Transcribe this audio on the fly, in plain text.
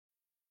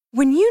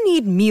When you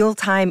need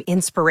mealtime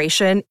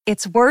inspiration,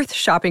 it's worth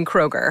shopping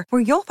Kroger,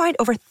 where you'll find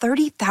over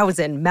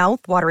 30,000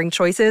 mouth-watering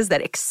choices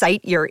that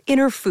excite your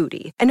inner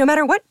foodie. And no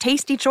matter what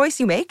tasty choice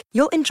you make,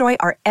 you'll enjoy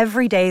our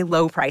everyday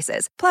low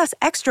prices, plus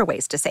extra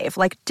ways to save,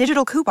 like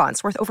digital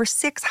coupons worth over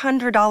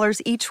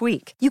 $600 each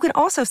week. You can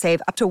also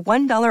save up to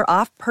 $1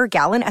 off per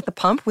gallon at the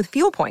pump with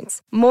fuel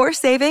points. More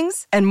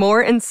savings and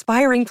more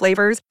inspiring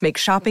flavors make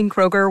shopping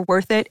Kroger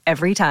worth it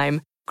every time.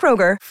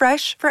 Kroger,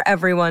 fresh for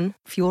everyone.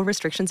 Fuel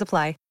restrictions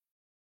apply.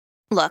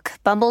 Look,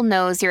 Bumble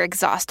knows you're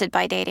exhausted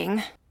by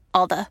dating.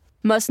 All the,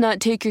 must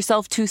not take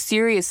yourself too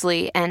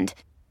seriously, and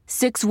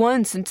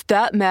 6'1" since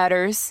that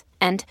matters,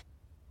 and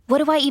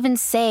what do I even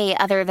say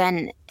other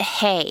than,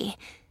 hey?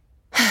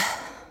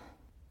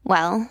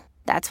 Well,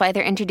 that's why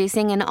they're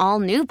introducing an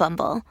all-new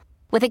Bumble,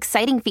 with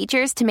exciting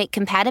features to make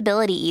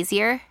compatibility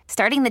easier,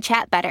 starting the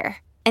chat better,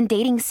 and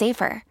dating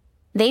safer.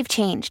 They've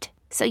changed,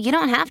 so you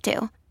don't have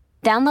to.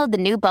 Download the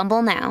new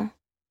Bumble now.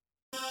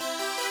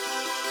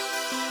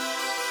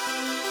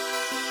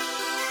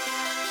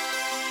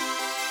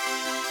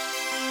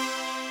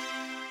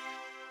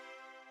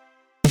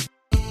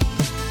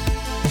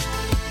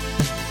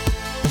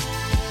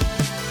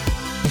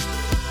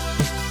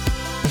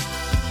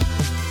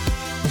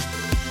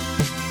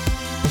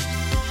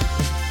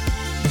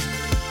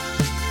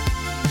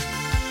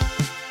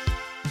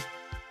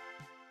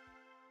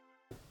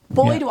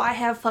 Boy, do I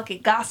have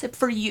fucking gossip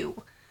for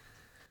you.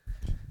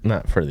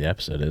 Not for the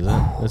episode, is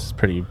it? This is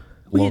pretty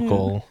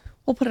local.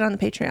 We'll put it on the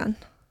Patreon.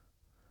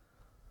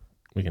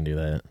 We can do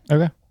that.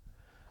 Okay.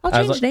 I'll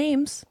change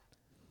names.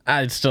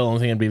 I still don't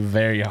think it'd be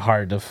very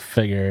hard to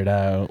figure it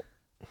out.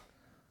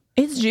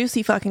 It's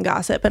juicy fucking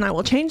gossip, and I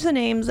will change the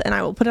names, and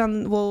I will put it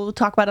on. We'll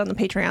talk about it on the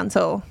Patreon.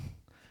 So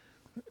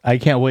I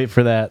can't wait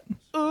for that.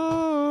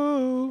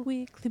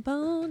 weekly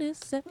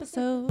bonus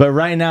episode. But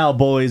right now,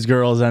 boys,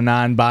 girls, and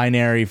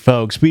non-binary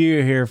folks, we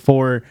are here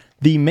for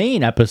the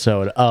main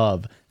episode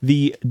of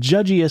the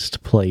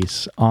judgiest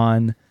place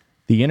on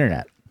the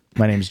internet.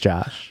 My name's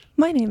Josh.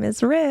 My name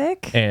is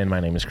Rick. And my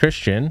name is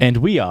Christian. And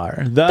we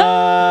are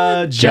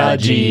the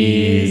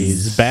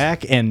Judgies.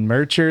 Back and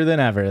mercher than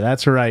ever.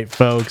 That's right,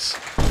 folks.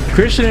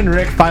 Christian and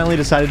Rick finally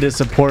decided to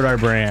support our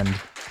brand.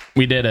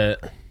 We did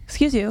it.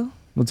 Excuse you.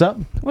 What's up?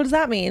 What does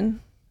that mean?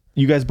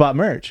 You guys bought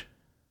merch.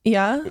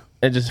 Yeah?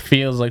 It just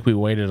feels like we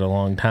waited a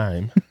long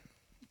time.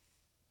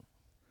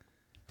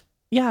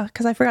 Yeah,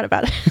 because I forgot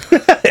about it.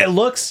 It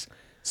looks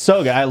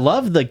so good. I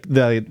love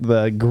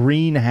the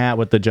green hat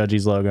with the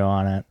Judgies logo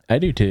on it. I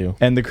do too.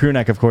 And the crew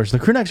neck, of course. The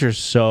crew necks are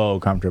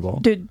so comfortable.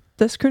 Dude,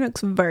 this crew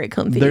neck's very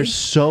comfy. They're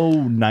so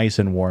nice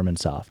and warm and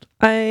soft.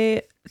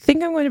 I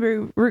think I'm going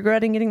to be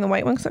regretting getting the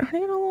white ones. They're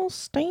getting a little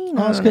stain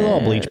on Let's get a little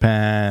it. bleach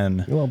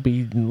pen. A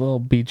little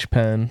beach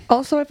pen.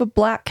 Also, I have a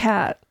black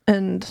cat,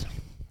 and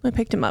I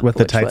picked him up. With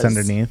the which tights was-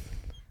 underneath.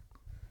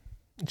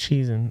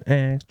 Cheese and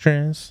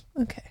extras.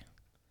 Okay.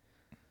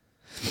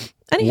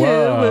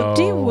 Anywho,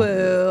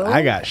 whoop-de-woo.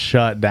 I got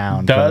shut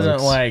down. Doesn't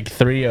folks. like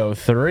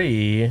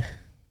 303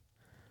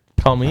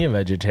 call me a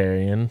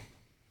vegetarian.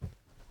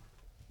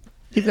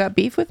 You've got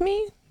beef with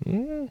me?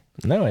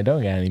 No, I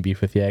don't got any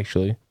beef with you,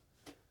 actually.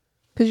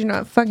 Because you're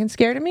not fucking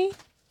scared of me?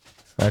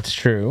 That's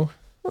true.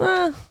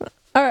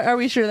 Are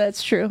we sure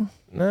that's true?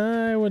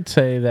 I would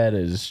say that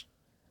is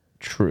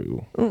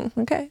true.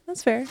 Okay,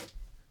 that's fair.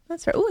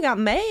 That's fair. Ooh, we got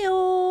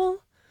mail.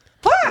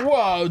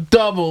 Whoa,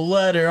 double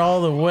letter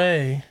all the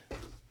way.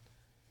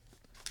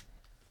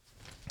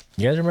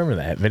 You guys remember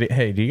that video?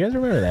 Hey, do you guys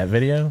remember that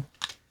video?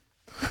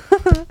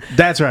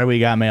 That's right. We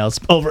got mails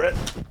over it.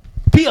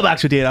 P.O.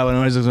 Box 58.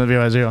 It's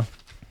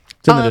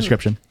in the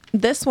description.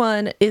 This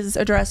one is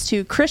addressed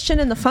to Christian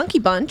and the Funky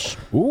Bunch.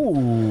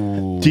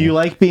 Ooh. Do you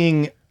like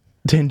being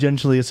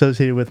tangentially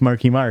associated with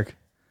Marky Mark?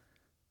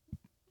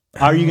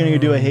 Are you going to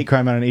do a hate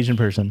crime on an Asian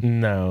person?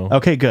 No.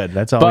 Okay, good.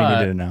 That's all we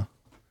needed to know.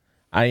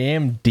 I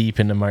am deep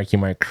into Marky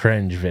Mark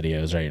cringe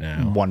videos right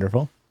now.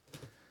 Wonderful.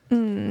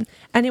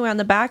 Anyway, on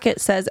the back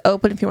it says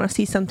open if you want to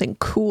see something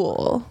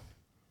cool.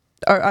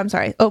 Or, I'm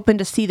sorry, open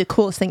to see the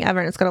coolest thing ever.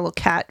 And it's got a little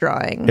cat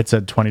drawing. It's a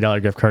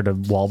 $20 gift card to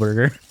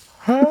Wahlburger.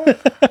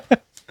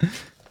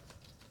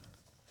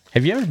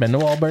 Have you ever been to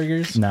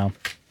Wahlburgers? No.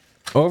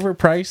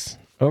 Overpriced?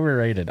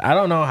 Overrated? I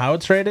don't know how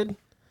it's rated.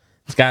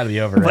 It's got to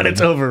be overrated. But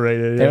it's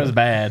overrated. It was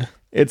bad.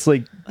 It's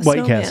like White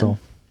snowman. Castle.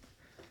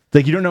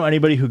 Like, you don't know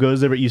anybody who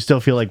goes there, but you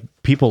still feel like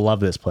people love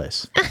this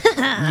place.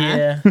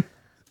 Yeah.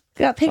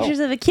 Got pictures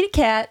of a kitty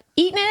cat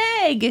eating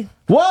an egg.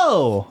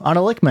 Whoa! On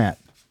a lick mat.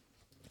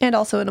 And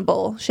also in a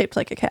bowl shaped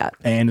like a cat.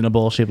 And in a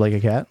bowl shaped like a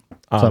cat.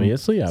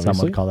 Obviously. Some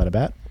would call that a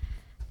bat.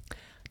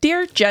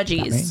 Dear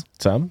Judgies,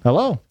 Some.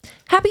 Hello.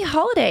 happy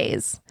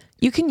holidays.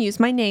 You can use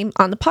my name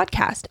on the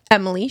podcast,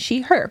 Emily,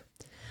 she, her.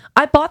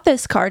 I bought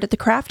this card at the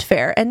craft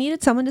fair and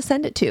needed someone to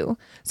send it to,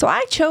 so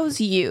I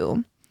chose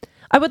you.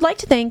 I would like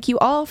to thank you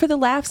all for the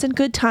laughs and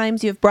good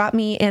times you have brought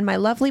me and my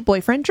lovely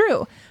boyfriend,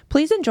 Drew.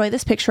 Please enjoy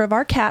this picture of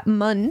our cat,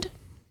 Mund.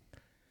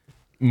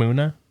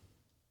 Muna.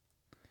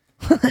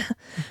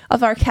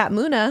 Of our cat,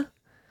 Muna.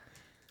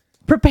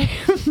 Prepare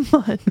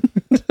Mund.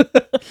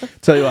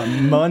 Tell you what,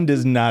 Mund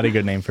is not a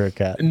good name for a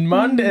cat.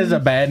 Mund is a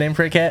bad name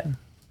for a cat.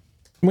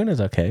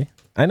 Muna's okay.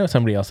 I know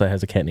somebody else that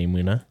has a cat named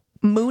Muna.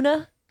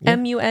 Muna? Yeah.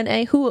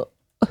 Muna?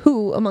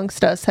 Who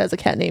amongst us has a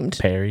cat named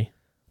Perry.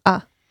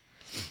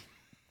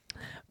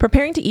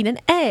 Preparing to eat an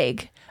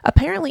egg.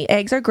 Apparently,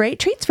 eggs are great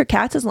treats for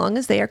cats as long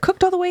as they are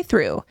cooked all the way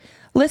through.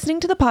 Listening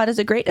to the pod is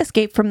a great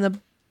escape from the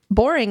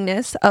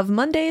boringness of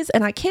Mondays,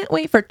 and I can't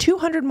wait for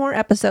 200 more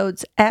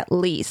episodes at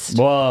least.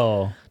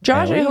 Whoa.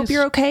 Josh, At I hope least.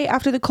 you're okay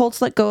after the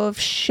Colts let go of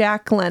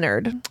Shaq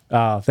Leonard.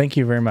 Thank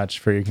you very much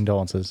for your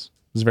condolences.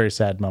 It was a very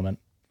sad moment.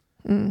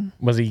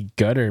 Was he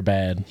good or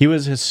bad? He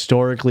was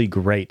historically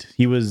great.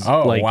 He was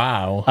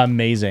wow.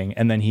 amazing.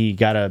 And then he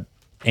got a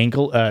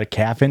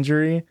calf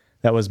injury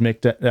that was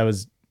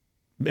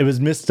it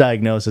was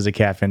misdiagnosed as a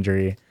calf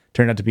injury.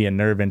 Turned out to be a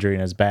nerve injury in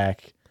his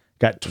back.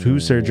 Got 2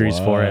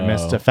 surgeries for it.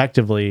 Missed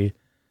effectively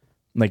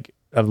like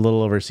a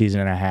little over a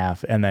season and a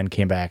half, and then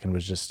came back and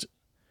was just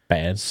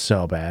Bad.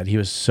 so bad. He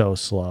was so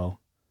slow.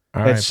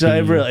 R.I.P.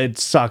 It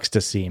sucks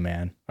to see,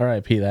 man.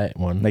 R.I.P. that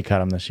one. They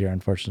cut him this year,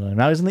 unfortunately.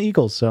 Now he's in the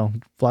Eagles, so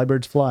fly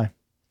birds fly.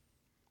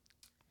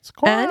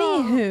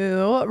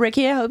 Anywho,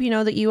 Ricky, I hope you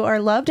know that you are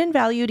loved and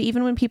valued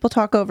even when people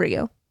talk over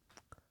you.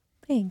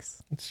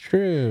 Thanks. It's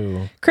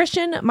true.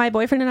 Christian, my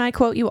boyfriend and I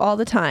quote you all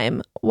the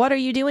time. What are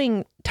you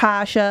doing,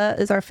 Tasha?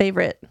 Is our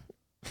favorite.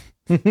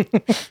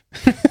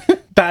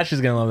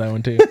 Tasha's gonna love that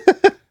one too.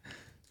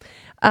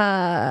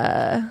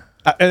 And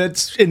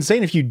it's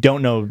insane if you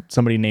don't know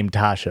somebody named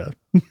Tasha.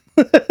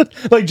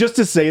 Like, just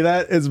to say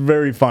that is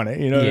very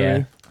funny. You know what I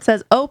mean?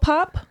 Says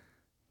O-Pop.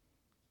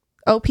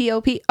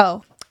 O-P-O-P.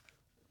 Oh.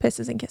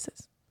 Pisses and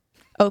kisses.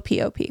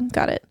 O-P-O-P.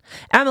 Got it.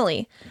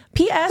 Emily.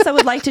 P.S. I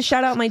would like to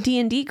shout out my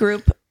D&D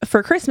group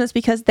for Christmas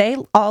because they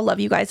all love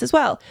you guys as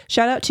well.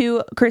 Shout out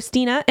to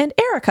Christina and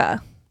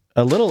Erica.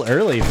 A little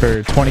early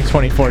for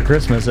 2024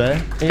 Christmas, eh?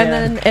 And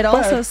then it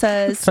also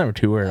says... It's never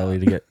too early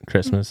to get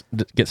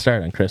get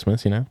started on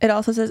Christmas, you know? It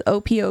also says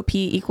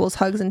O-P-O-P equals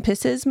hugs and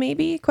pisses,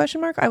 maybe? Question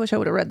mark? I wish I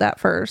would have read that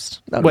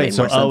first. That would Wait, made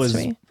so more sense O to is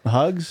me.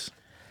 hugs?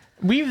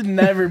 We've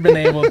never been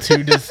able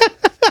to just...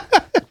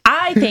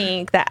 I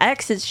think that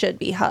X's should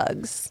be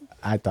hugs.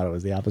 I thought it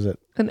was the opposite.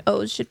 And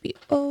O's should be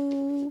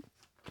O.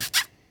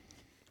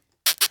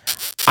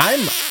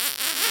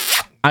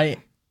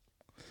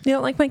 You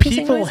don't like my kissing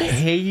People noises?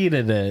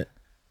 hated it.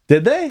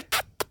 Did they?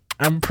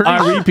 I'm pretty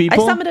Are we I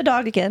people? summoned a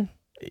dog again.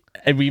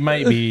 We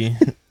might be.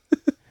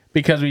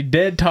 Because we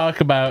did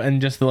talk about in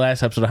just the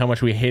last episode how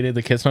much we hated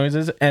the kiss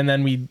noises, and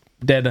then we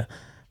did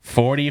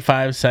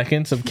 45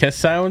 seconds of kiss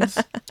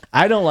sounds.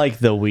 I don't like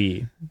the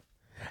we.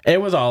 It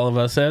was all of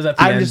us. It was at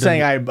the I'm end just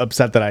saying I'm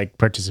upset that I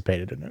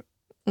participated in it.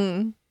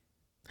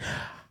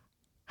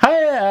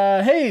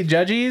 Hi, hey,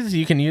 judges.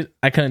 You can use...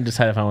 I couldn't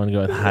decide if I want to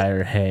go with hi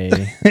or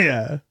hey.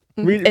 Yeah.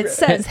 It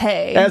says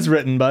hey. As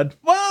written, bud.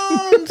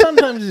 Well,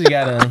 sometimes you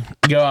gotta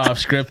go off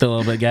script a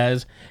little bit,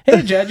 guys.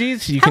 Hey,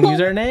 judges, you can use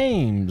our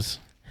names.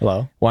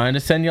 Hello. Wanted to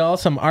send y'all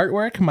some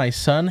artwork my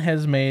son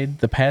has made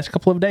the past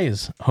couple of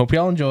days. Hope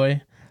y'all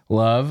enjoy.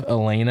 Love,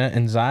 Elena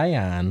and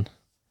Zion.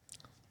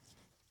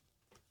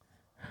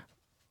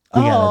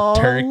 We got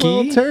a turkey.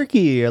 Little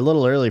turkey. A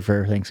little early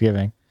for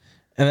Thanksgiving.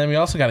 And then we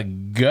also got a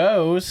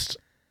ghost.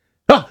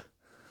 A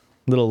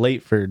little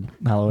late for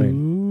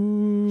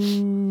Halloween.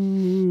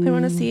 I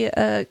want to see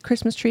a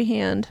Christmas tree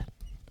hand.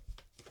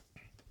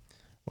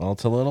 Well,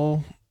 it's a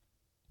little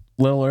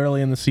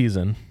early in the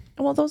season.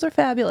 Well, those are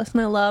fabulous,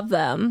 and I love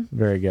them.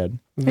 Very good.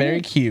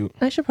 Very cute.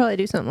 I should probably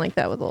do something like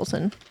that with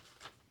Olsen.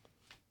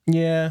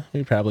 Yeah,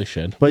 we probably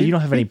should. But you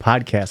don't have any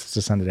podcasts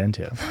to send it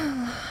into.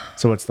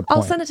 So what's the point?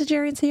 I'll send it to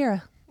Jerry and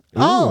Sierra.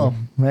 Oh,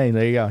 hey,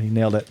 there you go. You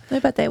nailed it. I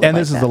bet they would. And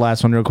this is the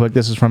last one real quick.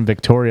 This is from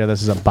Victoria.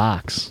 This is a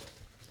box.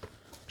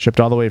 Shipped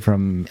all the way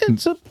from...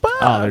 It's a box.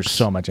 Oh, there's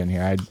so much in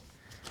here.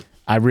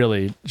 I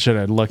really should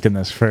have looked in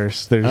this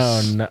first. There's...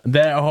 Oh,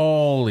 no.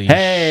 Holy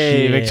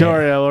Hey, shit.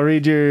 Victoria, we'll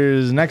read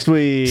yours next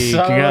week.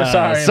 So sorry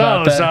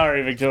about that.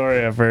 sorry,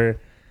 Victoria, for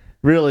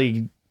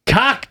really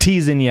cock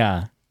teasing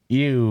ya.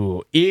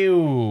 Ew.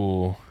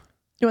 You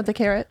want the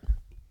carrot?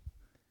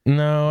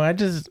 No,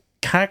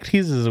 cock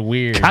tease is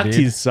weird. Cock dude.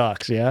 tease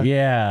sucks, yeah?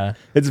 Yeah.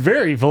 It's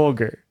very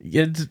vulgar.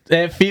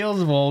 It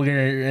feels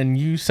vulgar, and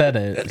you said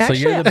it. So Actually,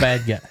 you're the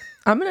bad guy.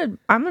 I'm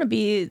gonna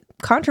be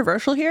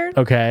controversial here.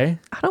 Okay.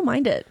 I don't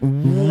mind it.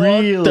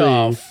 Really? What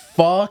the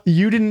fuck?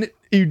 You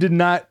did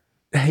not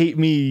hate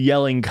me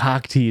yelling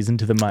cock tease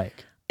into the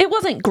mic. It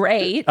wasn't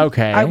great.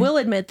 Okay. I will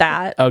admit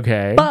that.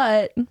 Okay.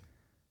 But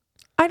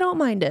I don't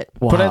mind it.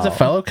 But as a Wow.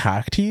 fellow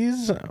cock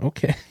tease,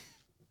 okay.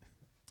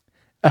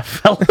 A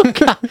fellow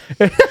cock.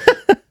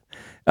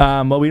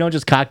 Well, we don't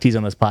just cock tease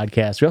on this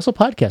podcast. We also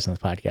podcast on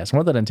this podcast. And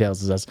what that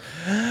entails is us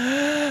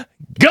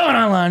going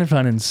online and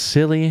finding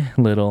silly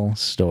little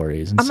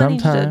stories. And I'm gonna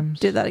sometimes need you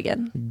to do that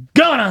again.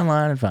 going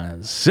online and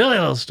finding silly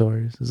little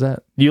stories. Is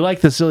that you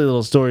like the silly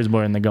little stories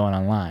more than the going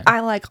online? I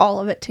like all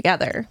of it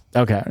together.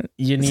 Okay.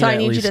 You need So I at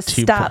need you least to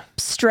 2 stop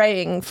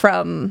straying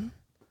from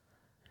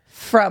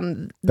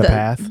from The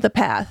path? The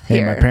path Hey,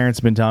 here. my parents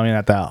have been telling me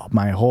that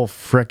my whole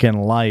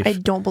freaking life. I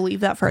don't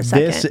believe that for a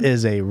second. This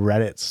is a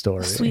Reddit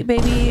story. Sweet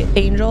baby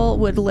Angel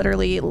would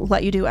literally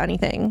let you do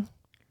anything.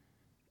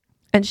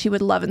 And she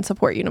would love and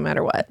support you no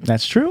matter what.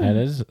 That's true. That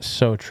is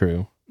so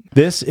true.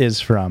 This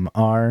is from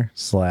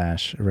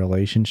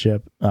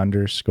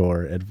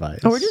r/relationship_advice.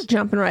 Oh, we're just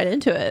jumping right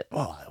into it.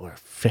 Oh, we're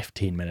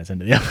 15 minutes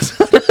into the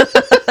episode.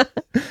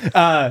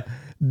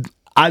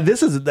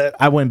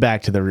 I went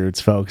back to the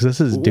roots, folks.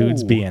 This is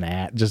dudes being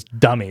just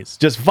dummies.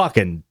 Just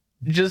fucking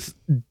Just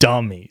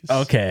dummies.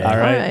 okay. All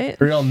right. All right.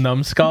 Real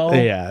numbskull.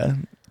 Yeah.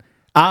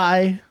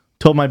 I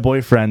told my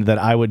boyfriend that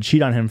I would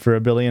cheat on him for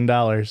 $1 billion.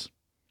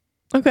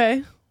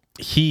 Okay.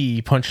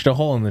 He punched a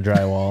hole in the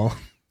drywall.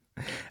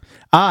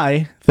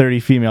 I, 30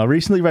 female,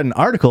 recently read an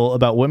article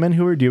about women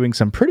who were doing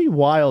some pretty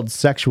wild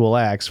sexual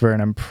acts for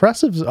an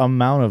impressive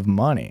amount of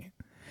money.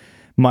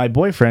 My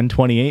boyfriend,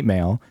 28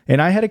 male,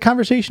 and I had a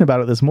conversation about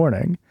it this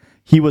morning.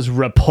 He was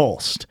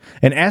repulsed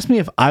and asked me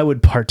if I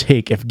would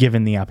partake if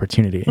given the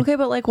opportunity. Okay,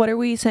 but like, what are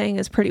we saying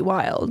is pretty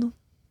wild?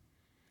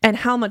 And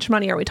how much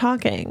money are we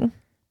talking?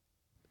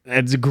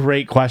 It's a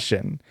great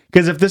question.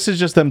 Because if this is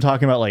just them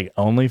talking about like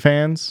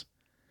OnlyFans,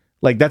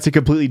 like that's a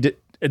completely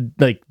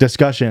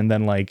discussion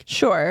than like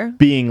Sure.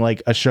 being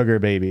like a sugar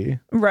baby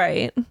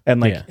Right.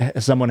 and like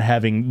someone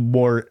having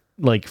more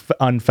like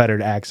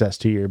unfettered access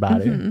to your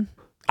body. Mm-hmm.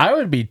 I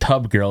would be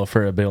tub girl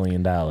for $1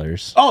 billion.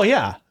 Oh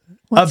yeah.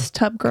 What's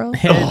Tub Girl?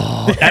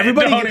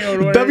 Everybody Don't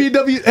even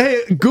worry.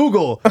 Hey,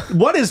 Google,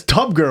 what is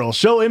Tub Girl?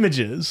 Show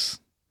images.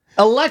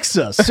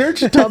 Alexa,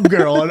 search Tub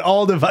Girl on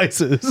all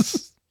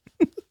devices.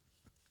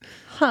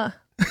 Huh.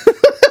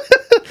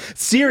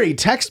 Siri,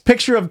 text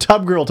picture of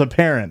Tub Girl to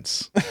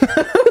parents.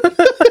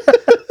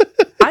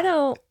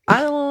 I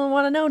don't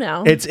want to know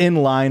now. It's in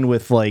line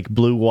with like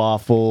Blue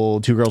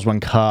Waffle, Two Girls, One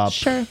Cup.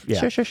 Sure.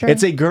 Sure.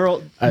 It's a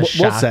girl. We'll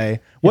shock. say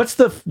what's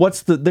the?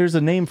 There's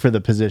a name for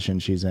the position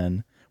she's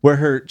in,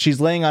 where she's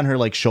laying on her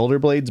like shoulder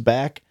blades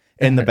back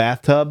in the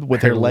bathtub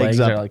with her legs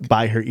up are, like,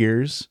 by her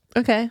ears,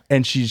 Okay.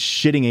 and she's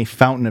shitting a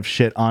fountain of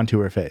shit onto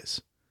her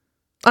face.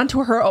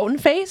 Onto her own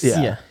face?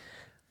 Yeah.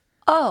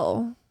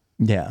 Oh,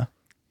 Yeah.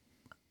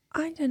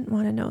 I didn't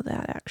want to know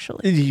that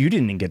actually. You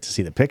didn't even get to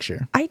see the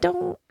picture. I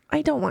don't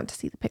want to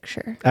see the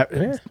picture.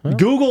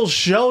 Google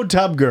show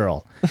Tub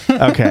Girl.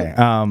 Okay.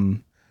 Oh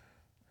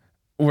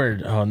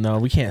no,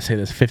 we can't say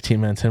this 15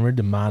 minutes in. We're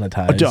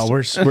demonetized.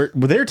 No,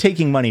 they're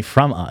taking money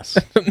from us.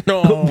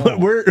 No.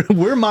 we're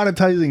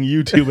monetizing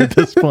YouTube at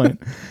this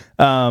point.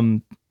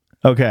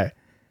 Okay.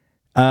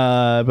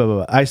 Blah, blah,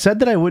 blah. I said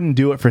that I wouldn't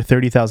do it for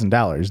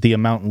 $30,000, the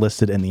amount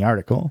listed in the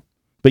article.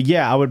 But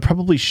yeah, I would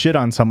probably shit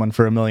on someone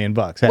for $1 million.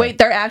 Hey, Wait,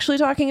 they're actually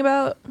talking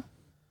about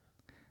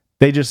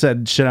they just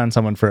said shit on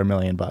someone for $1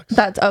 million.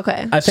 that's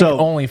okay. I think So-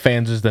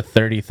 OnlyFans is the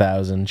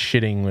 30,000.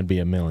 Shitting would be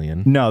 $1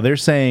 million. No, they're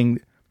saying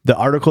the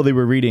article they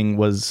were reading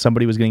was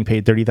somebody was getting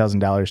paid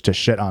 $30,000 to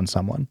shit on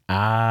someone.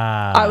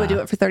 Ah. I would do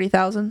it for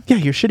 30,000. Yeah,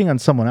 you're shitting on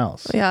someone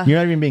else. Yeah. You're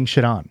not even being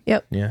shit on.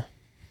 Yep. Yeah.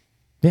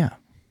 Yeah.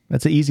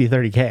 That's an easy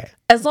 30K.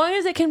 As long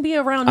as it can be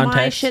around On my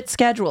text? shit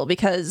schedule,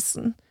 because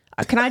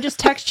can I just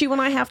text you when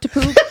I have to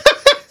poop?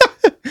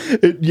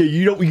 Yeah,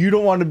 you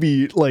don't want to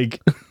be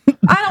like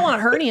I don't want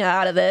a hernia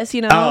out of this,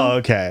 you know? Oh,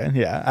 okay.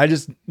 Yeah. I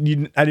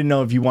didn't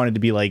know if you wanted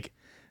to be like,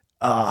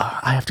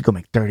 I have to go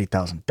make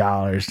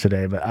 $30,000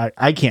 today, but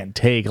I can't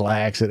take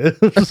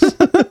laxatives.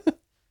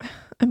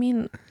 I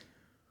mean,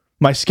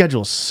 My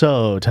schedule's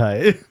so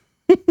tight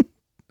I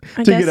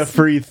to guess get a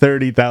free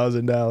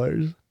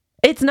 $30,000.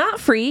 it's not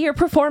free. You're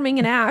performing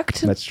an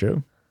act. That's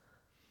true.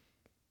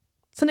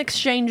 It's an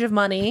exchange of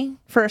money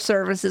for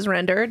services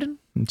rendered.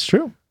 It's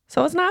true.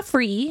 So it's not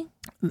free.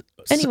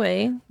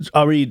 Anyway,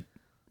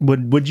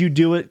 Would you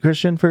do it,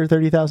 Christian, for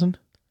 30,000?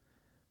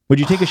 Would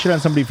you take a shit on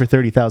somebody for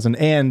 30,000?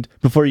 And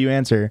before you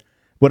answer,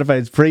 what if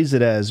I phrase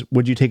it as,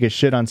 would you take a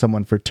shit on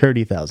someone for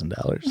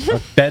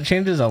 $30,000? That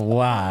changes a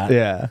lot.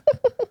 Yeah.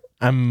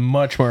 I'm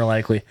much more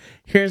likely.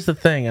 Here's the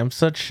thing.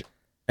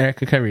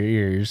 Erica, cover your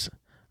ears.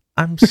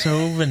 I'm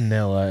so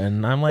vanilla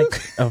and I'm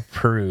like a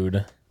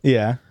prude.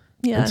 Yeah.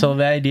 yeah. And so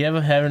the idea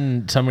of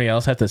having somebody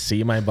else have to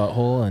see my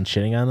butthole and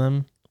shitting on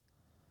them.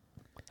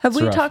 Have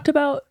we rough. talked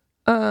about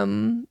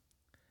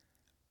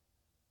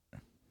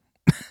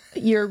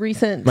your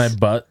recent My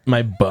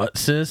butt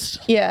cyst.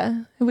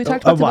 Yeah. Have we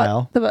talked A about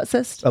while. the butt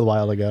cyst? A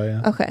while ago,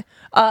 yeah. Okay.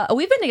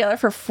 We've been together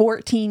for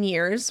 14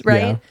 years,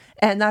 right? Yeah.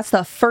 And that's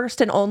the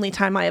first and only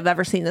time I have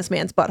ever seen this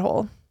man's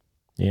butthole.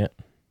 Yeah.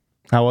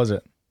 How was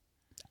it?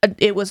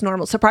 It was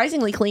normal,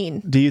 surprisingly clean.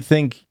 Do you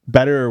think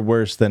better or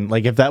worse than,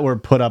 like, if that were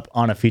put up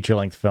on a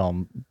feature-length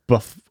film,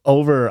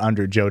 over or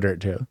under Joe Dirt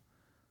 2?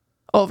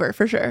 Over,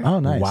 for sure. Oh,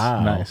 nice.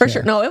 Wow. Nice. For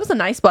sure. No, it was a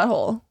nice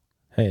butthole.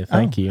 Hey,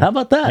 thank you. How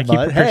about that, I keep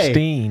bud? it Hey.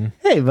 pristine.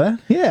 Hey, bud.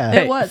 Yeah.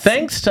 It was.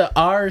 Thanks to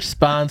our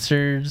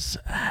sponsors,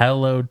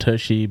 Hello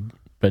Tushy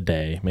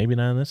Bidet. Maybe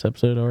not in this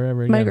episode or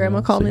ever again. My grandma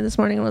We'll called see. me this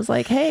morning and was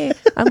like, hey,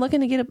 I'm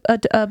looking to get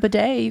a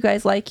bidet. You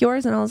guys like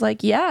yours? And I was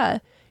like, yeah.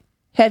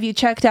 Have you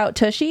checked out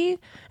Tushy?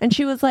 And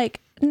she was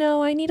like,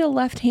 no, I need a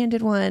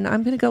left-handed one.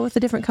 I'm going to go with a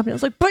different company. I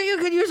was like, but you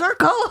could use our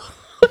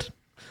code.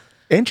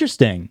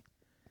 Interesting.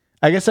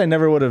 I guess I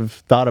never would have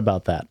thought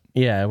about that.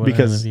 Yeah,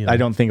 Because I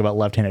don't think about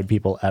left-handed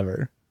people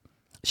ever.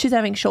 She's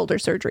having shoulder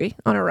surgery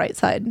on her right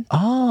side.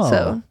 Oh.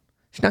 So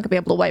she's not going to be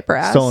able to wipe her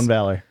ass. Stolen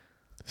valor.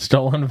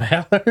 Stolen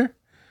valor.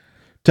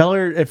 Tell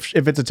her if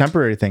it's a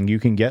temporary thing, you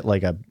can get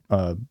like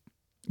a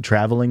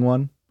traveling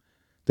one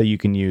that you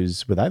can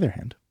use with either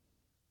hand.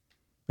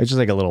 It's just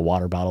like a little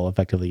water bottle,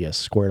 effectively, you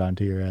squirt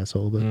onto your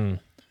asshole.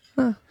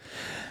 But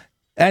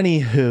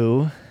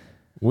Anywho,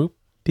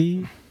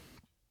 Whoop-dee.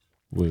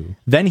 Woo.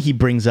 then he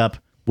brings up,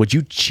 would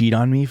you cheat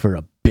on me for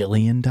 $1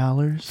 billion?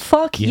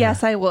 Fuck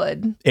yes, I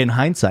would. In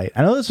hindsight,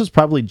 I know this was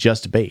probably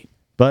just bait,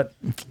 but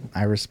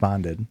I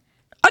responded.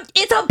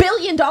 It's $1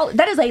 billion.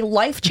 That is a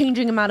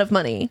life-changing amount of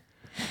money.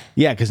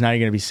 Yeah, because now you're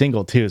going to be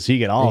single too, so you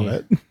get all of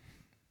it.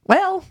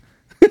 Well,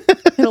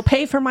 it'll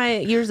pay for my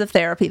years of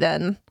therapy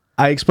then.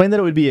 I explained that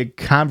it would be a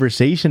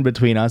conversation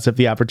between us if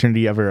the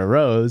opportunity ever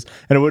arose,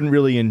 and I wouldn't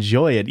really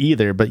enjoy it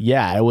either. But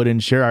yeah, it would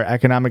ensure our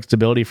economic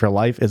stability for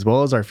life as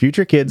well as our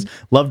future kids,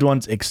 loved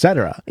ones,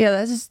 etc.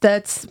 Yeah,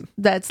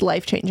 that's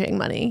life-changing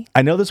money.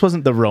 I know this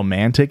wasn't the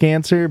romantic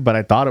answer, but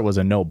I thought it was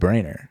a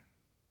no-brainer.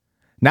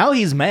 Now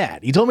he's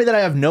mad. He told me that I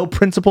have no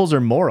principles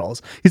or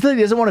morals. He said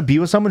he doesn't want to be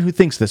with someone who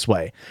thinks this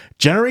way.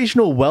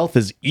 Generational wealth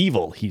is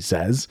evil, he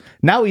says.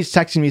 Now he's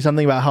texting me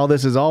something about how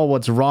this is all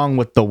what's wrong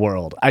with the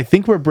world. I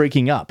think we're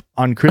breaking up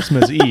on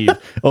Christmas Eve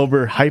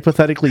over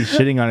hypothetically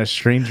shitting on a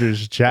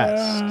stranger's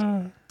chest.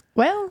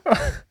 Well,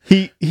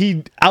 He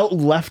out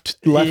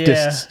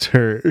leftist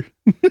her.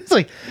 It's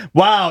like,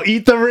 wow,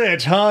 eat the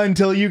rich, huh?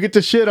 Until you get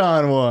to shit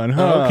on one,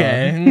 huh?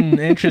 Okay,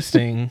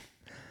 interesting.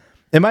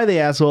 Am I the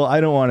asshole? I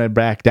don't want to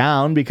back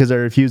down because I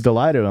refuse to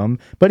lie to him,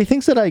 but he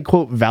thinks that I,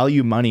 quote,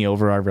 value money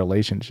over our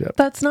relationship.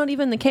 that's not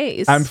even the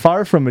case. I'm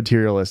far from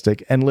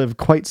materialistic and live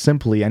quite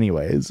simply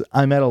anyways.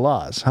 I'm at a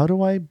loss. How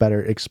do I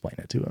better explain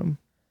it to him?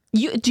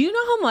 Do you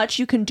know how much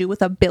you can do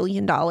with $1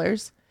 billion?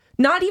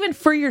 Not even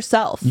for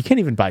yourself. You can't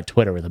even buy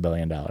Twitter with $1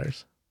 billion.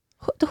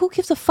 Who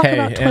gives a fuck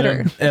about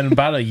Twitter? In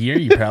about a year,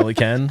 you probably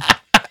can.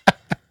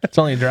 It's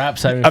only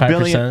dropped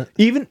 75%.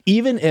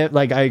 Even if,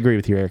 like, I agree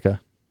with you,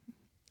 Erica.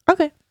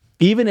 Okay.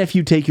 Even if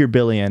you take your $1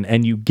 billion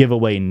and you give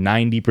away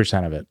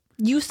 90% of it,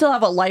 You still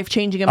have a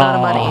life-changing amount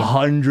of money.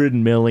 100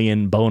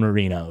 million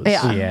bonerinos.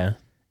 Yeah. Yeah.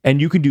 And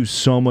you could do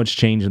so much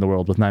change in the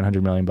world with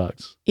 900 million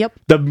bucks. Yep.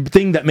 The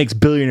thing that makes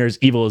billionaires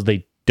evil is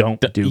they don't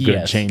do good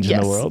yes. change in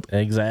Yes. the world.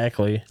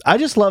 Exactly. I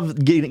just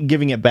love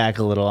giving it back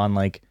a little on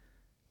like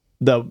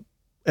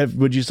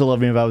would you still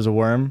love me if I was a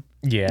worm?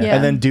 Yeah. Yeah.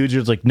 And then dudes are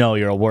just like, no,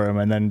 you're a worm.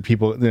 And then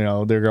people,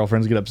 their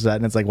girlfriends get upset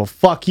and it's like, well,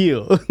 fuck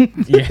you.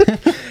 Yeah.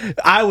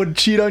 I would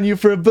cheat on you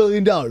for $1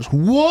 billion.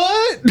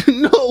 What?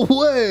 No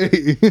way.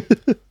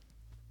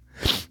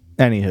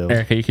 Anywho,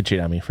 Erica, you could cheat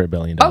on me for $1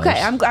 billion.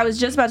 Okay, I was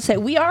just about to say,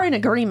 we are in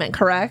agreement,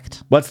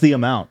 correct? what's the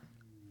amount?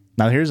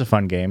 Now here's a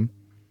fun game.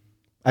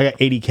 I got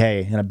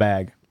 $80K in a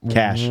bag.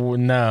 Cash.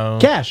 No.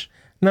 Cash.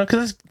 No,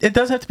 because it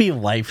does have to be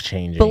life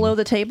changing. Below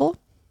the table?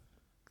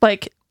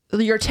 Like,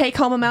 your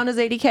take-home amount is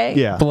 $80K?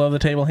 Yeah. Below the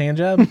table hand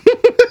job.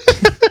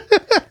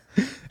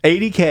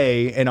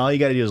 $80K, and all you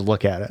got to do is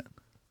look at it.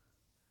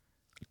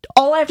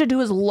 All I have to do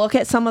is look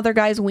at some other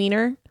guy's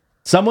wiener.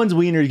 Someone's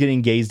wiener is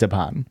getting gazed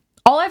upon.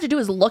 All I have to do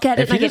is look at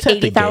it If and I you get just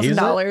have to gaze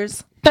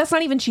 $80,000. That's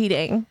not even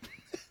cheating.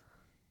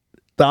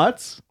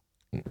 Thoughts?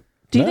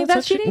 Do you think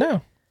that's cheating? No.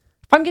 If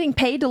I'm getting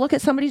paid to look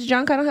at somebody's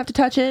junk, I don't have to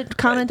touch it,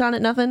 comment on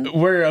it, nothing.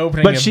 We're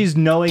opening But a she's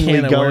knowingly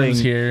can of going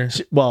worms here.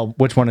 Well,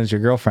 which one is your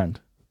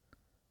girlfriend?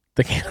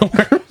 The can of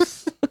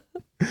worms.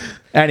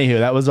 Anywho,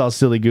 that was all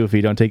silly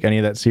goofy. Don't take any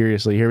of that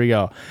seriously. Here we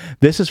go.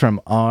 This is from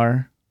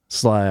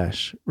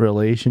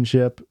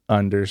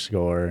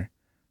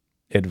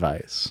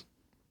r/relationship_advice.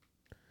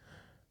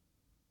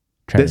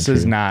 This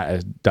is not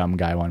a dumb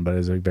guy one, but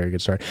it's a very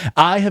good story.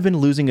 I have been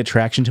losing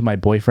attraction to my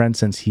boyfriend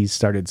since he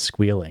started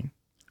squealing.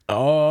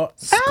 Oh.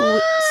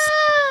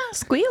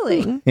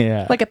 Squealing?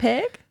 Yeah. Like a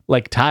pig?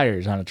 Like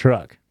tires on a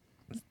truck.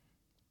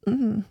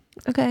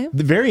 Okay.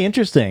 Very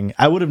interesting.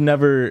 I would have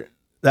never...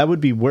 That would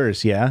be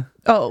worse, yeah?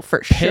 Oh, for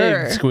Pig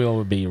sure. squeal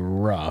would be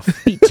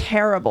rough. Be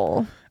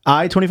terrible.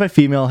 I, 25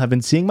 female, have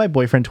been seeing my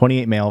boyfriend,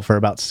 28 male, for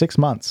about 6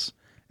 months.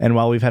 And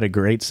while we've had a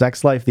great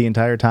sex life the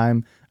entire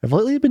time, I've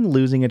lately been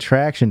losing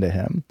attraction to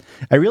him.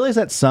 I realize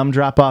that some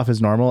drop off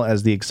is normal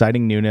as the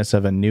exciting newness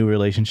of a new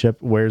relationship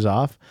wears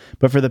off,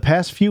 but for the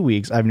past few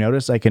weeks, I've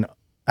noticed I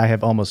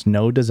have almost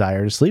no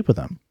desire to sleep with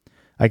him.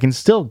 I can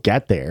still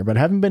get there, but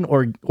haven't been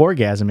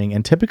orgasming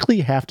and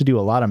typically have to do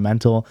a lot of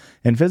mental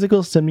and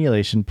physical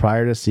stimulation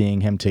prior to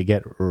seeing him to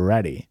get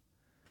ready.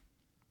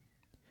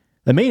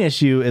 The main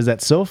issue is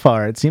that so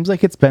far, it seems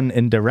like it's been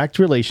in direct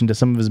relation to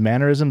some of his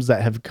mannerisms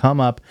that have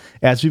come up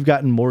as we've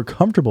gotten more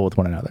comfortable with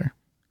one another.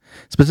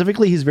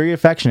 Specifically, he's very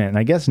affectionate, and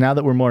I guess now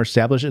that we're more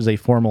established as a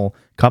formal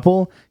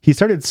couple, he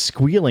started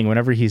squealing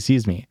whenever he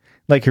sees me,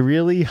 like a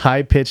really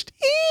high-pitched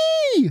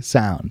ee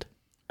sound.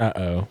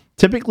 Uh-oh.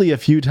 Typically a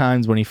few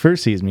times when he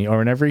first sees me or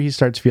whenever he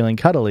starts feeling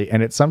cuddly,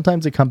 and it's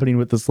sometimes accompanied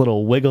with this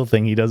little wiggle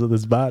thing he does with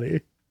his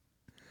body.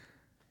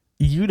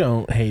 You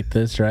don't hate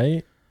this,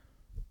 right?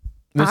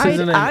 This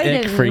isn't an I ick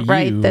didn't for you,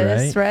 write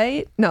this,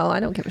 right? No, I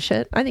don't give a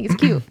shit. I think it's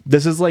cute.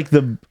 This is like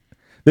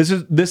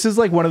this is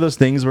like one of those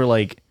things where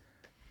like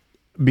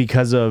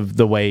because of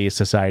the way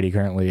society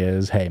currently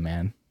is, hey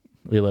man,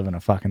 we live in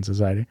a fucking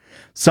society.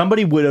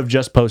 Somebody would have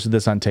just posted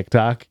this on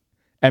TikTok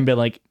and been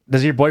like,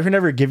 does your boyfriend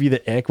ever give you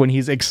the ick when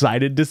he's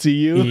excited to see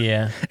you?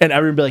 Yeah. And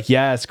everyone be like,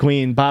 yes,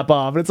 queen, pop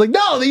off. And it's like,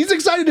 no, he's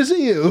excited to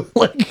see you.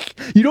 Like,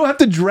 you don't have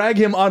to drag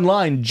him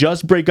online.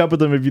 Just break up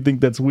with him if you think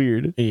that's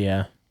weird.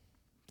 Yeah.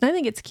 I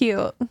think it's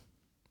cute.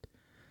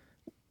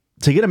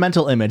 To get a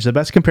mental image, the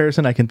best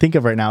comparison I can think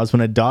of right now is when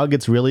a dog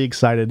gets really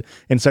excited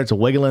and starts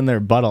wiggling their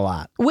butt a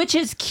lot. Which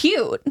is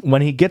cute.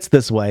 When he gets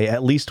this way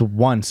at least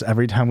once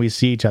every time we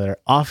see each other,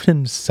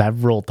 often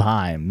several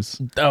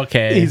times.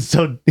 Okay. He's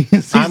I'm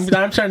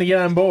trying to get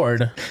on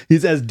board.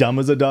 He's as dumb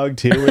as a dog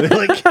too, where they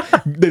like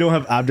they don't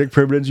have object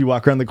privilege. You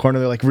walk around the corner,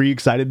 they're like, were you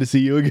excited to see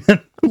you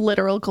again?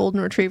 Literal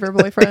golden retriever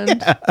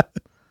boyfriend.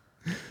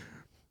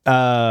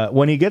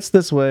 When he gets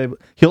this way,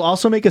 he'll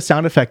also make a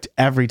sound effect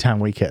every time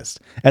we kiss,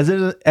 as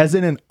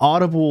in an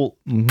audible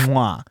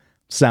mwah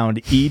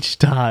sound each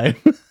time,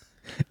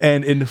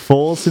 and in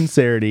full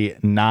sincerity,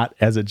 not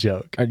as a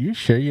joke. Are you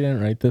sure you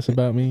didn't write this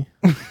about me?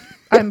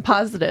 I'm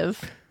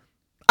positive.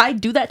 I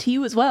do that to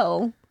you as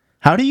well.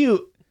 How do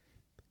you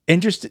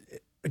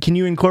can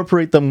you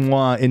incorporate the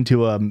mwah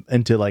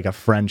into like a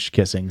French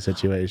kissing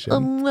situation?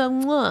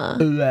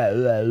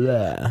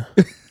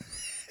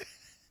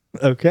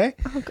 Okay.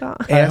 Oh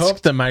god. I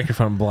hope the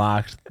microphone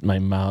blocked my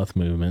mouth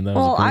movement. That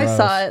was Well, I gross.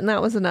 saw it and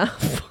that was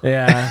enough.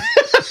 Yeah.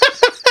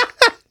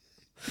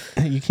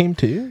 You came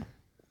too?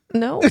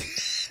 No.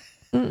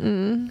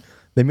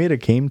 They made a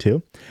came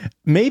too.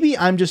 Maybe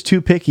I'm just too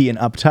picky and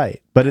uptight,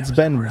 but it's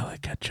been a really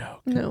good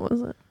joke. No, it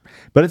wasn't.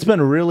 But it's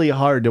been really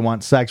hard to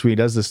want sex when he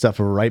does this stuff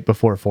right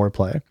before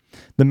foreplay.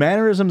 The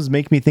mannerisms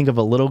make me think of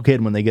a little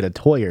kid when they get a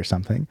toy or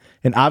something,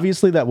 and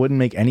obviously that wouldn't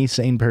make any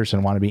sane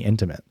person want to be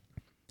intimate.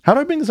 How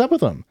do I bring this up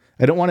with him?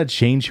 I don't want to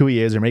change who he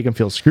is or make him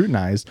feel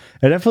scrutinized.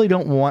 I definitely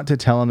don't want to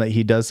tell him that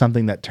he does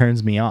something that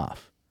turns me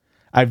off.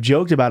 I've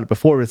joked about it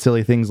before with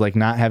silly things like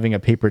not having a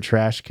proper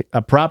trash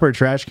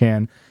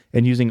can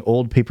and using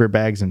old paper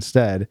bags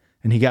instead,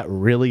 and he got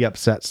really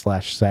upset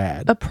 /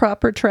 sad. A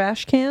proper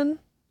trash can?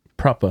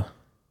 Proper.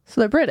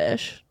 So they're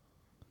British.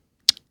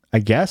 I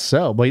guess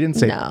so. But he didn't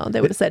say. No,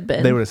 they would have said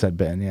bin. They would have said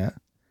bin, yeah.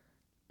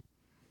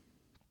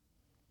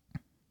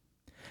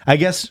 I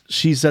guess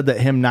she said that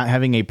him not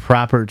having a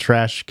proper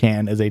trash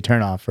can is a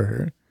turnoff for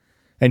her.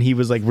 And he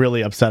was like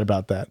really upset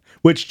about that,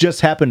 which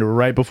just happened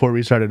right before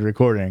we started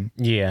recording.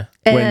 Yeah.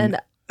 And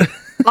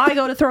I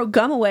go to throw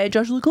gum away.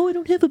 Josh is like, oh, I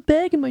don't have a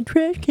bag in my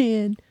trash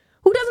can.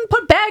 Who doesn't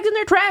put bags in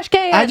their trash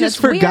can? I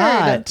just That's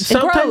forgot. weird and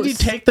Sometimes gross. you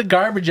take the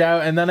garbage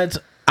out and then it's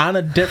on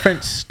a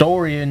different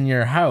story in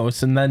your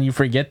house and then you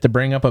forget to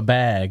bring up a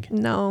bag.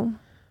 No.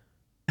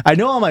 I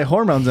know all my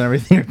hormones and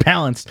everything are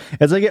balanced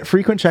as I get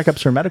frequent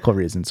checkups for medical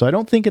reasons. So I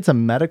don't think it's a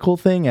medical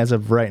thing as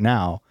of right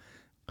now.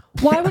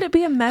 Why would it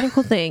be a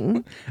medical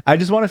thing? I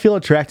just want to feel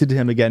attracted to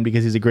him again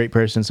because he's a great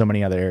person in so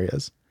many other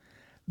areas.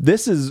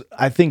 This is,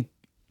 I think,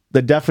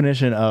 the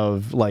definition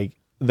of like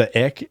the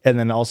ick, and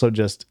then also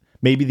just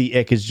maybe the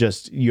ick is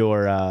just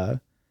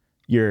your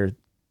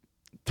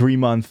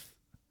 3-month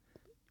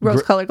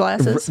Rose-colored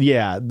glasses.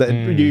 Yeah,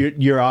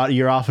 you're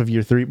off of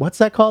your what's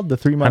that called? The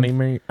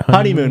 3-month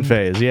honeymoon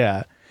phase.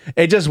 Yeah,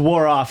 it just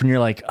wore off, and you're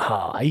like,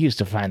 oh, I used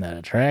to find that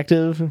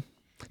attractive.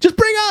 Just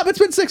bring up. It's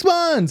been 6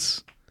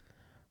 months.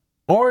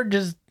 Or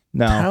just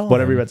No,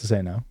 whatever you're about to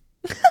say now.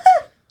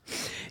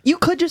 You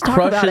could just talk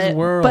Crush about his it.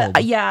 world.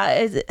 But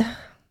yeah,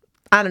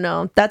 I don't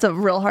know. That's a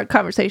real hard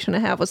conversation to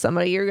have with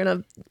somebody. You're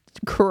going to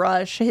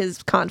crush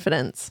his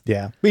confidence.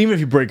 Yeah, but even if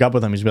you break up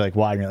with him, he's be like,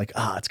 why? And you're like,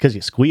 it's because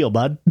you squeal,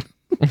 bud.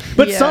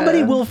 But Yeah.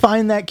 somebody will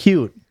find that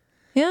cute.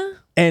 Yeah.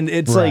 And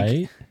it's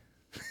like,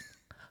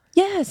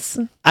 Yes.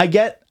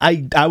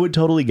 I would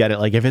totally get it.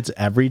 Like if it's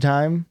every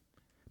time,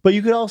 but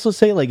you could also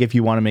say like, if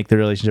you want to make the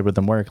relationship with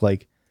them work,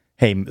 like,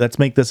 hey, let's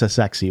make this a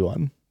sexy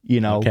one,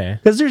 you know? Okay.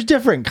 Because there's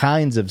different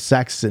kinds of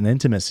sex and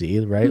intimacy,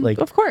 right? Like,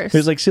 of course.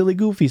 there's like silly,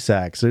 goofy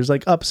sex. There's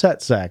like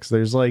upset sex.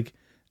 There's like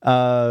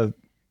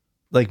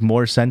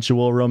more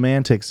sensual,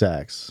 romantic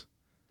sex.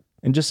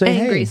 And just say,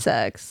 Angry hey.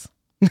 sex.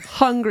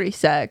 Hungry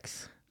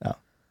sex.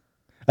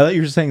 I thought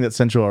you were saying that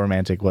sensual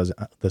romantic was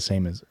the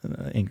same as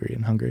angry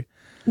and hungry.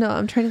 No,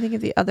 I'm trying to think of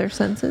the other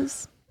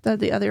senses.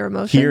 The other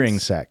emotions. Hearing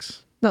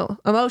sex. No,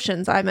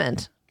 emotions, I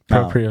meant.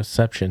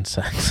 Proprioception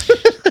sex.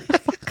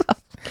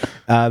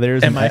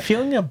 Am I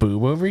feeling a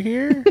boob over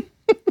here?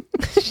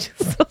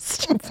 So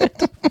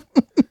stupid.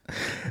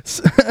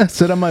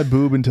 Sit on my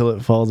boob until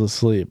it falls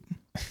asleep.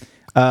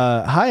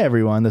 Hi,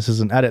 everyone. This is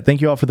an edit.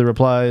 Thank you all for the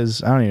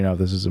replies. I don't even know if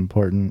this is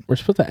important. We're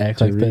supposed to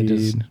act like that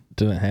just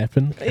didn't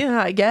happen.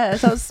 Yeah, I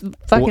guess. That was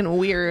fucking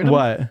weird.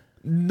 What?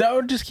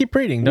 No, just keep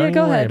reading. Don't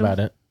go even worry ahead. about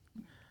it.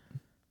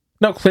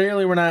 No,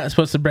 clearly we're not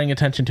supposed to bring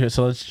attention to it,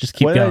 so let's just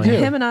keep What did I going. do?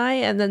 Him and I,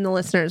 and then the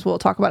listeners will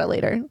talk about it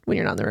later when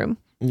you're not in the room.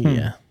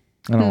 Yeah.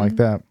 I don't like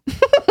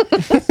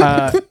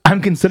that.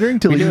 I'm considering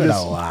to We leave do it this.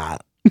 a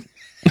lot.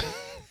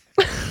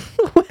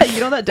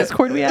 You know that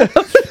Discord we have?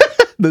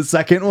 The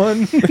second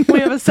one? We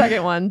have a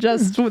second one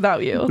just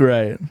without you.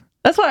 Right.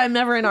 That's why I'm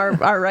never in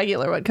our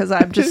regular one, because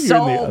I'm just You're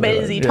in the so other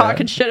busy one,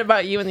 talking shit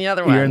about you in the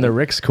other one. You're in the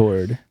Rick's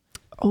cord.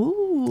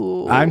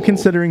 Ooh. I'm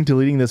considering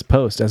deleting this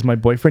post as my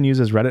boyfriend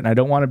uses Reddit, and I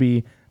don't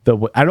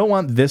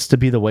want this to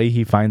be the way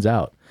he finds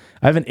out.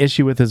 I have an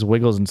issue with his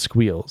wiggles and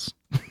squeals.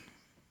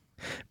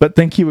 But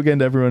thank you again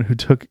to everyone who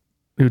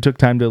took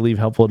time to leave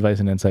helpful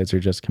advice and insights or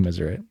just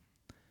commiserate.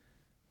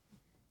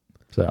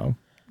 So,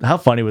 how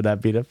funny would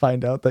that be to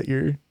find out that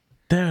you're...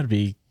 That would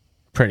be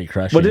pretty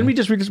crushing. Well, didn't we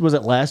just read, was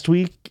it last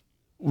week?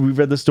 We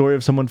read the story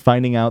of someone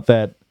finding out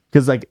that,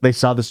 because like they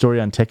saw the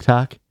story on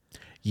TikTok.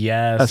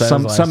 Yes.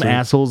 Some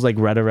assholes like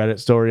read a Reddit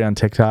story on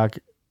TikTok,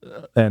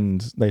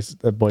 and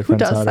the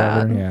boyfriend saw it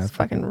that? over. Yeah, It's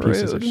fucking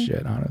pieces of rude.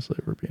 shit. Honestly,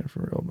 we're being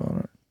for real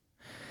about it.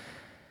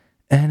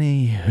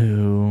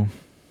 Anywho,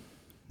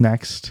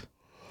 next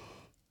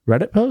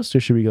Reddit post, or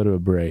should we go to a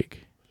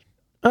break?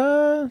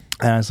 I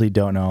honestly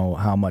don't know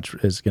how much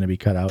is going to be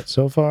cut out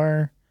so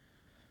far.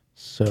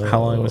 So How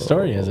long of a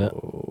story is it?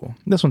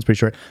 This one's pretty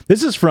short.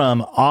 This is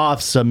from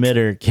off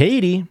submitter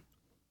Katie.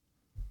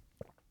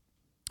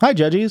 Hi,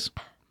 judges.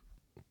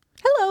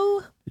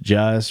 Hello.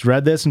 Just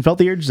read this and felt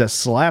the urge to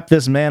slap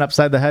this man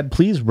upside the head.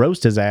 Please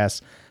roast his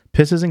ass.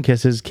 Pisses and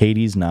kisses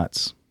Katie's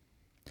nuts.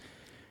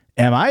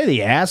 Am I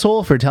the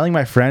asshole for telling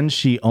my friend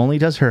she only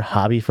does her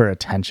hobby for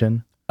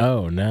attention?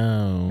 Oh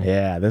no.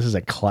 Yeah, this is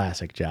a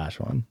classic Josh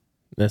one.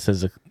 This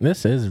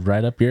is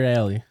right up your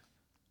alley.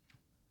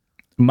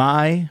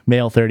 My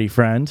male 30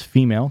 friend,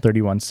 female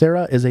 31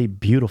 Sarah, is a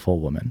beautiful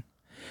woman.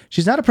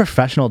 She's not a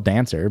professional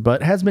dancer,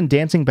 but has been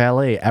dancing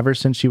ballet ever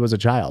since she was a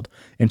child,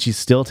 and she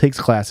still takes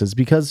classes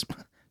because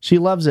she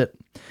loves it.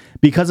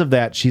 Because of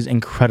that, she's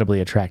incredibly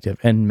attractive,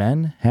 and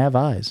men have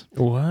eyes.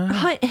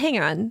 What? Hang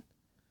on.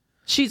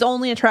 She's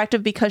only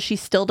attractive because she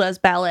still does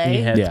ballet?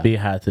 You had to be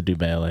hot to do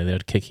ballet. They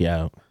would kick you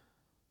out.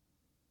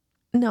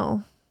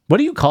 No. What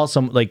do you call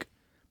somebody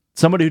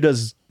who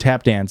does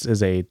tap dance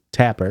is a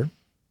tapper?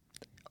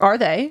 Are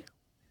they?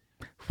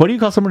 What do you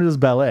call someone who does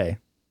ballet?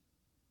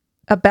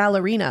 A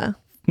ballerina.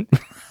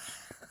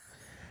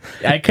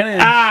 I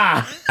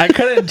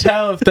couldn't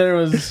tell if there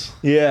was.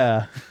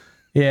 Yeah.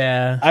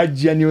 Yeah. I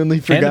genuinely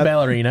And a forgot.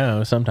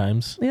 ballerino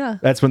sometimes. Yeah.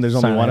 That's when there's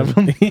only one of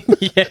them.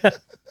 Yeah.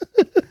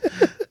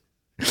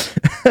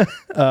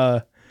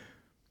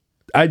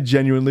 I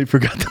genuinely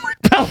forgot the word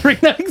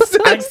ballerina exists.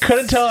 I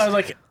couldn't tell. I was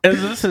like, is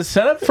this a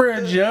setup for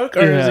a joke,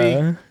 or is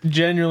he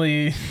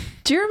genuinely?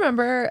 Do you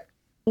remember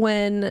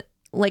when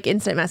like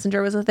instant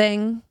messenger was a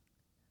thing?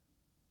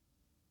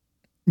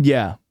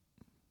 Yeah.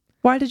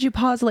 Why did you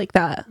pause like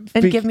that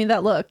and give me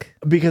that look?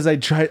 Because I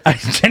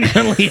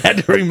genuinely had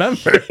to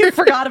remember. You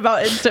forgot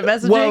about instant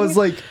messaging? Well, I was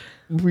like,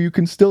 you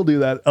can still do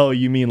that. Oh,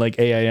 you mean like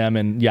AIM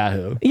and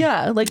Yahoo?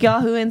 Yeah, like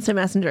Yahoo Instant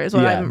Messenger is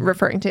what I'm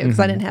referring to, because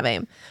I didn't have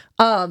AIM.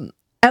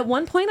 At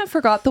one point, I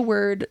forgot the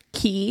word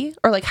key,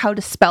 or like how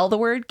to spell the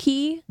word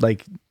key.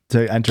 Like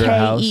to enter a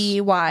house? Key.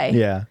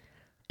 Yeah.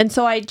 And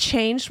so I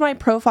changed my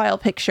profile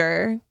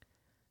picture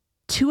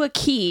to a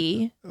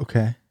key.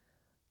 Okay.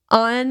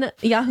 On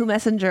Yahoo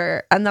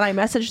Messenger, and then I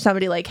messaged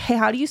somebody like, hey,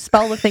 how do you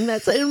spell the thing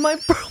that's in my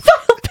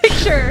profile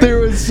picture? There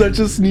was such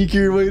a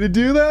sneakier way to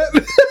do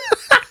that.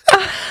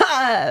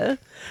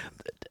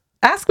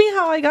 Ask me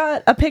how I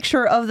got a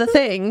picture of the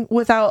thing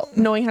without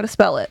knowing how to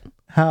spell it.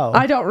 How?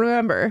 I don't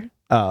remember.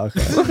 Oh,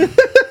 okay.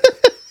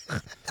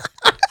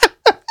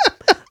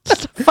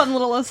 Just a fun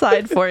little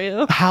aside for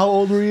you. How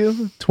old were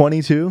you?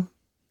 22?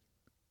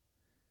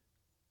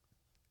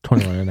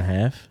 21 and a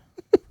half.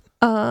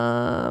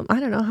 I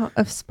don't know how.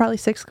 It's probably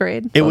 6th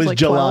grade. So It I was like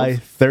July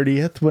 12.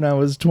 30th when I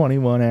was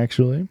 21,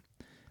 actually.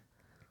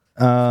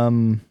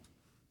 Man,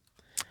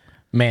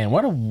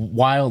 what a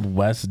wild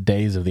west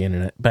days of the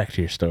internet. Back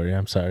to your story.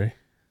 I'm sorry.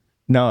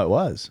 No, it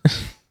was.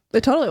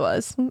 It totally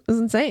was. It was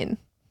insane.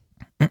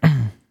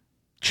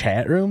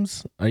 Chat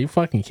rooms? Are you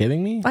fucking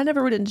kidding me? I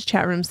never went into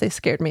chat rooms. They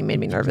scared me, made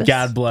me nervous.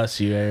 God bless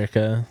you,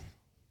 Erica.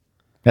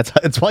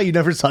 That's why you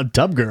never saw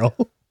Dub Girl.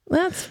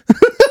 That's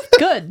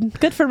good.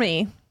 Good for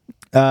me.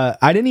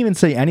 I didn't even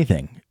say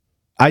anything.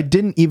 I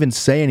didn't even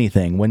say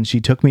anything when she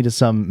took me to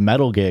some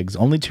metal gigs,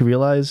 only to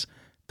realize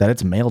that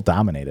it's male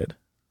dominated.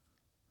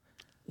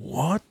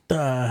 What the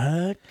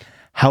heck?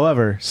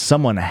 However,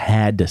 someone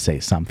had to say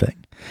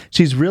something.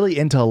 She's really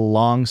into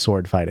long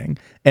sword fighting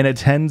and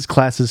attends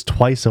classes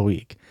twice a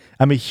week.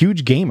 I'm a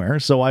huge gamer,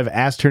 so I've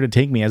asked her to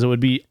take me, as it would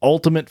be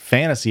ultimate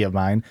fantasy of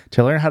mine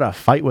to learn how to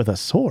fight with a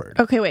sword.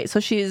 Okay, wait. So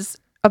she's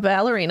a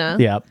ballerina.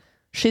 Yep.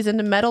 She's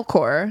into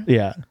metalcore.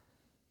 Yeah.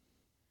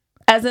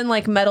 As in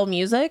like metal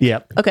music?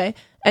 Yep. Okay.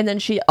 And then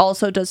she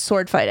also does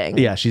sword fighting.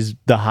 Yeah, she's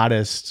the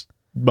hottest,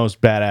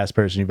 most badass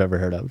person you've ever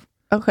heard of.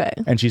 Okay.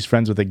 And she's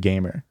friends with a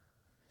gamer.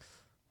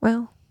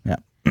 Well, Yeah.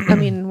 I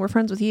mean, we're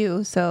friends with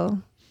you, so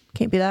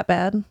can't be that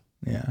bad.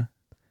 Yeah.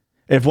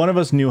 If one of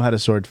us knew how to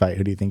sword fight,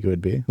 who do you think it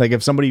would be? Like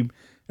if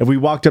we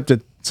walked up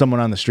to someone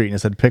on the street and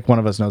said, pick one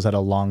of us knows how to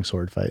long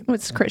sword fight.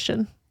 It's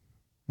Christian.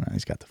 Well,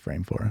 he's got the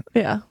frame for it.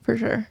 Yeah, for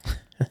sure.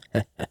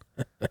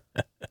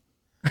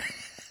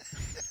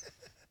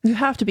 You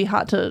have to be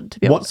hot to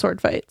be able to sword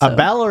fight. A So.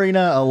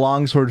 ballerina, a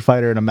longsword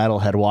fighter, and a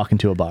metalhead walk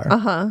into a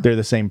bar. They're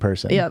the same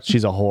person. Yep.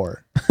 She's a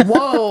whore.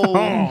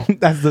 Whoa.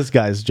 That's this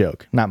guy's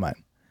joke, not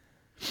mine.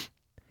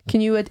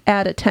 Can you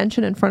add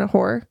attention in front of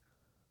whore?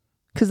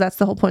 Because that's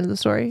the whole point of the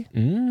story.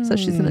 So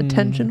she's an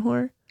attention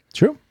whore.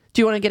 True.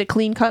 Do you want to get a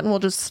clean cut and we'll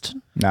just...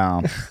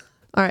 No.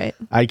 All right.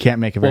 I can't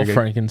make a very good...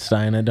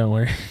 Frankenstein it, don't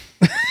worry.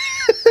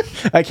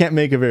 I can't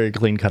make a very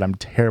clean cut. I'm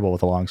terrible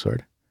with a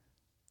longsword.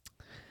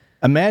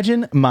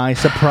 Imagine my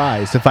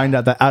surprise to find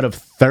out that out of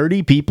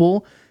 30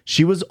 people,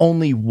 she was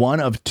only one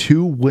of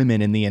 2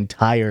 women in the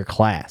entire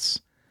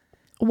class.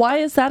 Why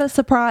is that a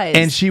surprise?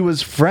 And she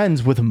was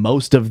friends with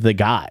most of the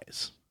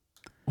guys.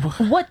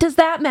 What does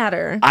that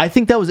matter? I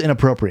think that was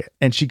inappropriate.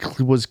 And she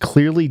was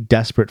clearly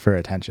desperate for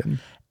attention.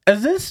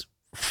 Is this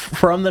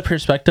from the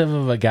perspective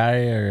of a guy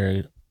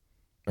or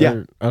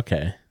Yeah.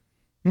 Okay.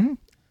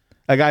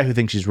 A guy who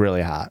thinks she's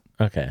really hot.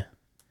 Okay.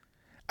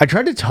 I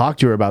tried to talk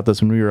to her about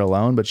this when we were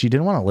alone, but she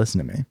didn't want to listen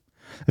to me.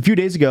 A few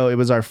days ago, it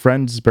was our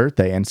friend's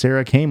birthday, and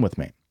Sarah came with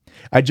me.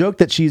 I joked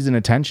that she's an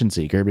attention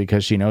seeker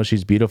because she knows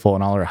she's beautiful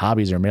and all her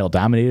hobbies are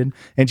male-dominated,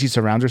 and she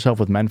surrounds herself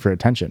with men for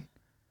attention.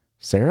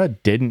 Sarah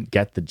didn't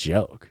get the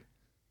joke.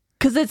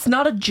 Because it's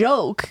not a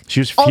joke. She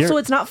was Also,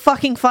 it's not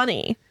fucking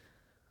funny.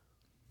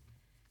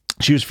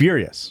 She was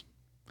furious.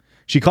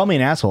 She called me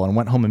an asshole and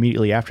went home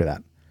immediately after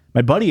that.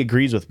 My buddy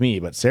agrees with me,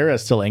 but Sarah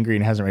is still angry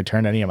and hasn't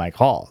returned any of my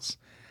calls.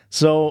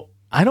 So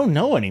I don't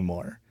know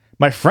anymore.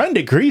 My friend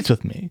agrees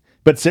with me,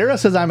 but Sarah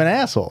says I'm an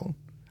asshole.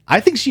 I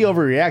think she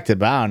overreacted,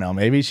 but I don't know.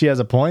 Maybe she has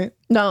a point.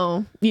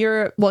 No,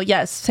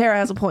 yes, Sarah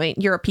has a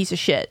point. You're a piece of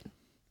shit.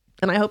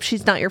 And I hope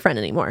she's not your friend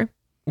anymore.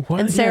 What?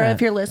 And Sarah, Yeah.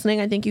 if you're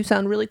listening, I think you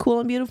sound really cool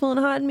and beautiful and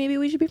hot, and maybe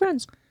we should be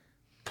friends.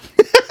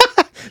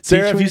 Sarah,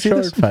 Teach if me you see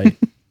sword this, fight.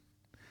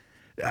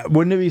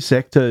 wouldn't it be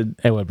sick to...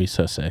 It would be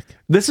so sick.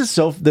 This is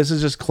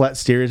just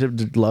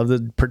stereotype. Love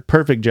the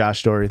perfect Josh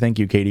story. Thank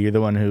you, Katie. You're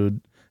the one who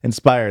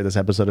inspired this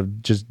episode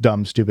of just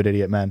dumb, stupid,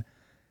 idiot men.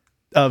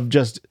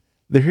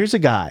 Here's a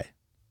guy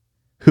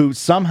who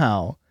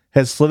somehow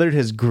has slithered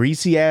his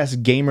greasy ass,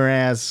 gamer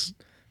ass,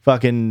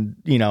 fucking,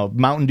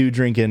 Mountain Dew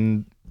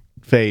drinking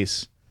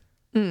face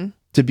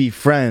to be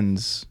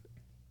friends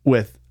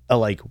with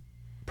a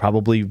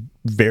probably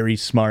very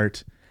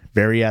smart,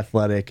 very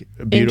athletic,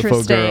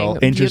 beautiful girl,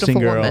 interesting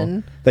beautiful girl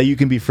woman. that you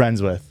can be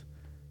friends with.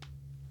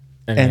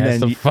 And And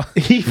then he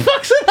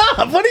fucks it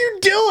up. What are you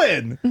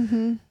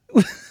doing?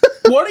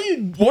 What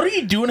are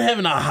you doing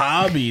having a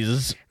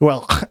hobbies?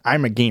 Well,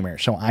 I'm a gamer,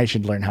 so I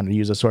should learn how to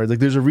use a sword.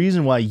 There's a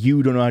reason why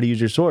you don't know how to use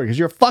your sword, because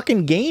you're a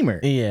fucking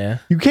gamer. Yeah.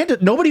 You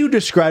can't. Nobody who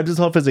describes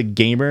himself as a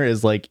gamer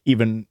is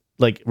even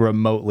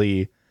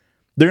remotely.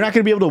 They're not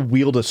going to be able to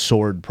wield a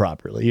sword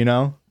properly.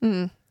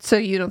 So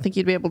you don't think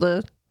you'd be able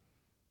to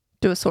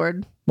do a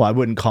sword? Well, I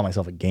wouldn't call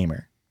myself a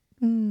gamer.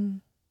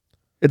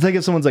 It's like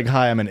if someone's like,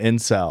 "Hi, I'm an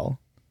incel."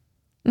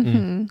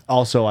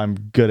 Also, I'm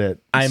good at.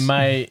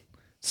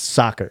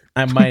 Soccer.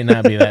 I might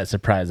not be that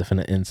surprised if an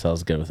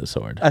incel's good with a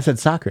sword. I said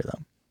soccer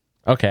though.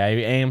 Okay, I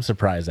am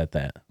surprised at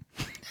that.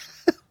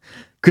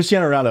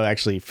 Cristiano Ronaldo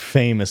actually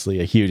famously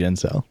a huge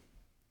incel.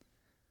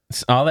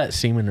 All that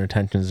semen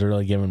retention is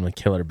really giving him a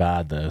killer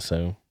bod though,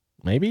 so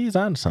maybe he's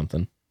on to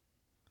something.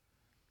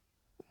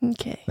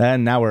 Okay.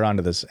 And now we're on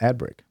to this ad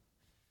break.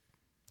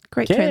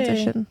 Great Okay.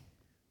 transition.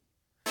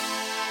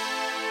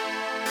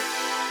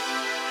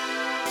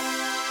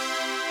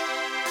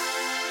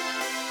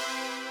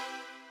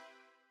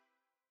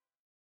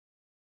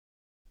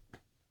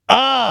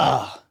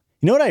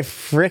 You know what I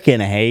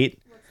frickin' hate?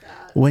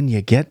 When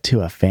you get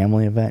to a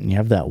family event and you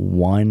have that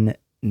one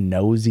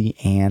nosy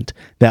aunt,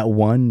 that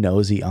one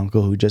nosy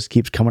uncle who just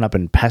keeps coming up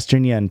and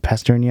pestering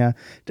you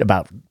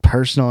about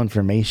personal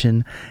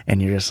information, and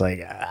you're just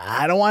like,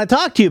 I don't want to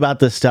talk to you about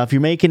this stuff.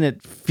 You're making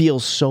it feel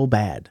so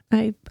bad.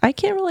 I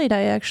can't relate.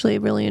 I actually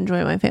really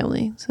enjoy my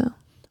family. So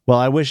Well,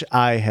 I wish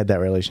I had that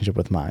relationship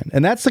with mine.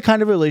 And that's the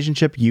kind of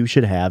relationship you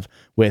should have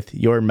with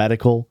your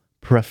medical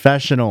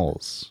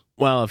professionals.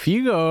 Well, if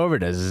you go over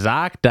to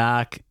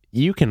ZocDoc,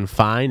 you can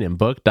find and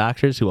book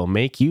doctors who will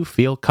make you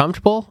feel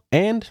comfortable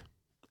and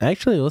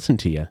actually listen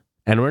to you.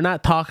 And we're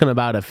not talking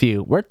about a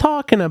few. We're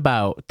talking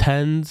about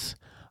tens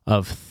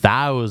of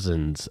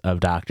thousands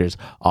of doctors,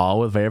 all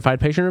with verified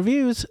patient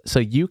reviews, so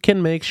you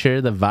can make sure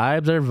the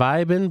vibes are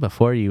vibing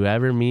before you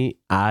ever meet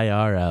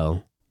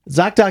IRL.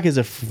 ZocDoc is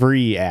a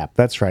free app.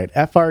 That's right.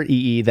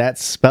 FREE, that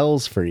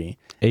spells free.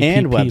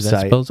 And APP, that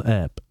website. spells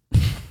app.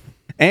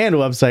 And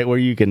website where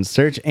you can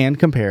search and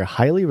compare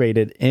highly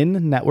rated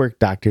in-network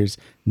doctors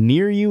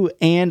near you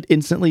and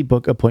instantly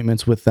book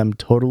appointments with them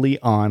totally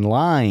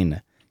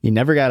online. You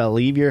never got to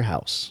leave your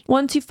house.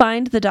 once you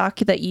find the doc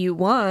that you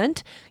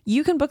want,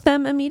 you can book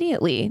them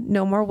immediately.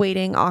 No more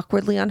waiting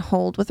awkwardly on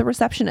hold with a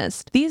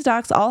receptionist. These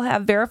docs all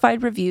have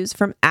verified reviews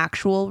from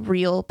actual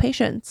real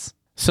patients.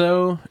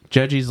 So,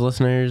 Judges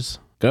listeners,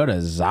 go to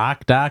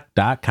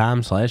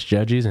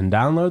ZocDoc.com/Judges and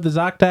download the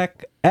ZocDoc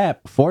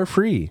app for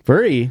free.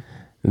 Free?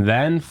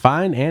 Then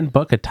find and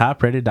book a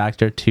top-rated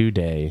doctor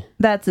today.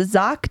 That's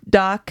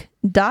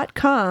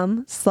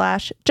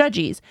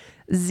ZocDoc.com/Judges.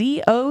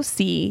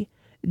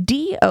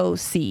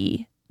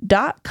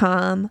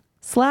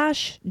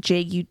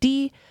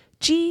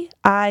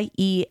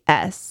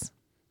 ZocDoc.com/JUDGIES.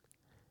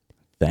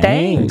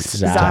 Thanks,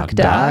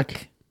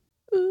 ZocDoc.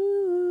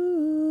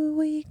 Ooh,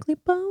 weekly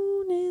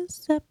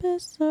bonus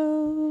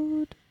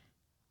episode.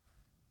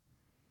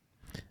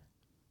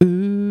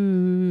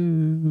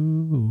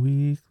 Ooh,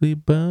 weekly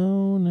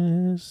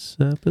bonus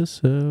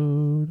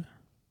episode.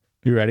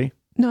 You ready?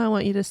 No, I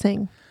want you to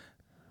sing.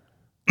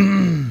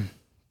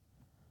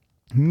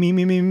 Me,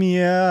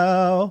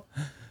 meow.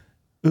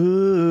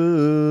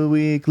 Ooh,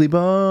 weekly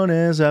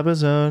bonus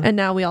episode. And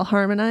now we all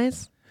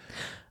harmonize.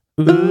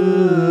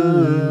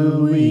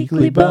 Ooh,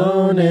 weekly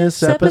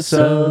bonus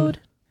episode.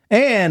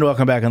 And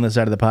welcome back on this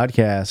side of the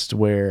podcast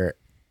where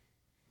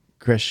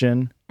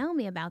Christian. Tell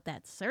me about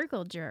that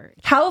circle jerk.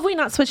 How have we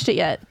not switched it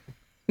yet?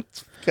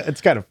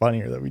 It's kind of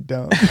funnier that we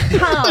don't.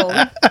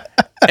 How?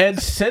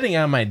 It's sitting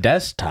on my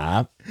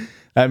desktop.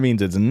 That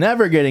means it's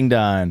never getting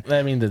done.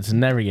 That means it's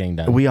never getting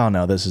done. We all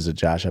know this is a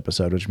Josh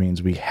episode, which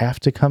means we have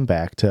to come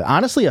back to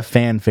honestly a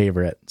fan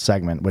favorite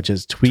segment, which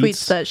is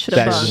tweets that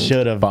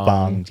should have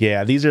bunged.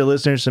 Yeah, these are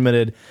listener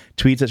submitted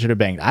tweets that should have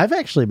banged. I've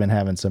actually been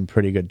having some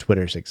pretty good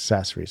Twitter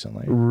success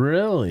recently.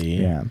 Really?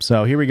 Yeah.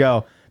 So here we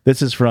go.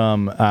 This is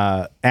from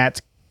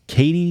at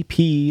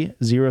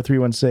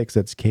KDP0316.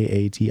 That's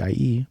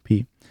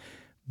KATIEP.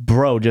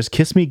 Bro, just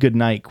kiss me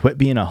goodnight. Quit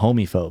being a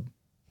homophobe.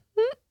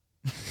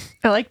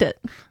 I liked it.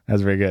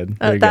 That's very good.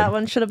 Very That good.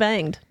 one should have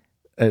banged.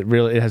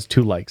 It has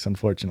 2 likes,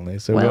 unfortunately.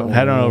 So Well. go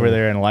head on over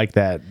there and like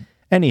that.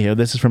 Anywho,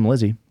 this is from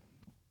Lizzie.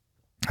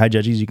 Hi,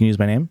 judges. You can use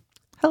my name.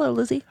 Hello,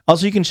 Lizzie.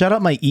 Also, you can shout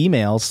out my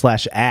email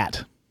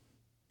 /at.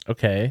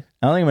 Okay.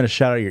 I don't think I'm going to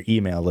shout out your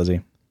email, Lizzie.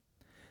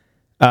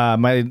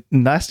 My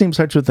last name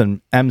starts with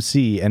an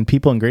MC, and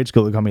people in grade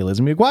school would call me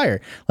Lizzie McGuire,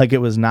 like it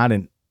was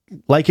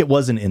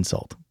an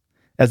insult.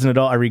 As an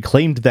adult, I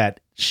reclaimed that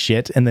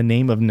shit in the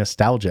name of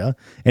nostalgia,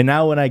 and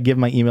now when I give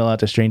my email out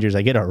to strangers,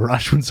 I get a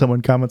rush when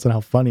someone comments on how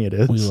funny it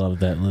is. We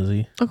love that,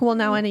 Lizzie. Okay, well,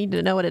 now I need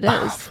to know what it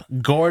is.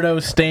 Gordo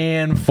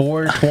Stan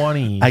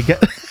 420. I get.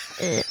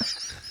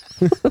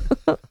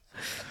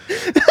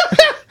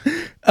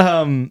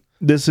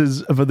 This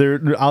is for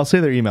their. I'll say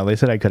their email. They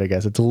said I could. I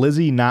guess it's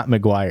Lizzie, not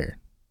McGuire.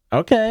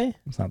 Okay.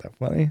 It's not that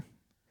funny.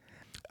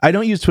 I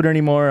don't use Twitter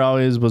anymore. I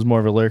always was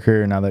more of a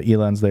lurker. Now that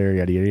Elon's there,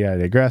 yada yada yada. I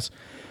digress.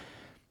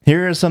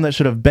 Here are some that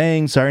should have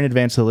banged. Sorry in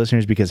advance to the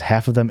listeners because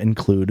half of them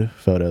include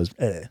photos.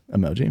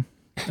 Emoji.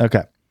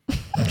 Okay.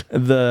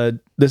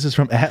 This is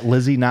from at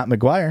Lizzie, not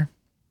McGuire.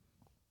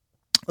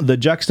 The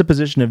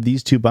juxtaposition of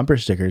these 2 bumper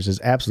stickers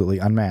is absolutely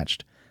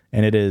unmatched.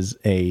 And it is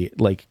a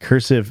like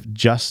cursive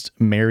just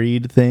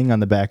married thing on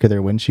the back of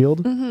their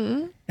windshield.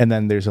 Mm-hmm. And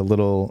then there's a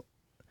little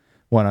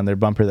one on their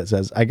bumper that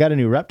says, I got a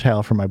new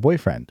reptile for my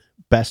boyfriend.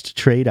 Best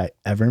trade I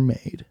ever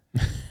made.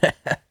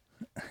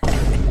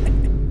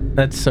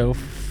 That's so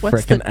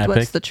freaking epic.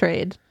 What's the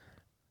trade?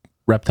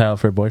 Reptile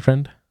for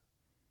boyfriend?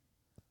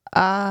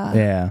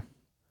 Yeah. A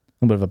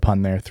little bit of a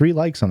pun there. 3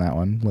 likes on that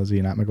one,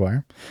 Lizzie, not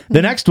McGuire.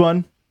 The next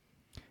one,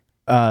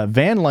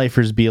 Van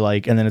Lifers be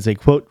like, and then it's a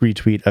quote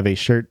retweet of a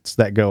shirts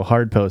that go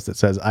hard post that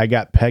says, I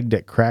got pegged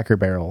at Cracker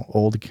Barrel,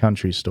 old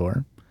country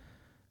store.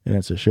 And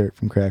it's a shirt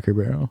from Cracker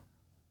Barrel.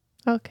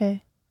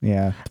 Okay.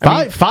 Yeah.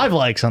 I mean- 5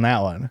 likes on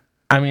that one.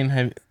 I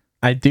mean,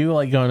 I do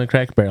like going to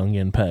Cracker Barrel and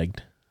getting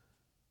pegged.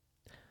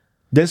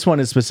 This one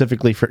is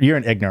specifically for, you're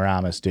an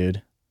ignoramus,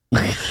 dude.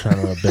 Son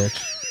of a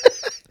bitch.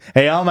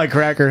 Hey, all my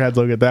cracker heads,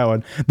 look at that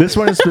one. This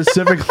one is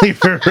specifically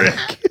for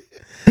Rick.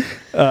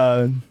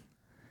 A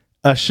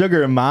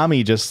sugar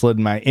mommy just slid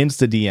in my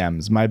Insta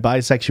DMs. My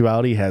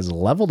bisexuality has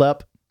leveled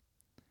up.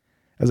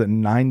 As at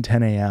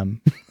 9:10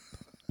 a.m.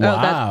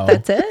 Wow. Oh,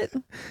 that's it?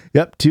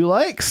 Yep, 2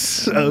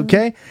 likes.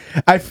 Okay.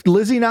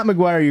 Lizzie, not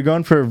McGuire, you're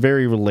going for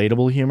very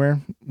relatable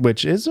humor,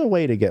 which is a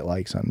way to get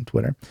likes on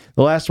Twitter.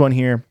 The last one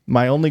here.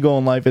 My only goal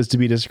in life is to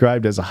be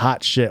described as a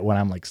hot shit when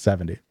I'm like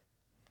 70.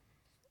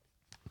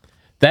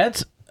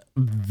 That's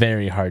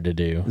very hard to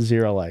do.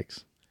 0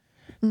 likes.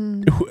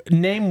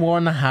 Name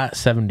one hot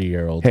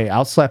 70-year-old. Hey,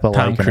 I'll slap a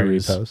Tom like and a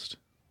Cruise. repost.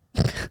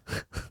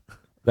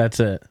 That's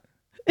it.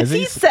 Is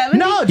he 70?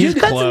 No, He's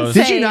dude, close.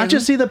 did you not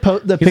just see the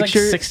He's picture?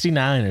 like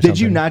 69 or something. Did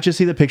you not just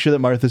see the picture that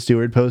Martha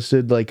Stewart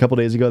posted like a couple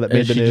days ago that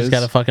made She the news? just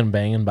got a fucking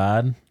banging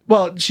bod.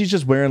 Well, she's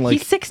just wearing like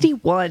He's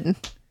 61.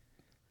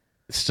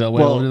 Still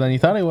way older than you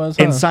thought he was.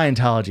 in Huh?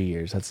 Scientology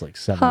years. That's like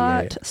 78.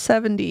 Hot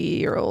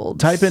 70-year-old.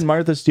 Type in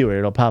Martha Stewart;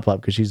 it'll pop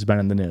up because she's been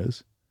in the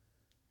news.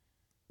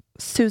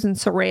 Susan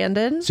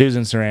Sarandon.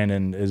 Susan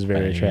Sarandon is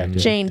very Banging.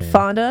 attractive. Jane Damn.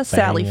 Fonda.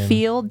 Sally Banging.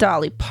 Field.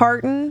 Dolly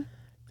Parton.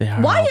 They are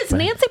Why all is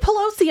bang- Nancy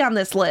Pelosi on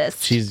this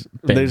list? She's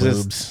Big there's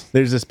boobs.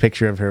 this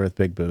picture of her with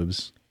big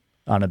boobs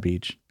on a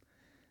beach,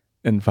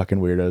 and fucking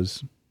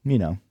weirdos,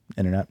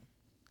 internet.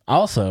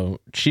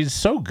 Also, she's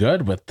so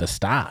good with the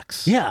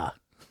stocks. Yeah.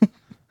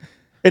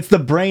 It's the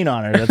brain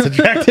on her that's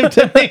attractive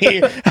to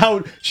me.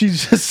 How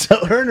she's just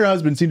her and her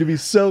husband seem to be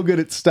so good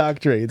at stock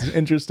trades.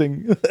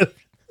 Interesting.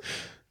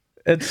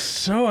 It's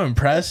so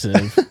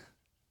impressive.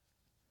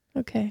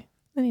 Okay.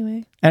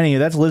 Anyway. Anyway,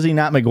 that's Lizzie,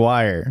 not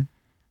McGuire.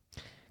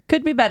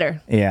 Could be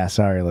better. Yeah,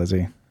 sorry,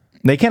 Lizzie.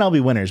 They can't all be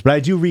winners, but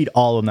I do read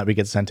all of them that we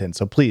get sent in.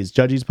 So please,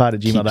 sending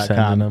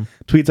judgiespod@gmail.com. them.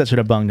 Tweets that should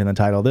have bunged in the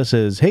title. This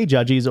is, hey,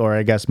 Judgies, or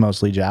I guess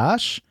mostly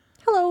Josh.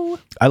 Hello.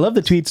 I love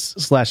the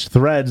tweets /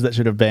 threads that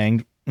should have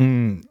banged.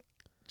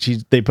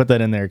 They put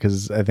that in there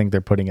because I think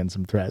they're putting in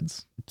some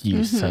threads.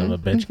 You son of a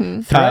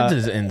bitch. Threads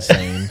is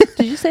insane.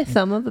 Did you say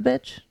thumb of a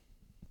bitch?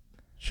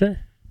 Sure.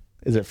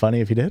 Is it funny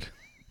if you did?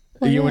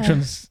 Well, Which yeah.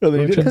 one's Oh, they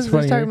did. which one's Because we're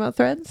funnier? talking about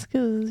threads?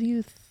 Because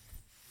you...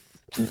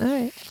 All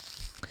right.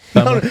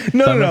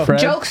 No. Fred?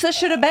 Jokes that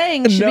should have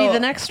banged should be the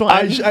next one.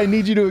 I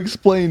need you to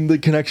explain the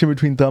connection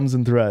between thumbs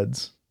and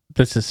threads.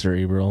 This is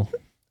Cerebral.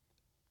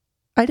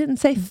 I didn't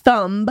say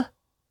thumb.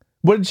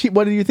 What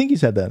do you think he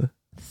said then?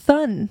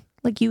 Thun.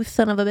 Like you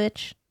son of a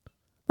bitch.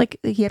 Like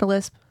he had a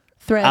lisp.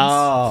 Threads.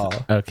 Oh,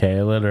 Okay,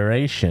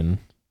 alliteration.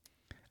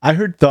 I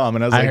heard thumb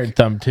and I was like, heard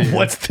thumb too.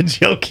 what's the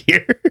joke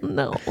here?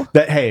 No.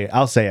 Hey,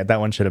 I'll say it. That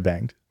one should have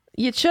banged.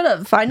 It should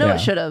have. I know Yeah.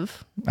 it should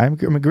have. I'm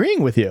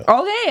agreeing with you. Okay,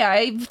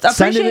 I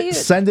appreciate you.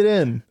 Send it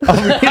in.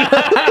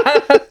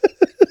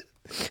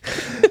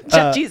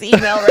 Judgy's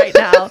email right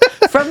now.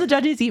 From the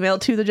Judgy's email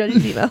to the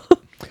Judgy's email.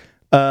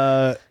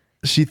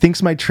 She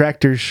thinks my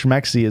tractor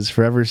schmexy is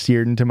forever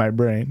seared into my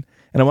brain.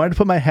 And I wanted to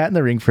put my hat in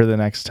the ring for the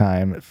next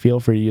time. Feel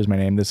free to use my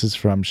name. This is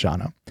from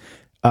Shauna.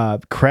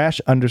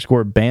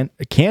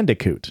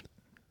 Crash_Candicoot.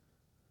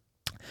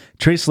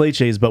 Trace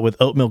leches, but with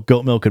oat milk,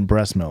 goat milk, and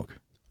breast milk.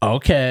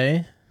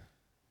 Okay.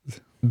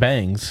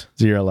 Bangs.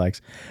 0 likes.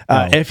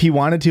 Oh. If he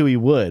wanted to, he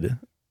would,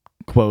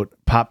 quote,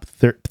 pop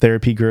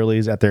therapy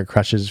girlies at their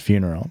crush's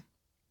funeral.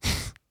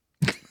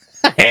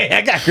 Hey, I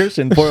got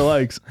Christian, 4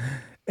 likes.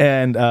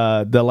 And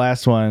the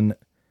last one,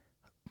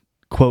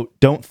 quote,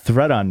 don't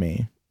threat on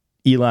me.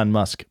 Elon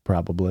Musk,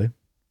 probably.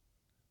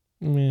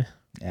 Meh.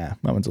 Yeah,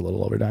 that one's a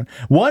little overdone.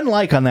 1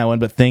 like on that one,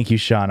 but thank you,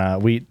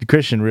 Shauna.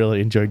 Christian really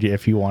enjoyed you.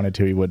 If he wanted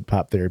to, he would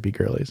pop therapy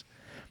girlies.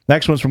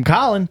 Next one's from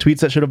Colin. Tweets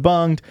that should have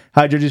bunged.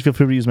 Hi, Judges. Feel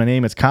free to use my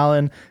name. It's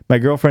Colin. My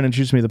girlfriend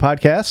introduced me to the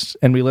podcast,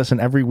 and we listen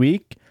every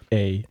week.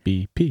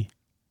 ABP.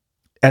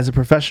 As a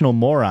professional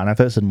moron, I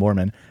thought it said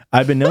Mormon,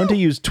 I've been known to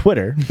use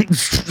Twitter.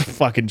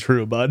 Fucking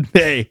true, bud.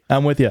 Hey,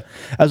 I'm with you.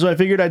 So I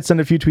figured I'd send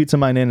a few tweets of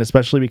mine in,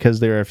 especially because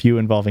there are a few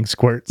involving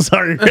squirt.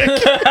 Sorry,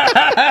 Rick.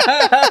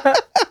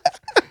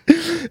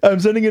 I'm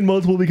sending in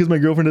multiple because my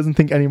girlfriend doesn't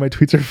think any of my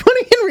tweets are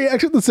funny and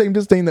reacts with the same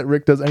disdain that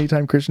Rick does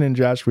anytime Christian and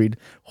Josh read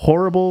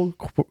horrible,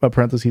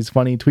 parentheses,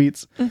 funny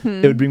tweets.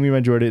 It would bring me my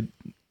joy to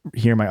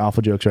hear my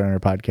awful jokes on her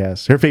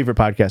podcast. Her favorite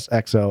podcast,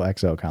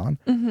 XOXO, Colin.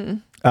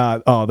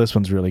 This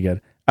one's really good.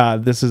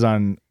 This is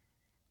on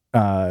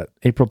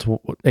April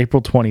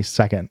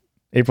 22nd,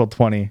 April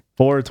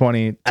 24,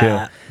 22,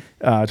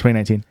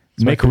 2019.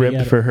 Smoke, we got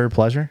McRib it. for her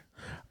pleasure.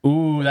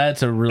 Ooh,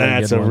 that's a really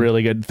That's good a one.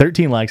 really good.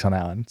 13 likes on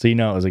that one, so you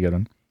know it was a good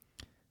one.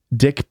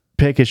 Dick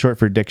pic is short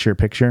for Dicksure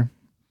Picture.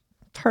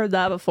 Heard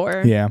that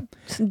before. Yeah.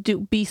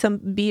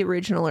 Be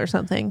original or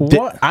something.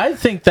 What? I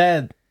think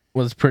that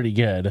was pretty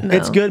good. No.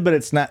 It's good, but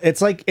it's not.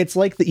 It's like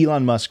the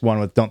Elon Musk one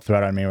with "Don't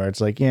Threat on Me," where it's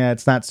like, yeah,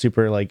 it's not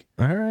super like.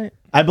 All right.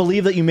 I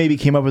believe that you maybe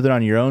came up with it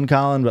on your own,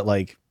 Colin, but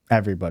like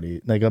everybody,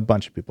 like a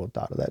bunch of people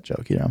thought of that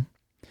joke. You know,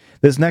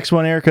 this next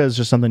one, Erica, is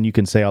just something you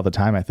can say all the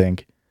time. I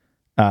think.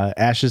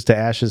 Ashes to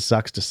ashes,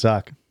 sucks to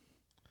suck.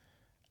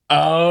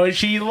 Oh,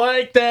 she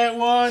liked that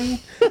one.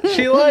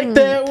 She liked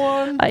that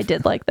one. I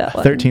did like that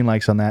one. 13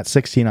 likes on that.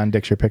 16 on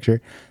Dicksure Picture.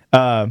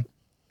 And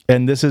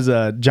this is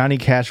a Johnny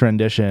Cash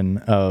rendition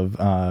of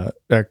a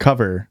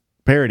cover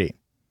parody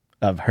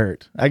of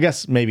Hurt. I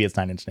guess maybe it's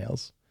 9 Inch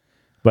Nails,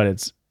 but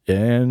it's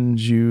and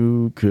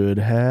you could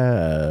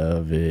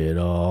have it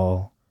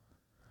all.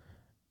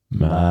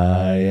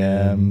 My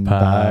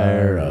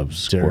empire of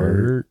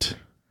squirt.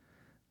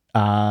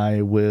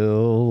 I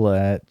will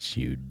let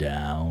you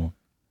down.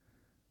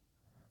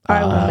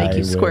 I will make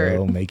you squirt. I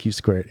will make you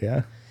squirt,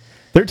 yeah.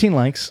 13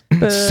 likes.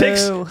 Boo.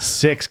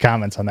 Six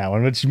comments on that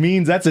one, which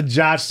means that's a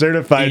Josh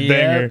certified Yep.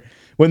 banger.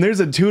 When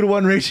there's a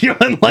 2-to-1 ratio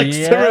on likes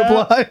to Yeah.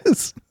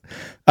 replies.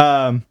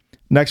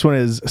 Next one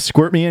is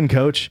Squirt Me In,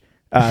 Coach.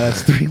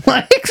 That's 3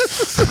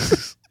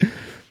 likes.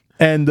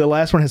 And the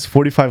last one has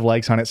 45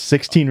 likes on it,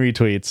 16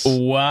 retweets.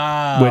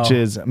 Wow. Which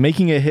is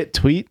making a hit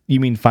tweet. You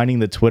mean finding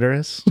the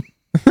Twitteress?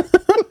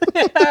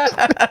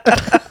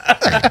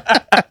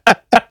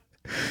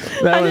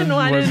 I didn't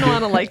want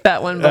to like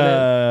that one,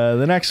 but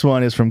The next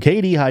one is from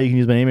Katie. Hi, you can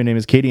use my name. My name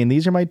is Katie, and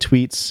these are my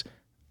tweets.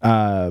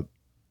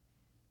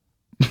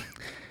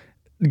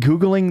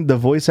 Googling the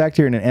voice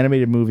actor in an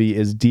animated movie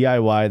is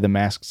DIY The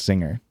Masked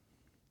Singer.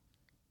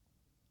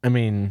 I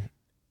mean,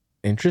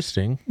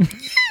 interesting.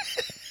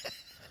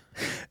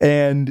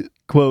 And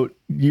quote,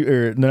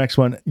 the next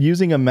one,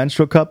 using a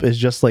menstrual cup is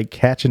just like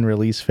catch and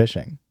release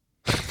fishing.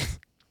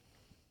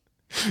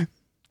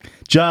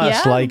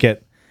 Just Yeah. like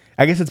it.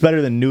 I guess it's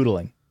better than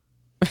noodling.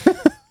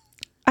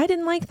 I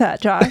didn't like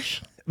that,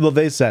 Josh. Well,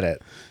 they said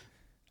it.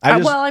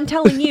 Well, I'm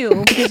telling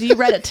you because you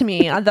read it to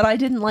me that I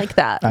didn't like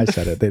that. I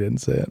said it. They didn't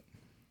say it.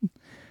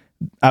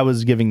 I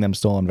was giving them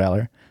stolen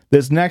valor.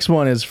 This next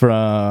one is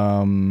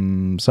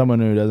from someone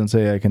who doesn't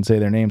say I can say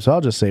their name, so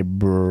I'll just say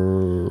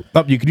brr.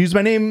 Oh, you could use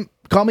my name.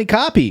 Call me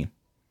Copy.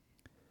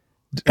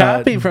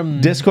 Copy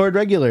from Discord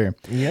regular.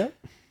 Yep.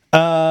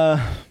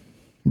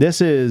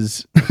 This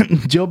is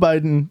Joe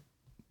Biden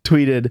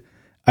tweeted,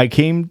 I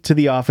came to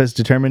the office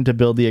determined to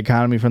build the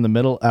economy from the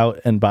middle out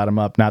and bottom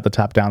up, not the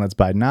top down. That's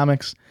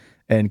Bidenomics.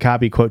 And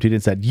Copy quote tweeted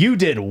and said, you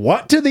did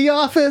what to the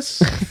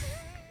office?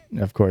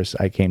 Of course,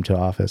 I came to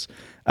office.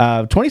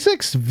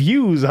 26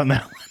 views on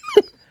that one.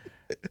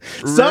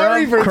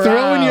 Sorry for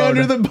throwing you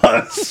under the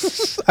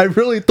bus. I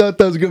really thought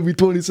that was going to be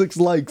 26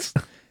 likes.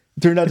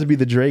 It turned out to be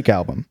the Drake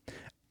album.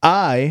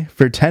 I,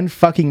 for 10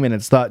 fucking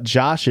minutes, thought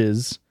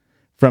Josh's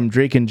from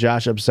Drake and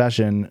Josh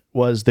Obsession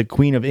was the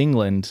Queen of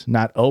England,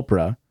 not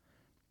Oprah.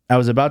 I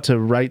was about to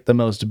write the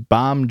most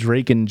bomb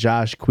Drake and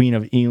Josh Queen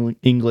of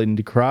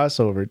England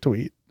crossover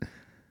tweet.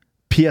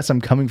 P.S.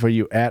 I'm coming for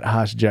you at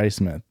Hosh J.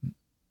 Smith.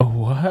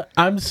 What?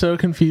 I'm so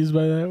confused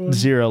by that one.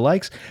 0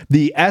 likes.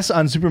 The S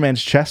on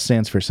Superman's chest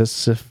stands for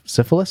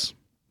syphilis.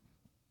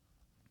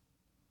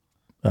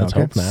 Let's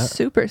hope not.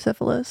 Super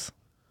syphilis.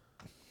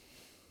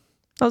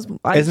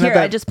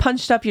 I just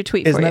punched up your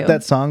tweet for you. Isn't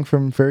that song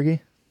from Fergie?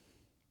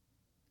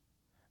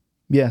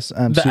 Yes,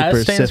 I'm The super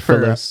S stands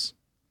syphilis.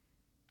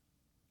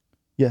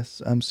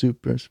 Yes, I'm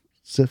super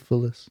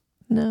syphilis.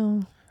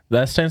 No.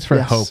 That stands for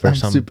Yes, hope or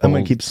I'm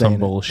gonna keep saying some it.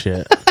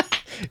 bullshit.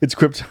 It's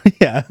crypto.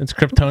 Yeah. It's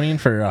Kryptonian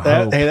for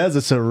hope. Hey, that's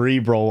a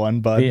cerebral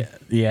one, bud.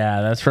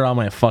 Yeah, that's for all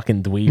my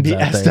fucking dweebs The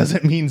out S there.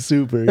 doesn't mean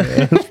super.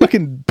 Yeah. That's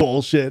fucking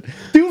bullshit.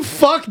 Dude,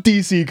 fuck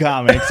DC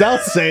Comics. I'll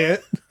say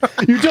it.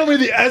 You tell me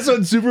the S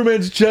on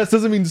Superman's chest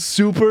doesn't mean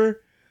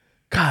super?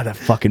 God, that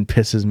fucking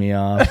pisses me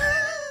off.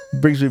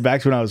 Brings me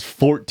back to when I was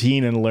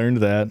 14 and learned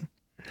that.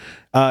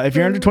 If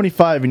you're under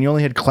 25 and you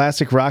only had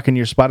classic rock in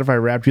your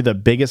Spotify Wrapped, you're the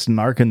biggest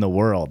narc in the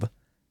world.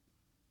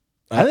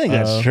 I think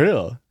that's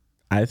true.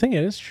 I think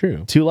it is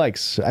true. 2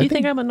 likes. You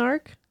think I'm a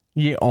narc?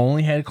 You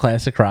only had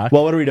classic rock.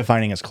 Well, what are we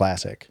defining as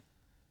classic?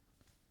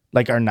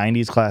 Like our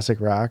 90s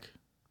classic rock?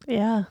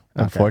 Yeah.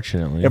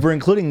 Unfortunately. If we're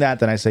including that,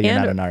 then I say you're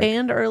not a narc.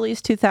 And early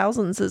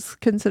 2000s is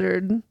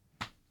considered.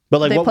 But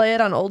like, they play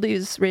it on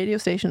oldies radio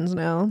stations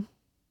now.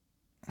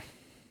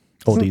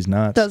 Oldies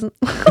nuts. Doesn't.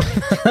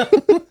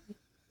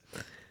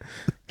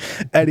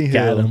 Anywho,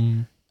 Got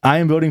him. I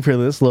am voting for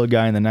this little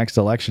guy in the next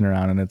election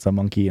round, and it's a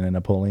monkey in a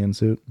Napoleon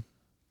suit.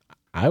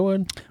 I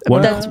would.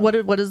 What- That's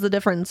what is the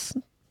difference?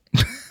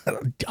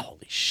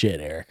 Holy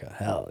shit, Erica.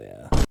 Hell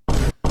yeah.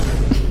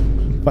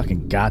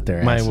 Fucking got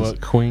their My asses.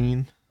 what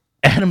queen?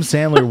 Adam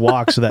Sandler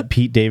walked so that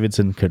Pete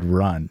Davidson could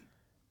run.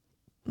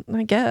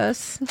 I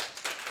guess.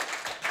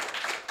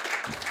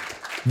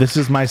 This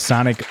is my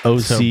Sonic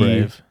OC So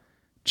brave.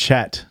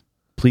 Chet.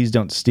 Please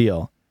don't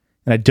steal.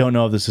 And I don't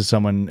know if this is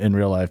someone in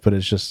real life, but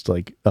it's just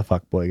like a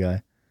fuckboy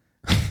guy.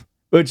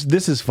 Which,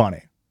 this is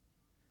funny.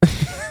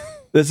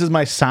 This is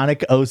my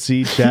Sonic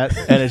OC Chet,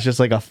 and it's just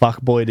like a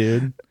fuckboy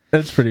dude.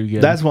 That's pretty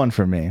good. That's one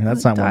for me.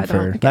 That's not I one don't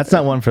for. get That's it.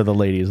 not one for the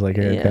ladies like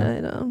Erica. Yeah,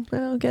 I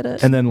don't get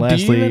it. And then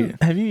lastly,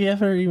 have you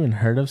ever even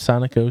heard of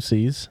Sonic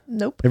OCs?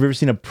 Nope. have you ever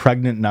seen a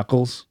pregnant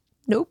Knuckles?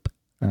 Nope.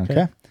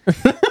 Okay.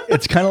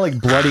 It's kind of like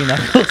bloody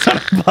Knuckles on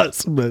a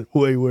bus, but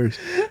way worse.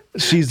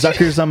 She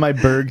zuckers on my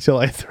berg till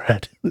I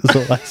thread. This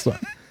is the last one.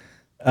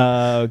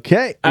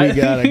 Okay, we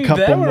got a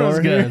couple that one more was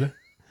here. good.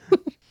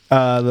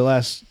 The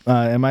last,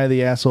 am I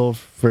the asshole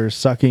for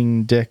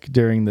sucking dick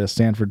during the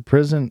Stanford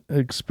prison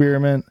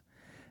experiment?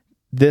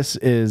 This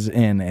is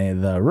in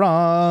the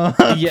wrong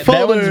Yeah, folder.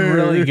 that one's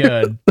really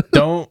good.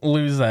 Don't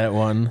lose that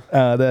one.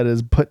 That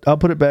is I'll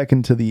put it back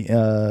into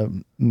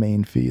the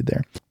main feed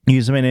there.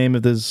 Use my name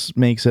if this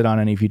makes it on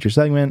any future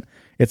segment.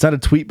 It's not a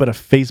tweet, but a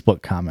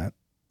Facebook comment.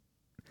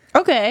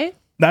 Okay.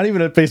 Not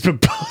even a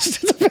Facebook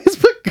post. It's a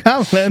Facebook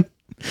comment.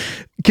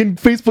 Can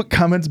Facebook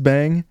comments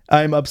bang?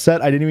 I'm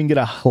upset. I didn't even get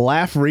a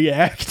laugh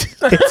react.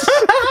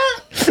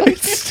 It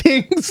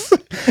stings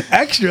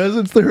extra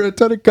since there were a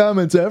ton of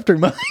comments after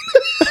mine.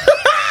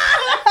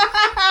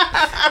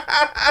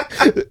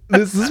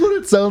 This is what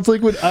it sounds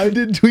like when I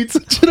did tweets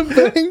that should have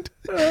banged.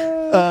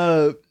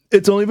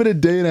 It's only been a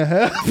day and a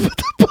half, but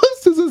the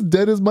post is as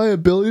dead as my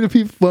ability to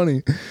be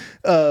funny.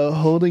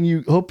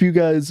 Hope you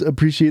guys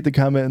appreciate the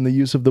comment and the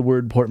use of the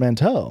word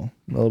portmanteau.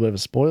 A little bit of a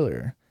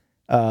spoiler.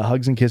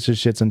 Hugs and kisses,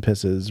 shits and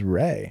pisses,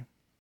 Ray.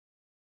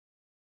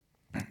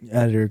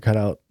 Editor cut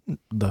out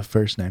the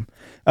first name.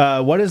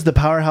 What is the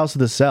powerhouse of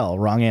the cell?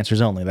 Wrong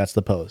answers only. That's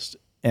the post.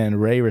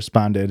 And Ray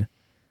responded,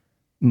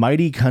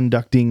 mighty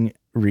conducting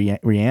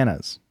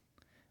Rihanna's.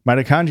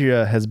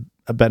 Mitochondria has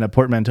been a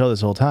portmanteau this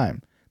whole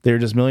time. There are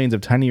just millions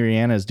of tiny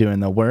Rihannas doing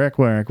the work.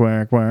 A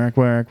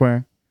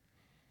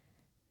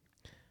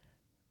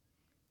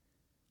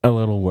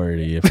little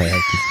wordy if I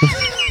have to.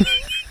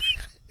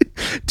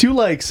 2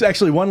 likes,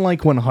 actually 1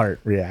 like, 1 heart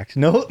react.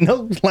 No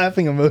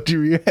laughing emoji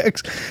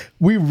reacts.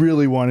 We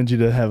really wanted you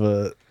to have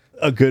a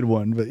good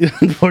one, but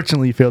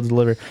unfortunately you failed to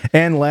deliver.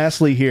 And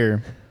lastly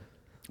here,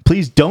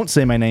 please don't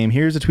say my name.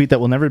 Here's a tweet that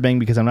will never bang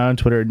because I'm not on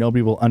Twitter and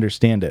nobody will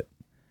understand it.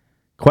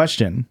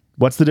 Question: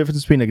 what's the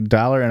difference between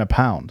 $1 and a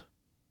pound?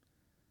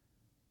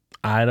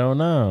 I don't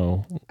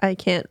know. I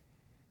can't.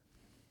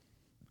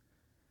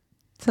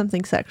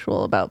 Something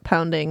sexual about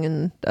pounding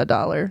and a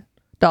dollar.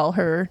 Doll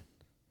her.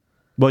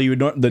 Well, you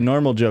would the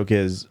normal joke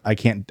is I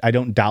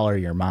don't dollar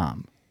your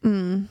mom.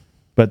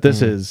 But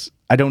this is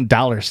I don't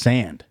dollar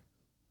sand.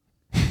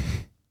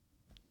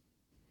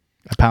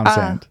 A pound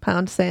sand.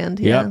 Pound sand,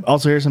 yeah. Yep.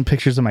 Also, here's some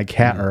pictures of my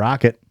cat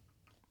Rocket.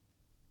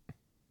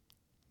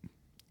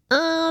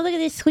 Oh, look at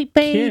this sweet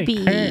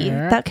baby.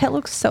 cat. That cat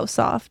looks so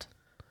soft.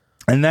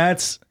 And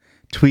that's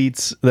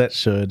tweets that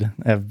should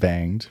have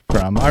banged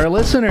from our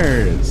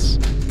listeners.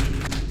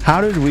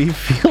 How did we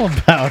feel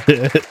about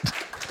it?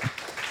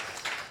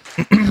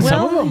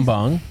 Some of them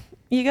bung.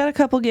 You got a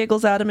couple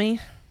giggles out of me.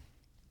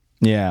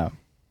 Yeah.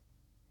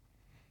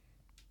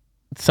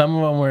 Some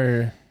of them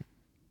were,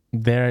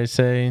 dare I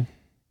say,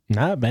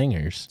 not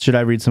bangers. Should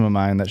I read some of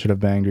mine that should have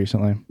banged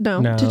recently?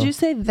 No. Did you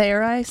say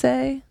there I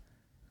say?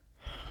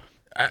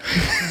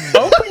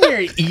 Open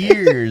your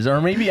ears,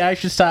 or maybe I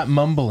should stop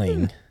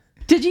mumbling.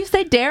 Did you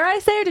say dare I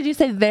say or did you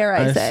say there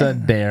I say? I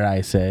said dare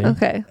I say.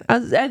 Okay. I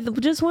was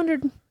just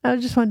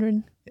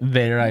wondering.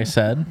 There I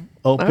said.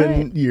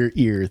 Open your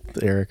ear,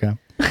 Erica.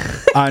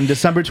 On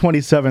December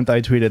 27th,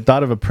 I tweeted,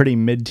 thought of a pretty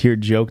mid-tier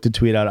joke to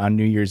tweet out on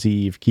New Year's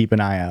Eve. Keep an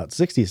eye out.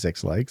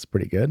 66 likes.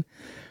 Pretty good.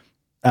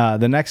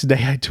 The next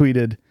day, I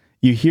tweeted,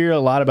 you hear a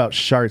lot about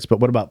sharts, but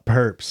what about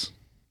burps?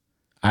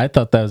 I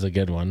thought that was a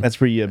good one. That's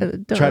where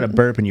you try to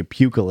burp and you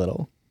puke a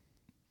little.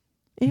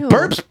 Ew.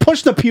 Burps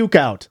push the puke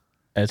out.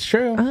 It's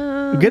true.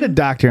 Get a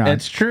doctor on.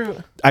 It's true.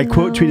 I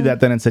quote tweeted that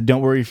then and said,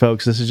 don't worry,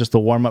 folks. This is just the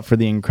warm-up for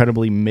the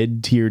incredibly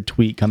mid-tier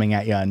tweet coming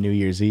at you on New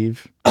Year's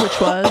Eve. Which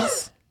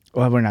was?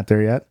 Well, we're not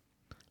there yet.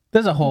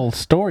 There's a whole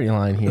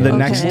storyline here. The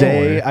next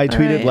day, I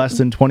tweeted right. less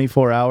than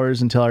 24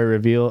 hours until I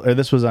reveal, or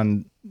this was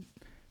on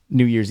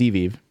New Year's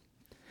Eve.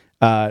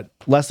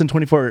 Less than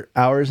 24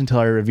 hours until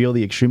I reveal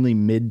the extremely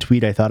mid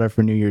tweet I thought of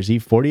for New Year's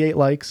Eve. 48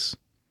 likes.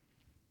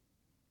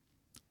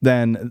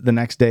 Then the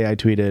next day, I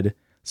tweeted,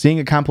 seeing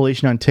a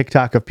compilation on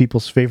TikTok of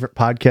people's favorite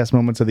podcast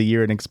moments of the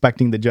year and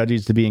expecting the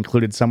judges to be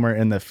included somewhere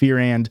in the Fear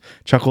and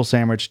Chuckle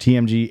Sandwich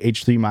TMG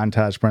H3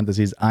 montage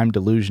parentheses. I'm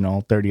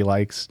delusional. 30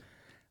 likes.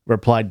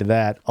 Replied to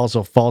that.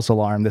 Also, false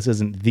alarm. This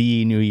isn't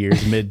the New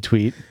Year's mid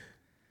tweet.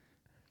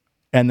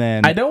 And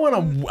then I don't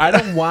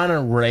want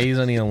to raise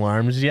any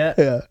alarms yet.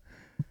 Yeah.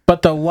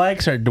 But the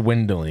likes are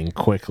dwindling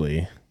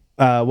quickly.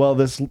 Well,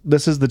 this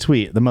is the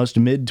tweet, the most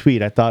mid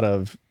tweet I thought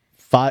of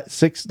 5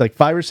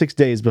 or 6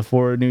 days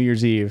before New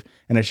Year's Eve,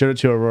 and I showed it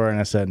to Aurora and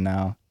I said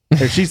no,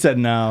 or she said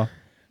no,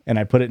 and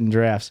I put it in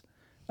drafts.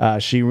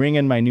 She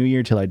ringing my New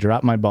Year till I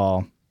drop my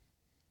ball.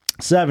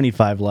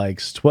 75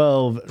 likes,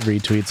 12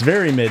 retweets,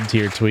 very mid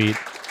tier tweet.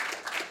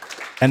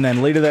 And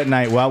then later that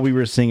night, while we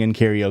were singing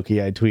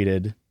karaoke, I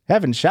tweeted,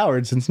 haven't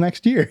showered since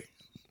next year.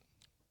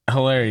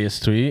 Hilarious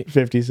tweet.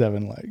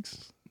 57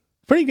 likes.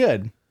 Pretty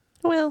good.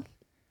 Well,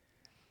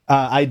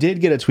 I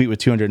did get a tweet with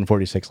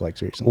 246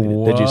 likes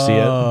recently. Did you see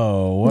it?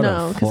 Oh,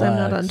 no, because I'm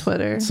not on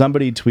Twitter.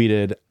 Somebody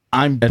tweeted,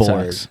 I'm It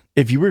bored. sucks.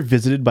 If you were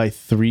visited by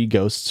 3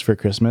 ghosts for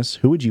Christmas,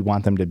 who would you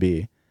want them to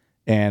be?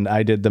 And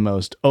I did the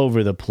most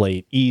over the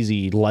plate,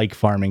 easy, like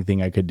farming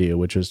thing I could do,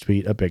 which was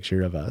tweet a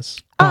picture of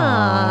us.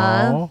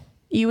 Aw.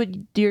 You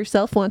would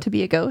yourself want to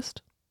be a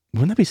ghost?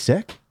 Wouldn't that be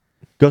sick?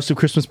 Ghost of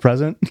Christmas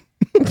present?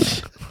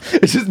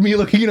 It's just me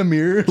looking in a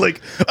mirror like,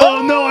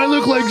 oh no, I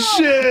look like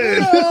shit.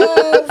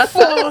 Oh,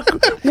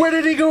 fuck. Where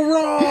did he go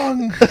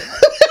wrong?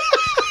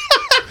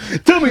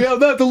 Tell me how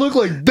not to look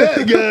like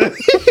that guy.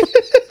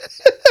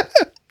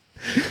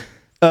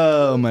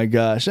 Oh my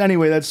gosh.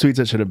 Anyway, that's tweets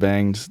that should have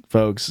banged,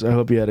 folks. I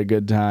hope you had a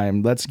good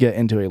time. Let's get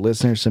into a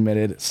listener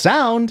submitted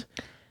sound,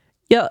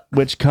 Yeah.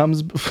 which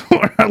comes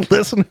before a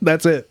listener.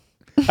 That's it.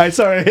 I'm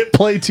sorry, I hit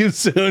play too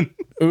soon.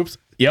 Oops.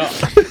 Yeah.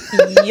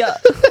 Yeah.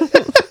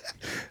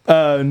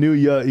 New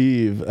Year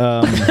Eve.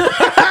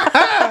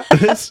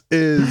 This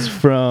is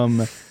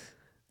from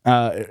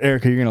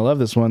Erica. You're gonna love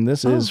this one.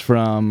 This is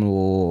from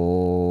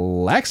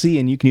Lexi,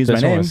 and you can use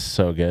This my one name. was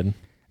so good.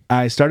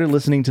 I started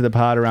listening to the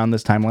pod around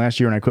this time last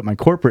year, and I quit my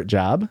corporate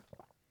job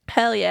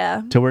Hell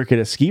yeah. to work at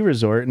a ski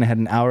resort, and had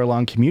an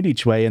hour-long commute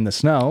each way in the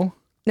snow.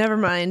 Never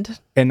mind.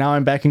 And now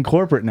I'm back in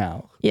corporate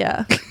now.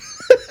 Yeah.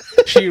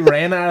 She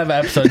ran out of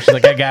episodes. She's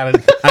like, I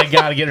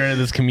gotta get rid of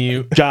this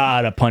commute.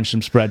 Gotta punch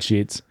some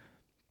spreadsheets.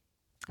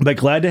 But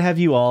glad to have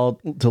you all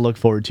to look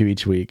forward to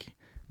each week.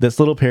 This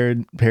little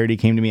parody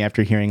came to me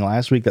after hearing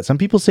last week that some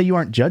people say you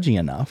aren't judgy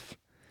enough.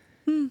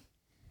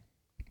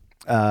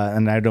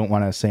 And I don't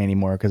want to say any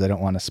more because I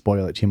don't want to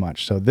spoil it too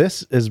much. So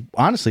this is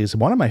honestly is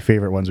one of my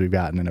favorite ones we've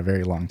gotten in a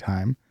very long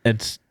time.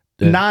 It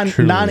Non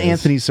truly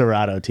Anthony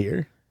Serrato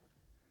tier.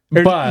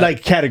 Or, But-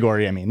 like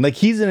category, I mean. Like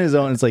he's in his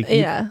own, it's like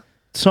Yeah.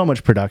 so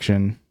much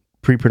production,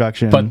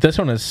 pre-production. But this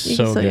one is You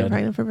so can still get good.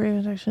 pregnant for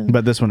pre-production.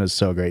 But this one is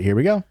so great. Here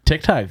we go.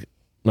 TikTok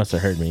must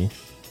have heard me.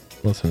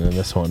 Listen to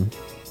this one.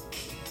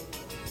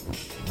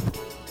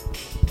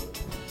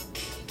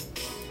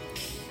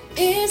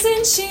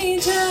 Isn't she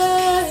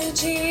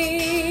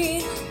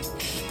judgy,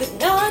 but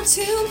not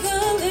too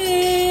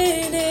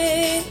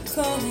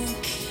political?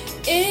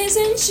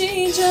 Isn't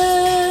she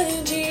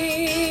judgy,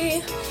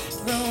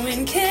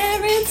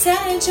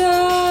 Dad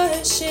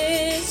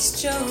Josh's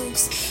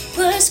jokes.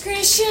 Plus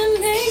Christian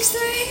makes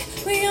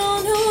 3. We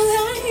all know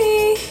that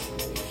he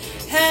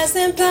has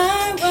that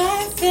by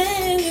wife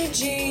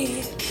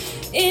energy.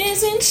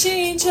 Isn't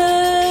she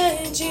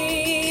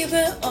judgy?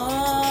 But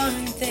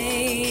aren't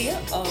they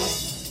all?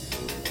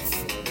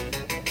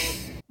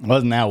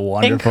 Wasn't that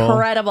wonderful?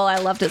 Incredible. I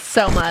loved it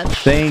so much.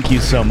 Thank you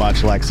so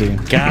much, Lexi.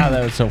 God,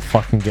 that was so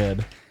fucking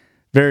good.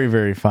 Very,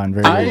 very fun.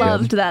 Very, I very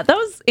loved good. that. That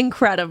was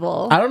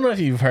incredible. I don't know if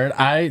you've heard.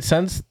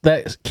 Since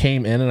that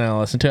came in and I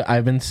listened to it,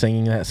 I've been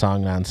singing that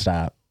song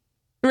nonstop.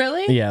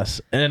 Really?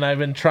 Yes, and I've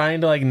been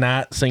trying to like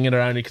not sing it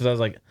around you because I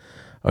was like,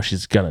 oh,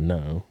 she's gonna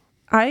know.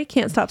 I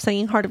can't stop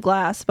singing Heart of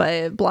Glass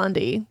by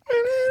Blondie.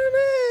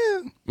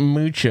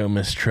 Mucho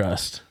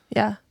mistrust.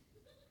 Yeah.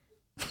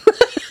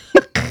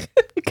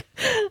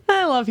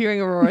 I love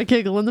hearing Aurora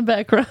giggle in the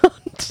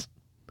background.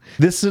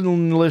 This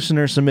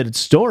listener submitted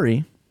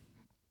story.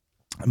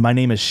 My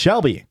name is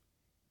Shelby,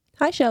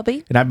 Hi,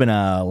 Shelby. and I've been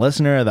a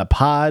listener of the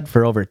pod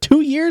for over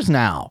 2 years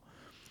now.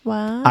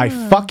 Wow. I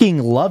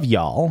fucking love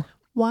y'all.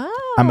 Wow.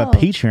 I'm a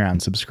Patreon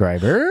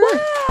subscriber.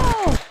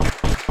 Wow.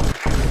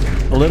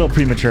 A little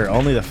premature,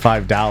 only the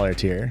 $5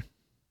 tier.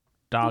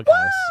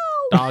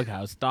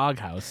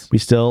 Doghouse. We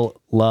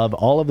still love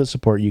all of the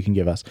support you can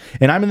give us.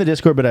 And I'm in the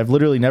Discord, but I've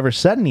literally never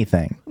said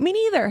anything. Me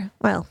neither.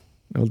 Well,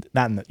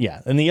 Not in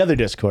the, in the other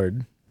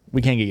Discord,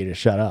 we can't get you to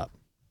shut up.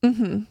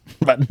 Mm-hmm.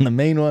 But in the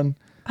main one,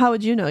 how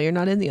would you know you're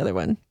not in the other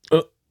one?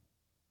 who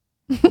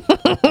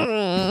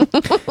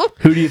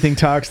do you think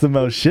talks the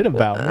most shit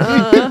about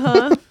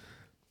me?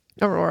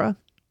 Aurora.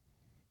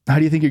 How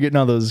do you think you're getting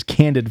all those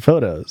candid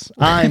photos?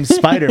 I'm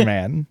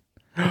Spider-Man.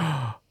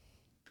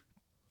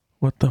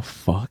 What the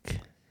fuck?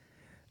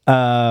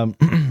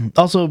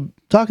 Also,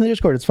 talking to the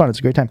Discord, it's fun. It's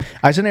a great time.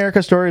 I send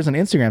Erica stories on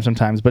Instagram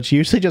sometimes, but she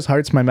usually just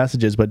hearts my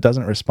messages but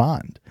doesn't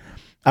respond.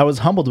 I was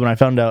humbled when I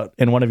found out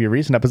in one of your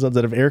recent episodes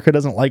that if Erica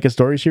doesn't like a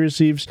story she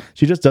receives,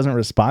 she just doesn't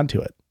respond to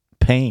it.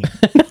 Pain.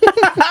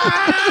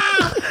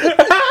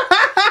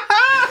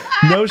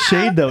 No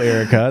shade though,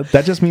 Erica.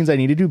 That just means I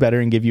need to do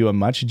better and give you a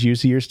much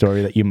juicier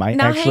story that you might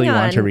Now, actually hang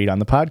want to on. read on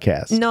the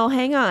podcast. No,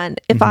 hang on.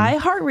 If I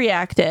heart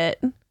react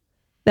it,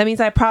 that means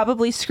I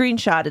probably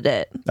screenshotted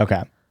it.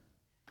 Okay.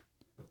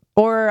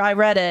 Or I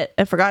read it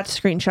and forgot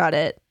to screenshot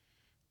it.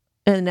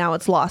 And now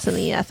it's lost in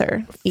the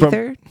ether.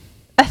 Ether?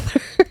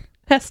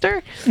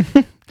 Hester?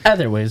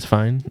 Either way's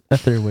fine.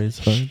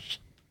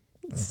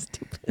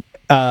 Stupid.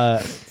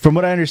 From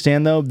what I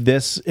understand though,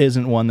 this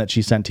isn't one that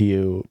she sent to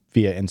you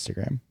via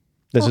Instagram.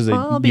 This is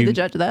I'll be the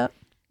judge of that.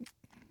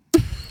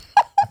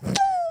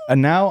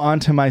 And now on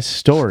to my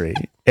story.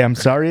 I'm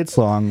sorry it's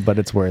long, but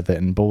it's worth it.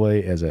 And boy,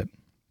 is it.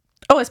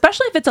 Oh,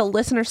 especially if it's a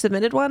listener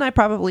submitted one, I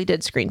probably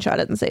did screenshot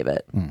it and save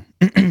it.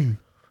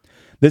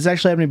 This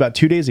actually happened about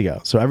 2 days ago,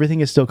 so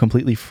everything is still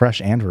completely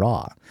fresh and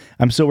raw.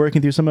 I'm still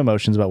working through some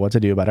emotions about what to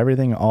do about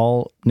everything.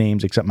 All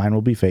names except mine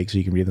will be fake, so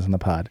you can read this on the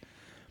pod.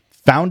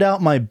 Found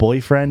out my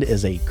boyfriend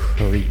is a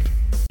creep.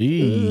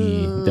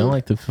 Don't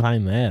like to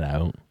find that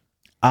out.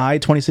 I,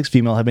 26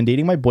 female, have been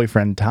dating my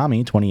boyfriend,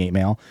 Tommy, 28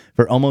 male,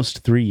 for almost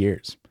 3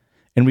 years.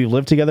 And we've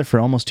lived together for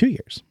almost 2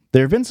 years.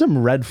 There have been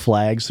some red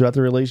flags throughout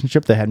the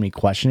relationship that had me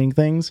questioning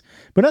things,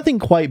 but nothing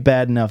quite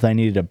bad enough that I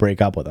needed to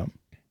break up with him.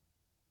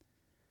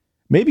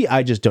 Maybe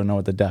I just don't know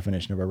what the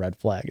definition of a red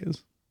flag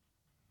is.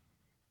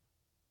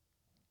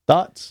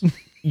 Thoughts?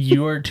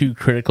 You are too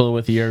critical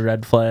with your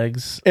red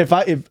flags. If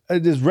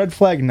is red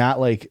flag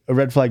not like a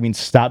red flag means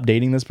stop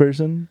dating this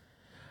person?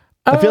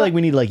 I feel like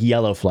we need like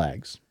yellow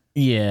flags.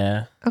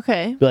 Yeah.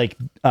 Okay. Like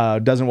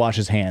doesn't wash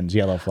his hands,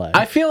 yellow flag.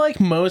 I feel like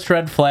most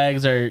red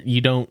flags are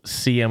you don't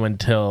see them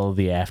until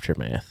the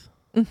aftermath.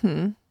 Mm-hmm.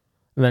 And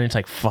then it's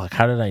like, fuck,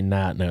 how did I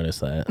not notice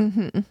that?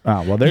 Mm-hmm.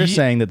 Oh, well, they're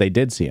saying that they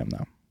did see him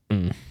though.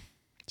 Mm.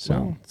 So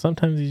Well,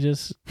 sometimes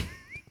he's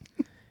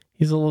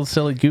a little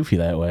silly goofy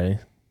that way.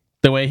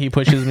 The way he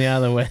pushes me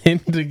out of the way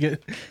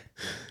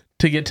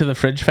to get to the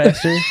fridge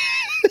faster.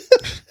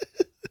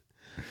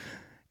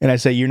 And I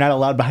say, you're not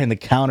allowed behind the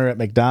counter at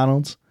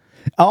McDonald's.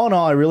 All in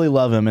all, I really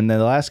love him, and the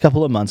last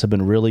couple of months have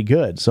been really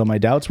good. So my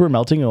doubts were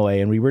melting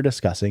away, and we were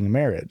discussing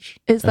marriage.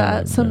 Is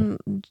that some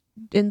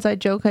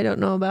inside joke I don't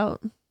know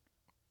about?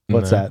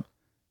 What's No. that?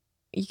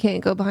 You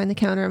can't go behind the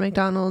counter at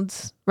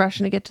McDonald's,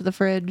 rushing to get to the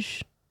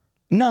fridge.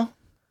 No.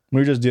 We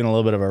were just doing a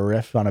little bit of a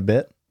riff on a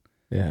bit.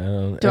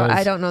 Yeah,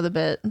 I don't know the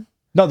bit.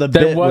 No, the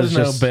There bit was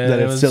no just bit. that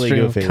It it's was silly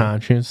stream goofy.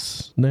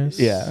 consciousness.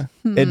 Yeah.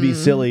 It'd be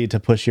silly to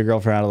push your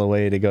girlfriend out of the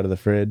way to go to the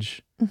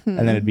fridge. And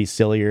then it'd be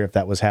sillier if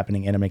that was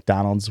happening in a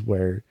McDonald's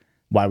where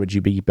why would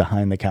you be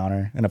behind the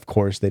counter? And of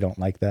course they don't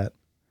like that.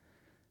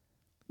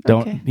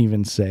 Don't Okay.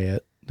 even say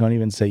it. Don't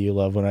even say you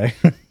love when I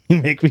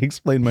you make me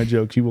explain my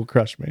jokes. You will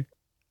crush me.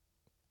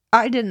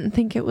 I didn't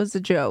think it was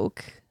a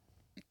joke.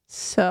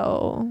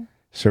 So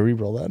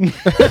Cerebral then.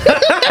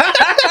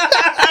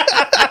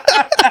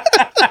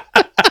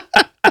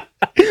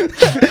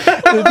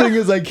 The thing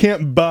is I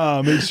can't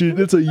bomb.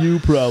 It's a you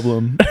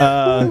problem.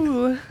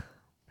 Ooh.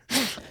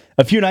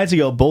 A few nights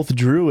ago, both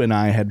Drew and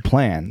I had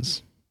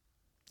plans.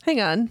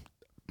 Hang on.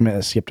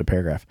 skipped a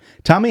paragraph.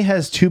 Tommy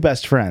has two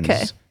best friends,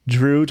 Okay.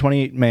 Drew,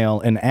 28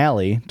 male, and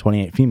Allie,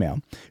 28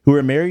 female, who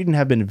are married and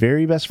have been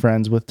very best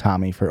friends with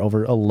Tommy for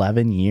over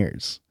 11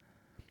 years.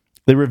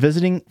 They were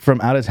visiting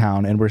from out of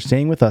town and were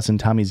staying with us in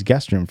Tommy's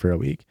guest room for a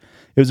week.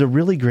 It was a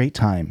really great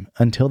time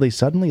until they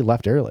suddenly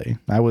left early.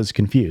 I was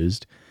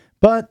confused,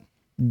 but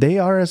they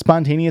are a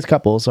spontaneous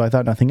couple, so I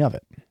thought nothing of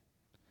it.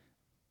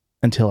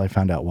 Until I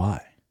found out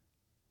why.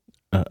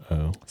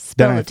 Uh-oh.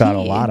 Then I thought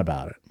a lot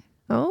about it.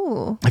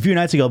 Oh. A few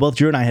nights ago, both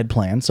Drew and I had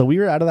planned, so we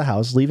were out of the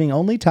house, leaving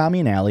only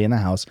Tommy and Allie in the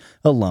house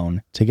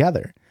alone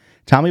together.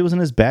 Tommy was in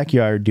his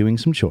backyard doing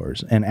some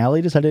chores, and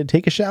Allie decided to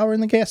take a shower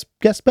in the guest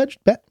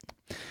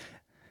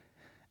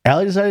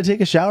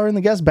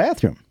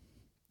bathroom.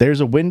 There's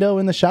a window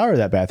in the shower of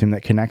that bathroom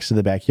that connects to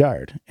the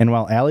backyard, and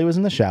while Allie was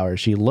in the shower,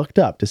 she looked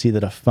up to see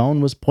that a phone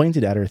was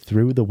pointed at her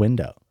through the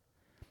window.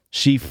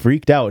 She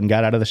freaked out and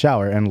got out of the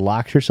shower and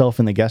locked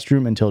herself in the guest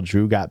room until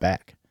Drew got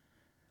back.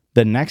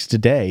 The next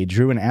day,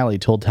 Drew and Allie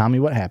told Tommy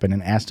what happened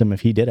and asked him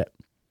if he did it.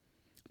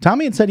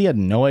 Tommy had said he had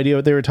no idea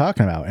what they were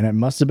talking about, and it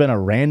must have been a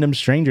random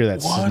stranger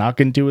that snuck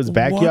into his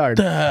backyard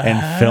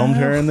and filmed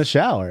her in the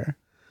shower.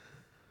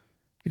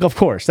 Of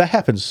course, that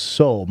happens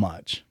so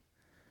much.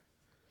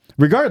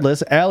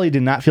 Regardless, Allie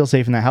did not feel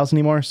safe in the house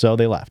anymore, so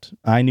they left.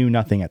 I knew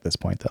nothing at this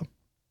point, though.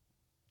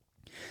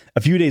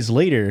 A few days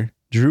later,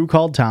 Drew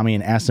called Tommy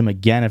and asked him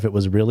again if it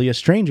was really a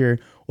stranger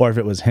or if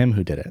it was him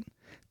who did it.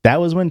 That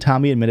was when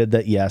Tommy admitted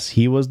that, yes,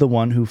 he was the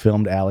one who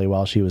filmed Allie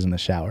while she was in the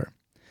shower.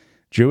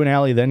 Drew and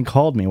Allie then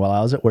called me while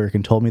I was at work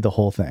and told me the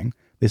whole thing.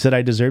 They said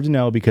I deserved to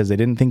know because they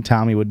didn't think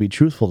Tommy would be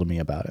truthful to me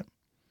about it.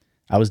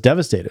 I was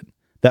devastated.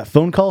 That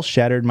phone call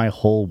shattered my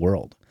whole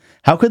world.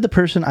 How could the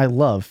person I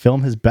love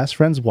film his best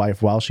friend's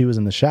wife while she was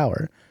in the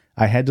shower?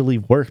 I had to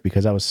leave work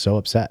because I was so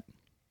upset.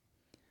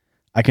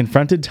 I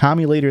confronted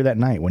Tommy later that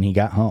night when he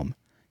got home.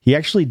 He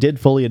actually did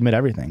fully admit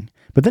everything,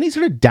 but then he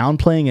started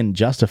downplaying and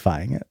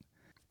justifying it.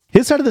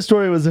 His side of the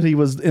story was that he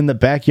was in the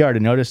backyard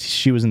and noticed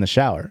she was in the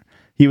shower.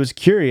 He was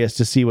curious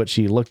to see what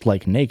she looked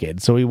like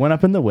naked, so he went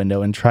up in the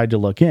window and tried to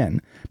look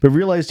in, but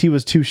realized he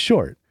was too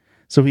short.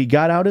 So he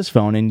got out his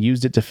phone and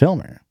used it to film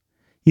her.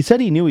 He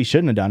said he knew he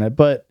shouldn't have done it,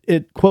 but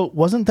it, quote,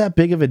 wasn't that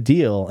big of a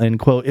deal, and,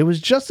 quote, it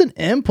was just an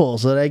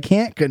impulse that I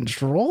can't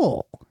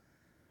control.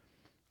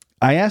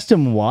 I asked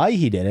him why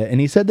he did it,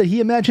 and he said that he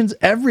imagines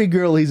every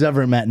girl he's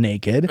ever met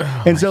naked,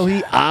 and so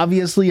he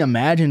obviously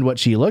imagined what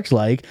she looked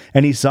like,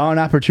 and he saw an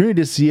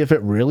opportunity to see if it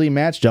really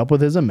matched up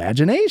with his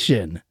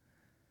imagination.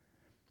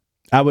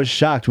 I was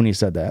shocked when he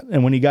said that,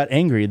 and when he got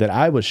angry that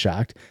I was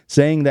shocked,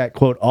 saying that,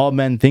 quote, all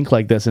men think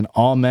like this and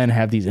all men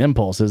have these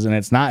impulses, and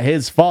it's not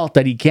his fault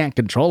that he can't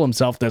control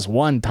himself this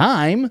one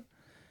time.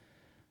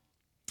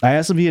 I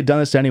asked him if he had done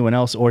this to anyone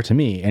else or to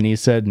me, and he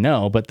said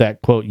no, but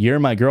that, quote, you're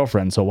my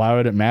girlfriend, so why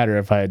would it matter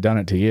if I had done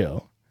it to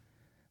you?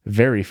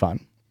 Very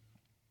fun.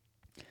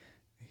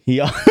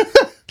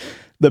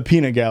 The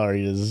peanut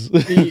gallery is...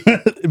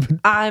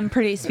 I'm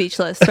pretty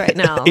speechless right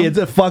now. It's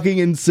a fucking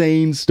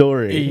insane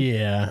story.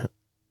 Yeah.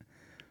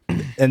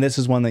 And this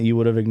is one that you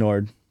would have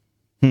ignored.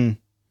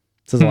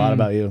 Says a lot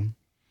about you.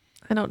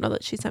 I don't know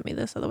that she sent me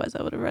this, otherwise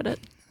I would have read it.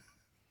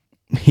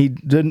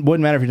 Wouldn't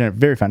matter if he did it.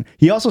 Very fun.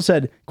 He also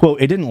said, quote,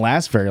 it didn't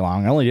last very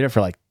long. I only did it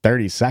for like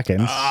 30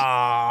 seconds.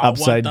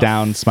 Upside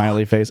down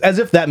smiley face. As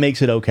if that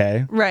makes it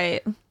okay.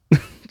 Right.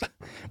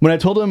 When I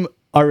told him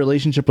our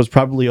relationship was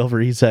probably over,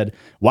 he said,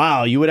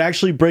 wow, you would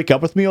actually break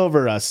up with me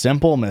over a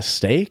simple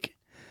mistake?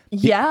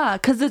 Yeah,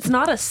 because it's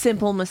not a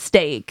simple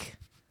mistake.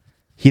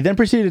 He then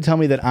proceeded to tell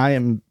me that I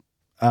am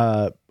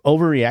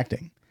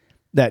overreacting,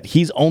 that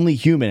he's only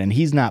human and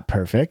he's not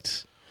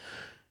perfect.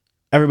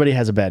 Everybody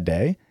has a bad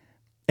day.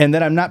 And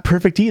that I'm not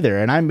perfect either,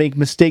 and I make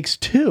mistakes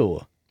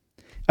too.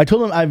 I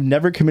told him I've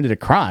never committed a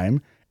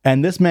crime,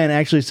 and this man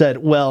actually said,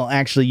 well,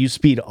 actually, you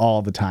speed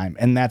all the time,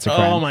 and that's a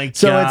crime. Oh my God.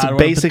 So it's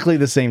basically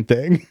the same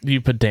thing. You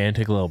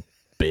pedantic little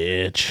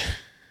bitch.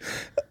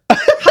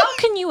 How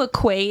can you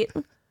equate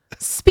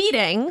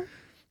speeding?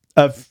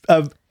 A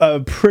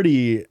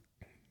pretty,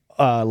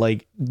 harmless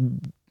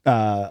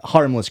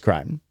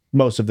crime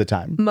most of the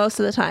time. Most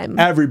of the time.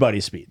 Everybody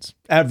speeds.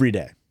 Every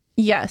day.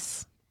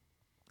 Yes.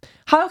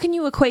 How can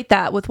you equate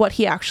that with what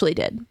he actually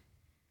did?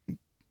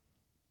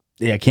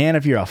 Yeah, can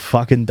if you're a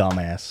fucking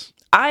dumbass.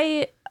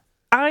 I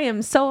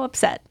am so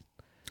upset.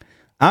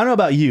 I don't know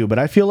about you, but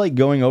I feel like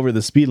going over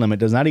the speed limit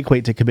does not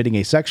equate to committing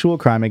a sexual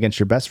crime against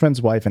your best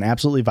friend's wife and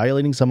absolutely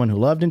violating someone who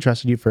loved and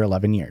trusted you for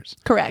 11 years.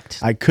 Correct.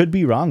 I could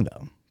be wrong,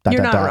 though.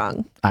 You're not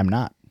wrong. I'm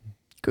not.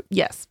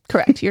 Yes,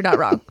 correct. You're not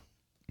wrong.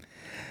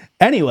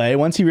 Anyway,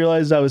 once he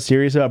realized I was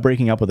serious about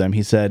breaking up with him,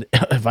 he said,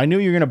 if I knew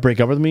you were going to break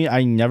up with me,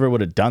 I never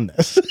would have done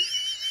this.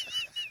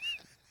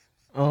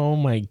 Oh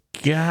my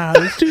God.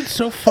 This dude's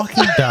so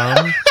fucking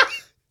dumb.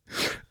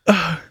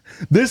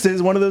 This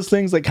is one of those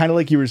things, like kind of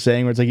like you were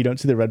saying, where it's like you don't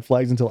see the red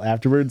flags until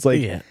afterwards. Like,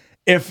 Yeah.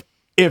 if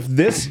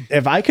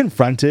I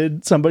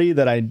confronted somebody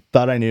that I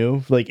thought I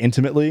knew, like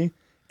intimately,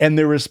 and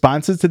their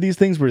responses to these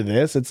things were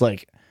this, it's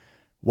like,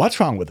 what's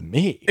wrong with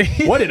me?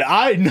 What did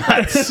I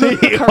not see?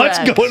 What's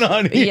Correct. going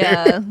on here?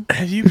 Yeah.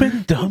 Have you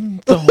been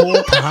dumb the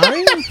whole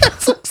time?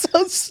 That's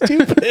so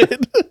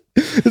stupid.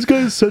 This guy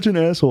is such an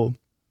asshole.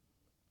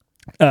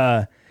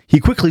 He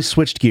quickly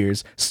switched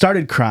gears,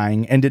 started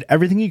crying, and did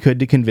everything he could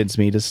to convince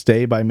me to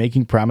stay by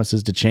making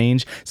promises to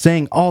change,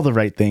 saying all the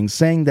right things,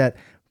 saying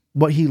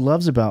what he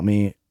loves about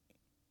me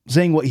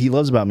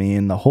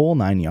in the whole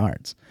 9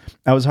 yards.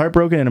 I was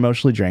heartbroken and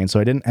emotionally drained, so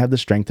I didn't have the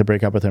strength to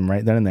break up with him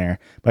right then and there,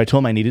 but I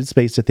told him I needed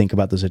space to think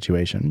about the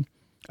situation.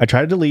 I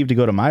tried to leave to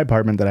go to my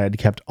apartment that I had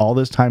kept all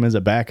this time as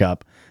a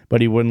backup, but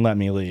he wouldn't let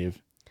me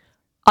leave.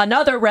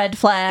 Another red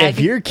flag. If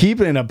you're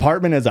keeping an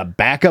apartment as a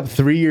backup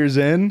 3 years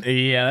in,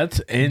 Yeah, that's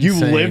insane. you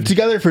lived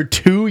together for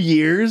 2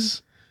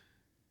 years?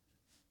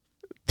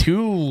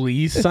 2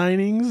 lease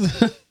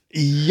signings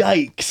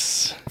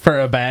Yikes. for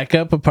a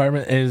backup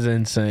apartment is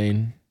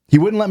insane. He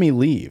wouldn't let me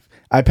leave.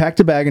 I packed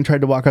a bag and tried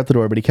to walk out the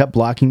door, but he kept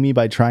blocking me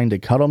by trying to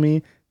cuddle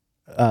me,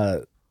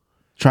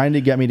 trying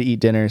to get me to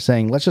eat dinner,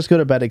 saying, let's just go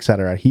to bed,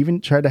 etc. He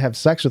even tried to have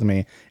sex with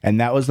me, and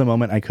that was the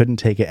moment I couldn't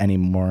take it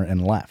anymore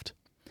and left.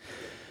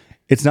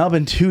 It's now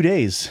been 2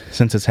 days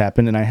since this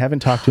happened, and I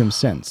haven't talked to him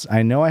since.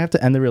 I know I have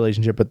to end the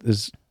relationship,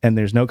 and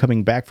there's no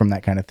coming back from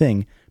that kind of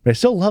thing, but I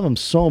still love him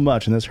so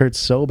much, and this hurts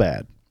so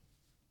bad.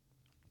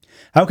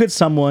 How could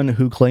someone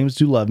who claims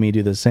to love me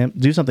do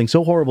something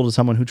so horrible to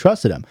someone who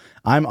trusted him?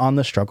 I'm on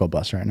the struggle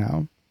bus right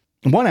now.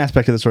 One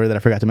aspect of the story that I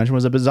forgot to mention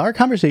was a bizarre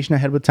conversation I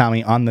had with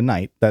Tommy on the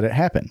night that it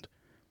happened,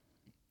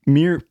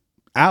 mere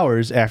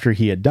hours after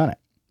he had done it.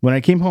 When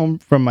I came home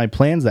from my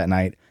plans that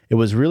night, it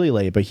was really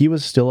late, but he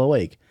was still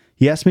awake.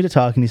 He asked me to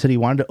talk, and he said he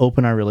wanted to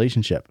open our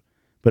relationship,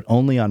 but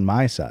only on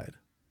my side.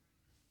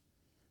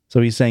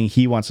 So he's saying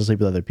he wants to sleep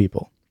with other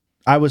people.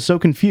 I was so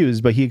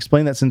confused, but he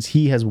explained that since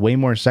he has way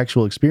more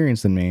sexual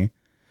experience than me,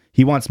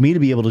 he wants me to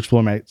be able to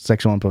explore my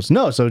sexual impulse.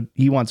 No, so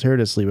he wants her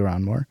to sleep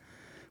around more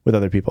with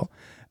other people.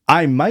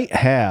 I might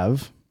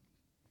have,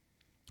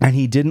 and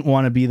he didn't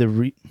want to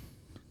be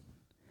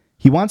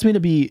he wants me to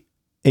be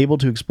able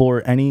to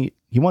explore any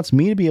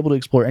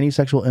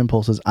sexual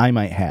impulses I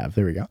might have.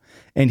 There we go.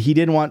 And he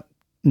didn't want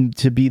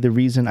to be the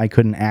reason I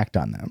couldn't act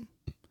on them.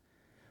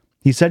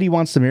 He said he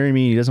wants to marry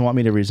me. He doesn't want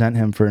me to resent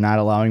him for not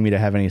allowing me to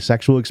have any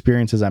sexual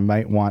experiences I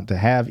might want to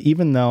have,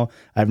 even though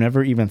I've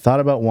never even thought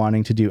about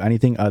wanting to do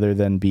anything other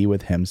than be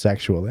with him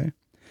sexually.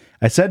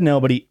 I said no,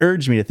 but he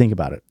urged me to think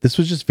about it. This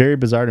was just very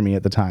bizarre to me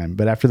at the time,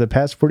 but after the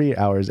past 48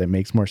 hours, it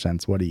makes more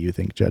sense. What do you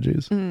think,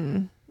 judges?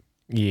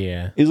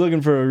 Yeah. He's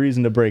looking for a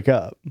reason to break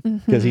up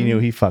because he knew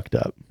he fucked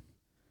up.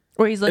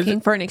 Or he's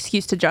looking for an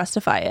excuse to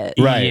justify it.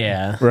 Right.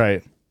 Yeah.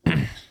 Right.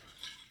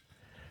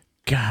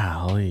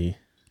 Golly.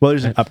 Well,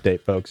 there's an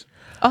update, folks.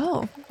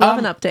 Oh, love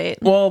an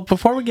update. Well,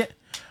 before we get...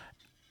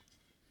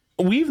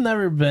 We've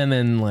never been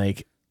in,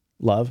 like,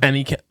 Love.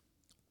 any...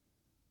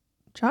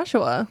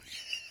 Joshua.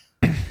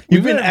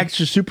 You've been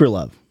extra super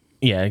love.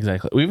 Yeah,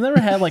 exactly. We've never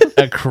had, like,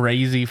 a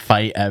crazy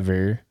fight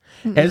ever.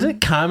 Is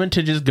it common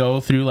to just go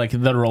through, like,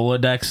 the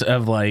Rolodex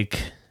of, like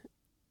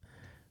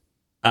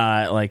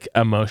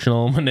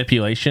emotional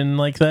manipulation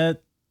like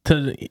that? To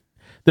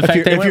the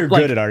fact that if you're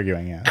like, good at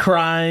arguing, yeah.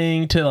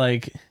 crying to,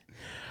 like,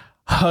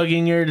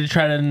 hugging her to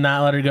try to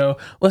not let her go.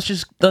 Let's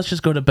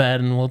just go to bed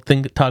and we'll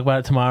talk about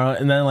it tomorrow.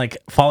 And then, like,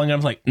 following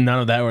up, like, none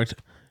of that works.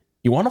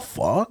 You want to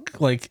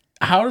fuck? Like,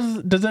 how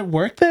does it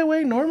work that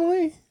way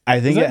normally? I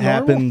think it normal?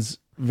 happens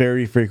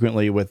very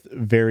frequently with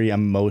very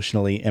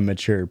emotionally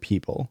immature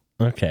people.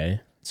 Okay.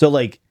 So,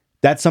 like,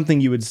 that's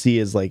something you would see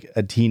as, like,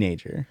 a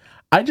teenager.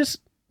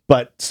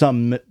 But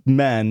some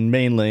men,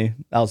 mainly,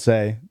 I'll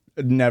say,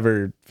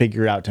 never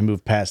figure out to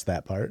move past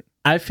that part.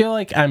 I feel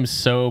like I'm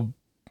so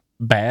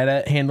bad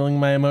at handling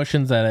my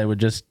emotions that I would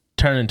just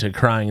turn into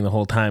crying the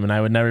whole time, and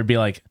I would never be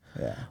like,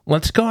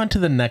 let's go on to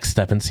the next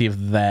step and see if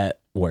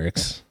that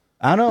works.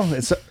 I don't know.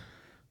 It's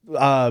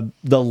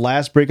the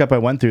last breakup I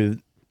went through,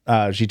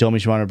 she told me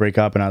she wanted to break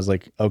up, and I was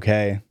like,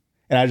 okay.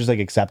 And I just, like,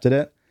 accepted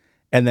it.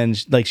 And then,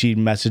 like, she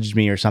messaged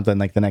me or something,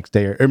 like, the next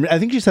day. Or I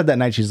think she said that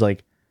night, she's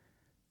like,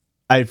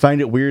 I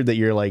find it weird that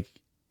you're, like,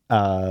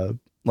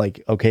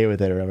 okay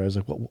with it or whatever. I was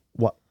like,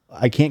 what?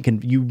 I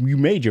can't, you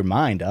made your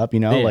mind up, you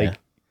know? Yeah. Like,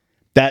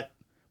 that,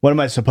 what am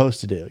I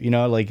supposed to do? You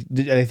know, like,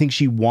 I think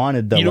she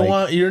wanted the,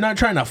 you're not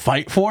trying to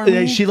fight for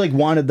me? She, like,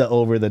 wanted the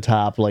over the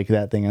top, like,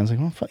 that thing. I was like,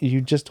 well, fuck,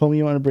 you just told me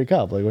you want to break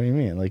up. Like, what do you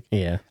mean? Like,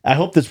 yeah. I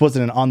hope this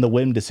wasn't an on the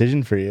whim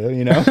decision for you,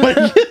 you know?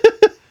 Like,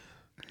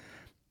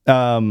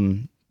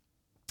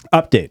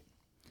 update.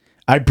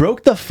 I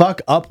broke the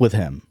fuck up with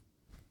him.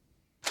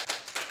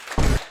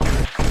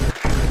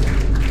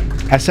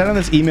 I sat on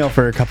this email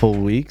for a couple of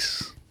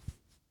weeks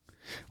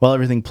while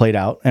everything played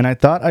out, and I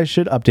thought I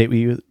should update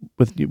you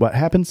with what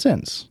happened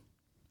since.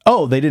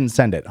 Oh, they didn't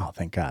send it. Oh,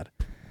 thank God.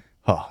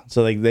 Oh,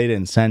 so they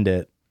didn't send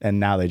it, and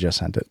now they just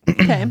sent it.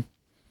 Okay.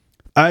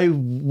 I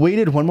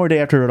waited one more day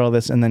after I wrote all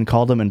this and then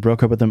called him and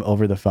broke up with him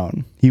over the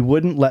phone. He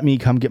wouldn't let me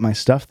come get my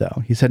stuff,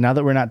 though. He said now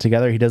that we're not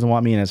together, he doesn't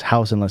want me in his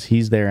house unless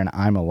he's there and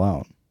I'm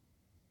alone.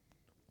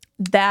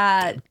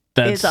 That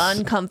is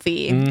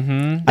uncomfy.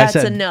 Mm-hmm. That's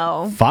I said, a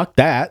no. Fuck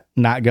that.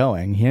 Not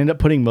going. He ended up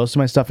putting most of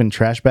my stuff in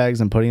trash bags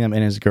and putting them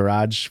in his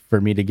garage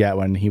for me to get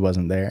when he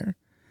wasn't there.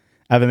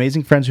 I have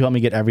amazing friends who help me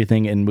get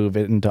everything and move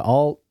it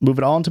all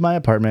into my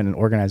apartment and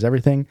organize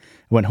everything.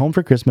 I went home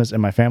for Christmas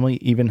and my family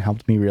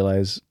helped me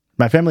realize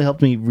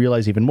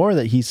even more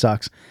that he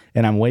sucks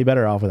and I'm way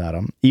better off without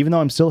him. Even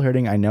though I'm still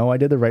hurting, I know I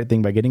did the right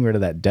thing by getting rid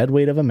of that dead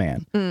weight of a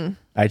man.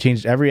 I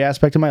changed every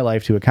aspect of my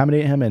life to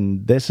accommodate him,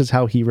 and this is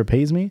how he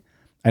repays me.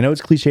 I know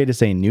it's cliche to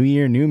say new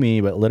year, new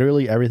me, but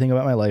literally everything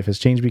about my life has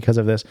changed because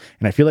of this,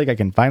 and I feel like I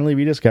can finally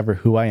rediscover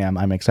who I am.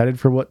 I'm excited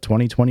for what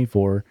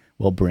 2024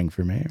 will bring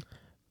for me.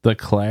 The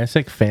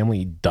classic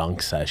family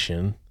dunk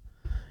session.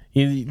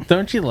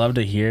 Don't you love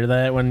to hear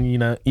that when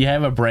you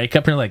have a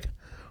breakup and you're like,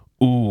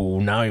 ooh,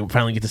 now I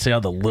finally get to say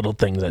all the little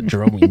things that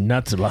drove me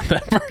nuts about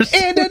that person.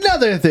 And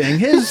another thing,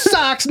 his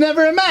socks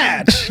never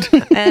matched.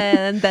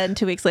 And then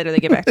 2 weeks later they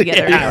get back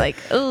together and you're like,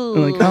 ooh.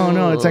 I'm like, oh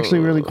no, it's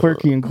actually really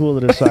quirky and cool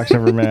that his socks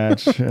never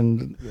match.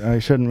 And I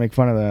shouldn't make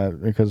fun of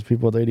that because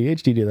people with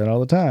ADHD do that all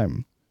the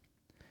time.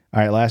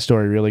 All right, last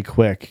story really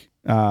quick.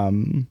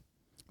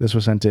 This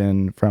was sent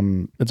in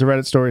it's a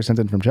Reddit story sent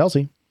in from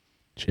Chelsea.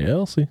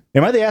 Chelsea.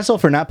 Am I the asshole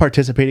for not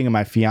participating in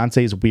my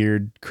fiance's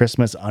weird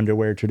Christmas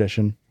underwear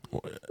tradition?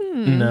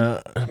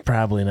 No,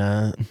 probably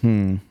not.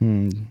 I'm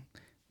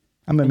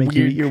gonna make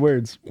you eat your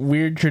words.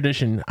 Weird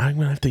tradition. I'm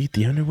gonna have to eat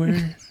the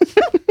underwear.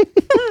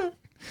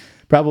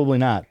 Probably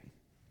not.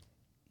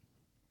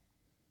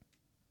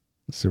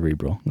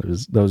 Cerebral.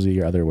 Those are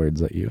your other words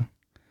that you.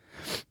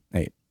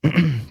 Hey,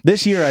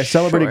 this year I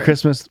celebrated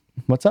Christmas.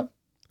 What's up?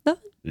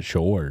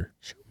 Sure.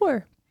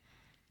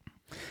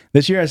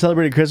 This year I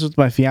celebrated Christmas with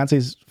my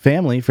fiance's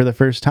family for the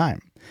first time.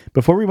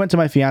 Before we went to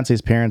my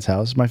fiance's parents'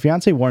 house, my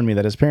fiance warned me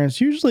that his parents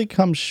usually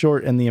come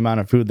short in the amount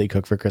of food they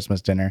cook for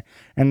Christmas dinner,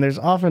 and there's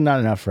often not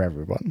enough for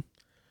everyone.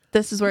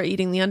 This is where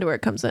eating the underwear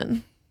comes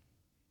in.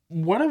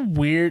 What a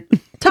weird...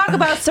 Talk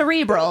about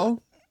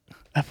cerebral.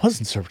 That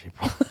wasn't cerebral.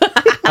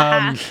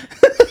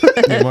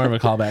 More of a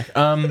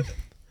callback.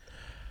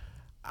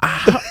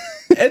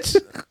 It's...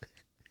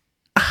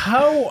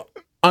 How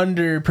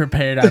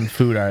underprepared on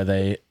food are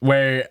they?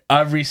 Where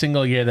every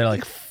single year they're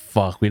like,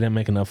 fuck, we didn't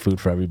make enough food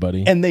for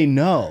everybody. And they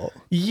know.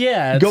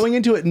 Yeah. Going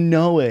into it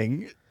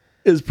knowing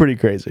is pretty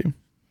crazy.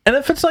 And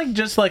if it's like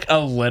just like a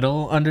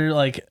little under,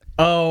 like,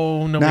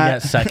 oh, nobody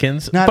got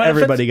seconds. Not but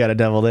everybody got a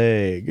deviled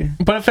egg.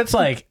 But if it's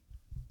like,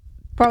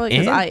 probably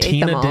because I ate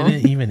Tina them all.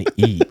 didn't even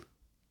eat.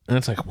 And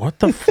it's like, what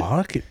the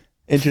fuck?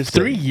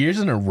 Interesting. 3 years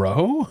in a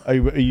row? Are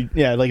you,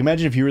 yeah, like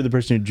imagine if you were the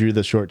person who drew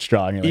the short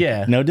straw and you're like,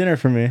 Yeah. no dinner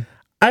for me.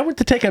 I went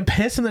to take a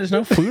piss and there's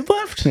no food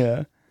left?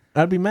 Yeah.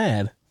 I'd be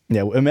mad.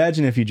 Yeah,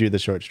 imagine if you drew the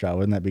short straw.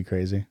 Wouldn't that be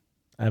crazy?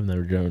 I've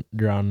never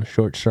drawn a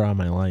short straw in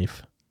my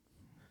life.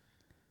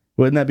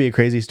 Wouldn't that be a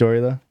crazy story,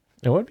 though?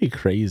 It would be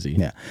crazy.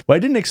 Yeah. What I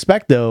didn't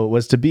expect, though,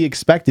 was to be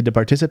expected to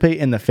participate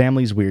in the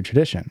family's weird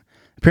tradition.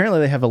 Apparently,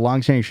 they have a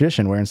long-standing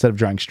tradition where instead of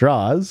drawing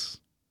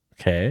straws,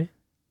 Okay.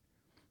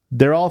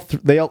 they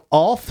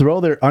all throw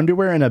their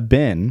underwear in a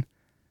bin,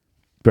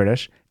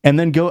 British, and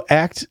then go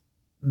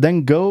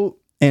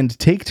and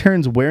take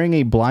turns wearing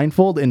a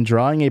blindfold and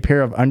drawing a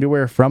pair of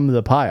underwear from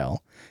the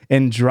pile.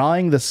 And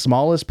drawing the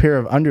smallest pair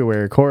of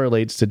underwear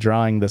correlates to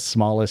drawing the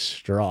smallest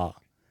straw.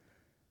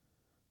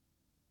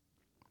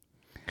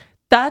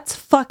 That's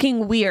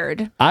fucking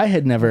weird. I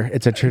had never.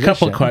 It's a tradition.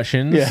 Couple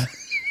questions. Yeah.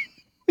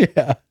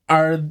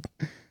 Yeah.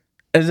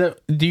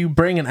 Do you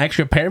bring an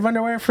extra pair of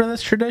underwear for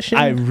this tradition?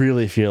 I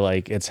really feel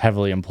like it's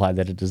heavily implied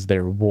that it is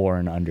their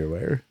worn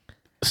underwear.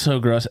 So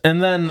gross.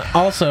 And then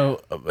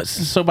also,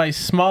 so by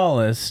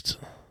smallest,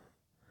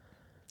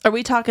 Are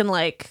we talking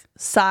like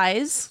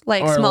size,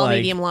 like or small, like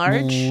medium,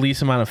 large?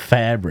 least amount of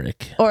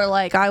fabric. Or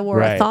like I wore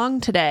Right. a thong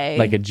today.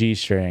 Like a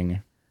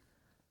G-string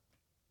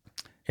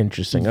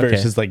Interesting. Okay.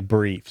 versus like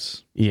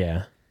briefs.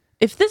 Yeah.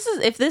 if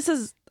this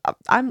is,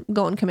 I'm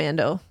going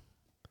commando.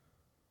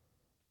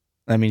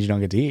 That means you don't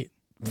get to eat.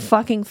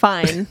 Fucking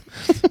fine.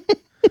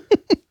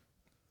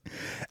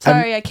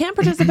 Sorry, I can't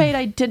participate.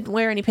 I didn't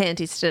wear any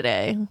panties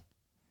today.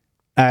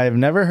 I've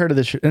never heard of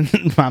this.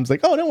 Mom's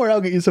like, oh, don't worry,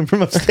 I'll get you some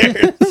from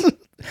upstairs.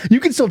 You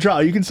can still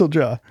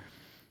draw.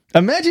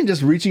 Imagine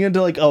just reaching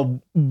into like a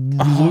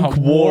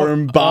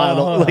lukewarm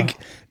bottle, like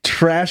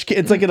trash can.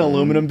 It's like an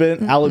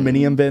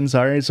aluminium bin,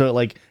 sorry. So it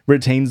like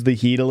retains the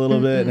heat a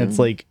little bit. And it's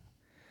like,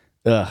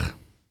 ugh.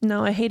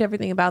 No, I hate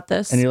everything about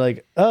this. And you're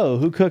like, oh,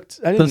 who cooked?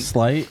 I The didn't.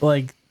 slight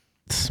like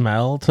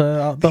smell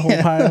to the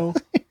whole pile.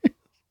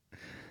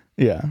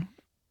 Yeah.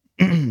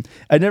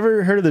 I'd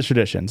never heard of this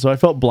tradition, so I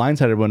felt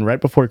blindsided when right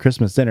before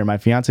Christmas dinner, my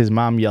fiance's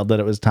mom yelled that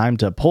it was time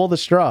to pull the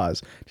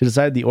straws to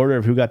decide the order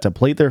of who got to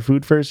plate their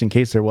food first in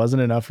case there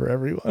wasn't enough for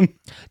everyone.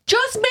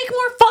 Just make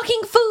more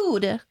fucking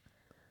food.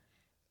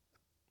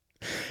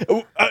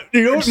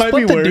 You know what might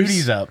be Split the worse?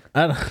 duties up.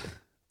 I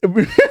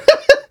don't...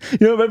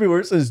 You know what might be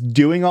worse is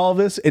doing all of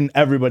this and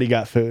everybody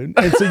got food.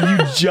 And so you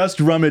just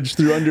rummage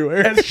through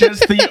underwear. It's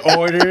just the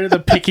order, the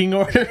picking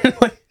order.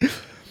 Like,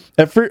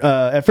 At first,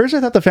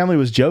 I thought the family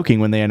was joking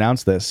when they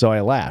announced this, so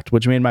I laughed,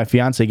 which made my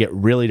fiance get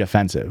really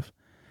defensive.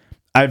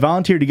 I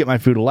volunteered to get my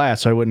food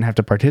last so I wouldn't have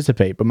to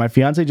participate, but my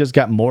fiance just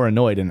got more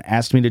annoyed and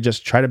asked me to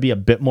just try to be a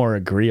bit more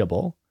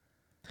agreeable.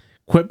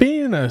 Quit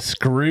being a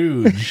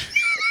Scrooge.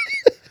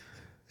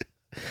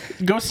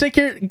 Go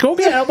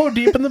get elbow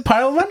deep in the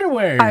pile of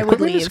underwear. I would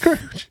Quit being a leave.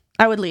 Scrooge.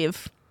 I would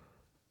leave.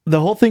 The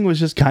whole thing was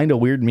just kind of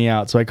weirding me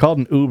out, so I called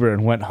an Uber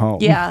and went home.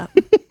 Yeah.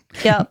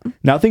 Yep.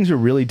 Now things are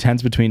really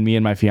tense between me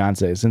and my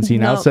fiance, since he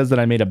now No. says that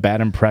I made a bad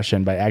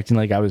impression by acting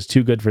like I was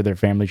too good for their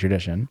family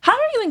tradition. How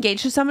are you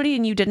engaged to somebody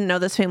and you didn't know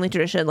this family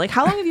tradition? Like,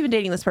 how long have you been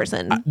dating this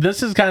person?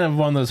 This is kind of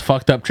one of those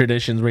fucked up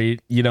traditions where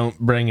you don't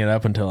bring it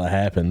up until it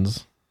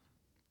happens.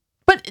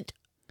 But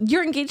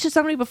you're engaged to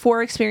somebody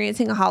before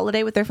experiencing a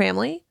holiday with their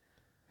family?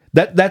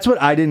 That's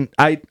what I didn't.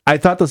 I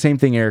thought the same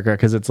thing, Erica,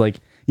 because it's like,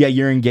 yeah,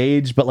 you're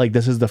engaged, but like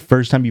this is the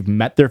first time you've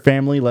met their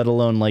family, let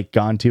alone like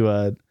gone to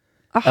a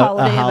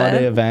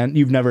holiday event.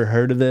 You've never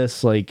heard of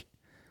this. Like,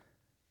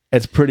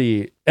 it's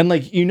pretty, and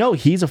like,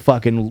 he's a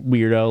fucking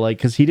weirdo, like,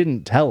 because he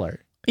didn't tell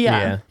her.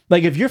 Yeah.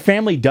 Like, if your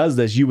family does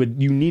this, you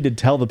need to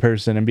tell the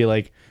person and be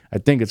like, I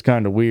think it's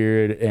kind of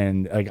weird,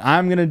 and like,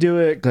 I'm gonna do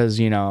it because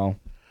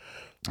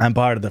I'm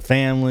part of the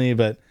family,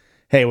 but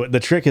hey, the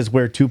trick is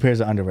wear 2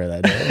 pairs of underwear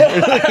that day. You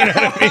know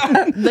what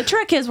I mean? The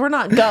trick is we're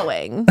not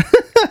going.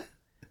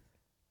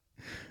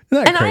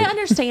 And I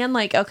understand,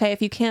 like, okay,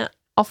 if you can't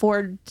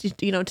afford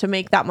to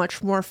make that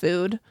much more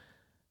food,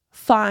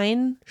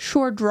 fine,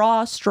 sure,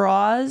 draw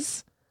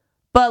straws,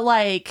 but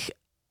like,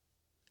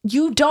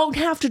 you don't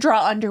have to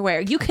draw underwear.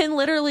 You can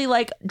literally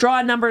like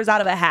draw numbers out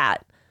of a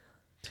hat.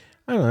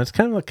 I don't know. It's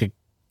kind of like a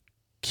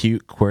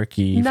cute,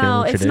 quirky No,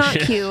 family it's tradition.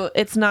 not cute.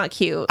 It's not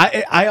cute.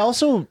 I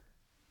also,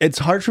 it's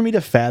hard for me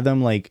to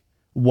fathom like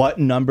what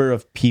number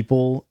of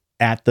people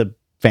at the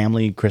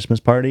family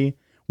Christmas party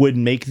would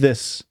make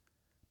this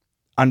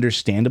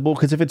understandable,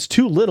 because if it's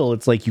too little,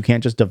 it's like you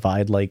can't just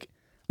divide like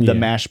the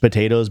mashed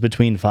potatoes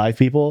between 5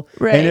 people,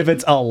 Right. And if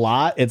it's a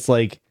lot, it's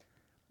like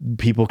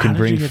people can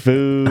bring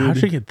food. How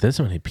did you get this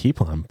many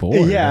people on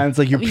board? Yeah, and it's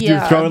like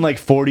you're throwing like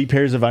 40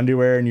 pairs of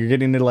underwear, and you're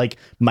getting into like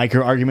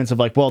micro arguments of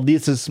like, well,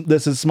 this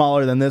is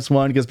smaller than this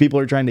one because people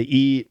are trying to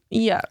eat.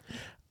 Yeah.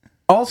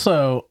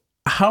 Also,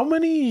 how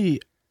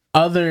many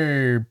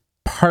other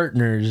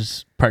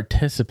partners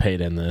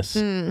participate in this?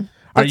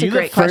 Are That's a you the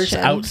great first question.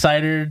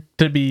 outsider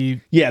to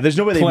be? Yeah, there's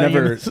no way they've Playing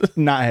never this.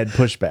 not had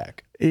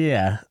pushback.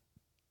 Yeah.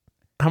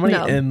 How many?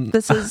 No,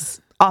 this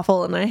is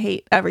awful, and I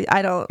hate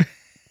I don't.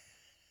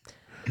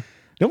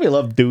 Don't we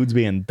love dudes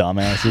being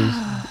dumbasses?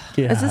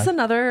 Yeah. Is this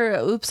another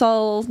oops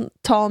all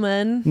tall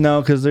men? No,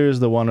 because there's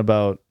the one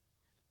about.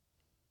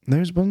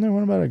 Wasn't there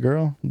one about a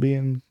girl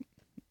being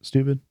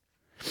stupid?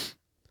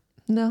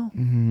 No.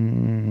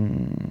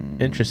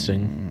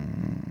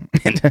 Interesting?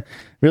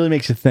 Really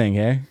makes you think,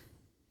 eh?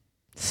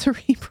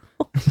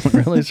 Cerebral.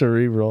 Really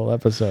cerebral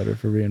episode,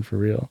 if we're being for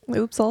real.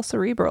 Oops all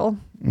cerebral.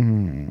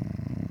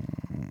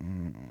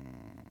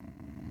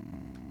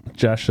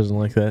 Josh doesn't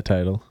like that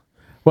title.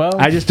 Well,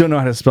 I just don't know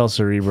how to spell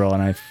cerebral,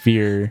 and I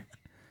fear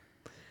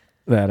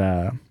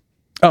that.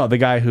 The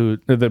guy who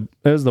it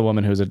was the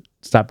woman who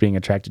stopped being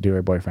attracted to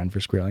her boyfriend for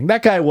squealing.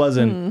 That guy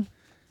wasn't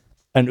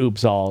an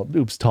oops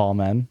tall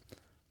man.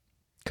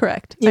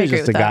 Correct. He I was agree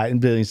just with a that.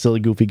 guy, really silly,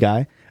 goofy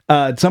guy.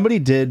 Somebody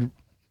did,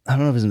 I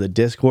don't know if it was in the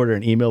Discord or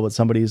an email, but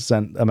somebody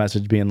sent a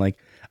message being like,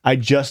 I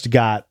just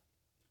got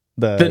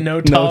the no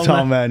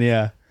tall men.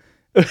 Yeah.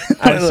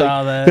 I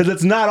saw that. Because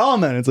it's not all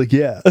men. It's like,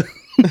 yeah.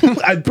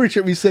 I'm pretty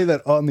sure we say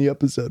that on the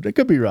episode. I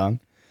could be wrong.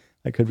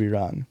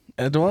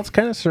 Well, it's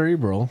kind of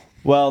cerebral.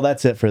 Well,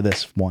 that's it for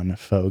this one,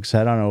 folks.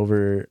 Head on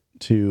over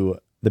to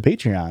the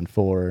Patreon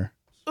for...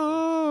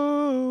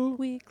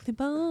 Weekly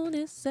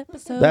bonus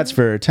episode. That's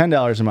for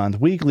 $10 a month,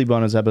 weekly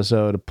bonus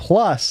episode,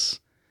 plus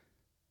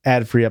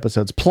ad-free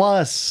episodes,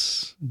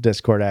 plus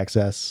Discord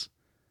access.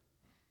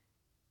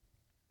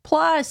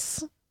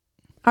 Plus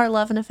our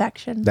love and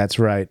affection. That's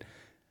right.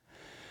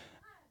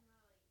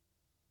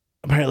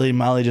 Apparently,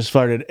 Molly just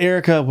farted.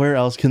 Erica, where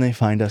else can they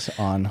find us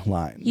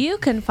online? You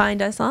can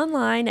find us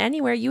online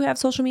anywhere you have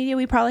social media.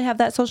 We probably have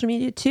that social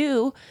media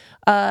too.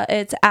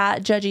 It's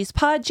at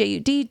JudgiesPod,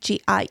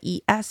 JUDGIESPOD,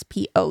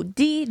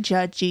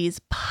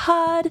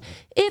 JudgiesPod.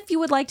 If you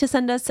would like to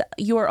send us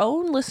your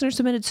own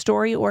listener-submitted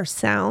story or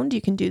sound, you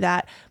can do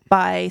that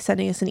by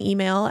sending us an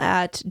email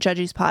at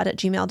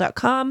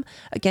judgiespod@gmail.com.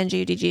 Again,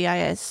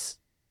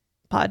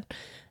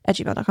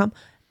 JUDGIESPod@gmail.com.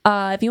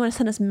 If you want to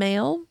send us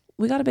mail,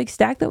 we got a big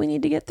stack that we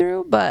need to get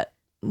through, but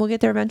we'll get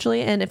there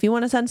eventually. And if you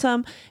want to send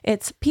some,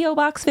 it's P.O.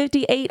 Box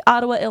 58,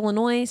 Ottawa,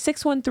 Illinois,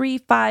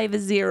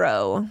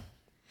 61350.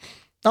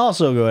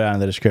 Also, go down in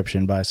the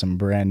description, buy some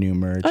brand new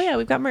merch. Oh, yeah,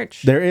 we've got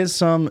merch. There is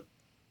some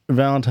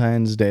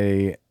Valentine's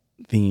Day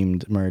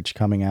themed merch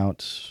coming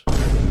out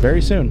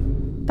very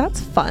soon. That's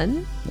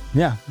fun.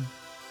 Yeah.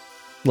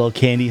 Little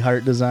candy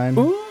heart design.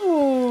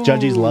 Ooh.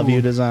 Judges love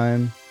you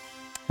design.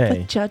 Hey,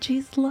 The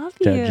judges love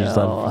you. judges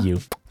love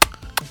you.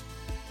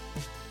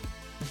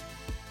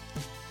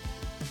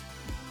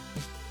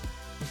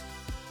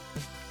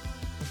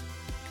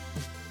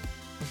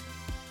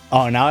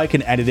 Oh, now I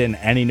can edit in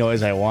any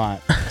noise I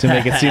want to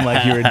make it seem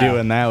like you were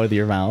doing that with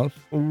your mouth.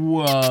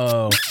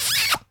 Whoa.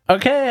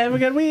 Okay, have a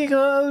good week.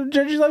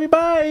 Judges love you.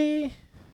 Bye.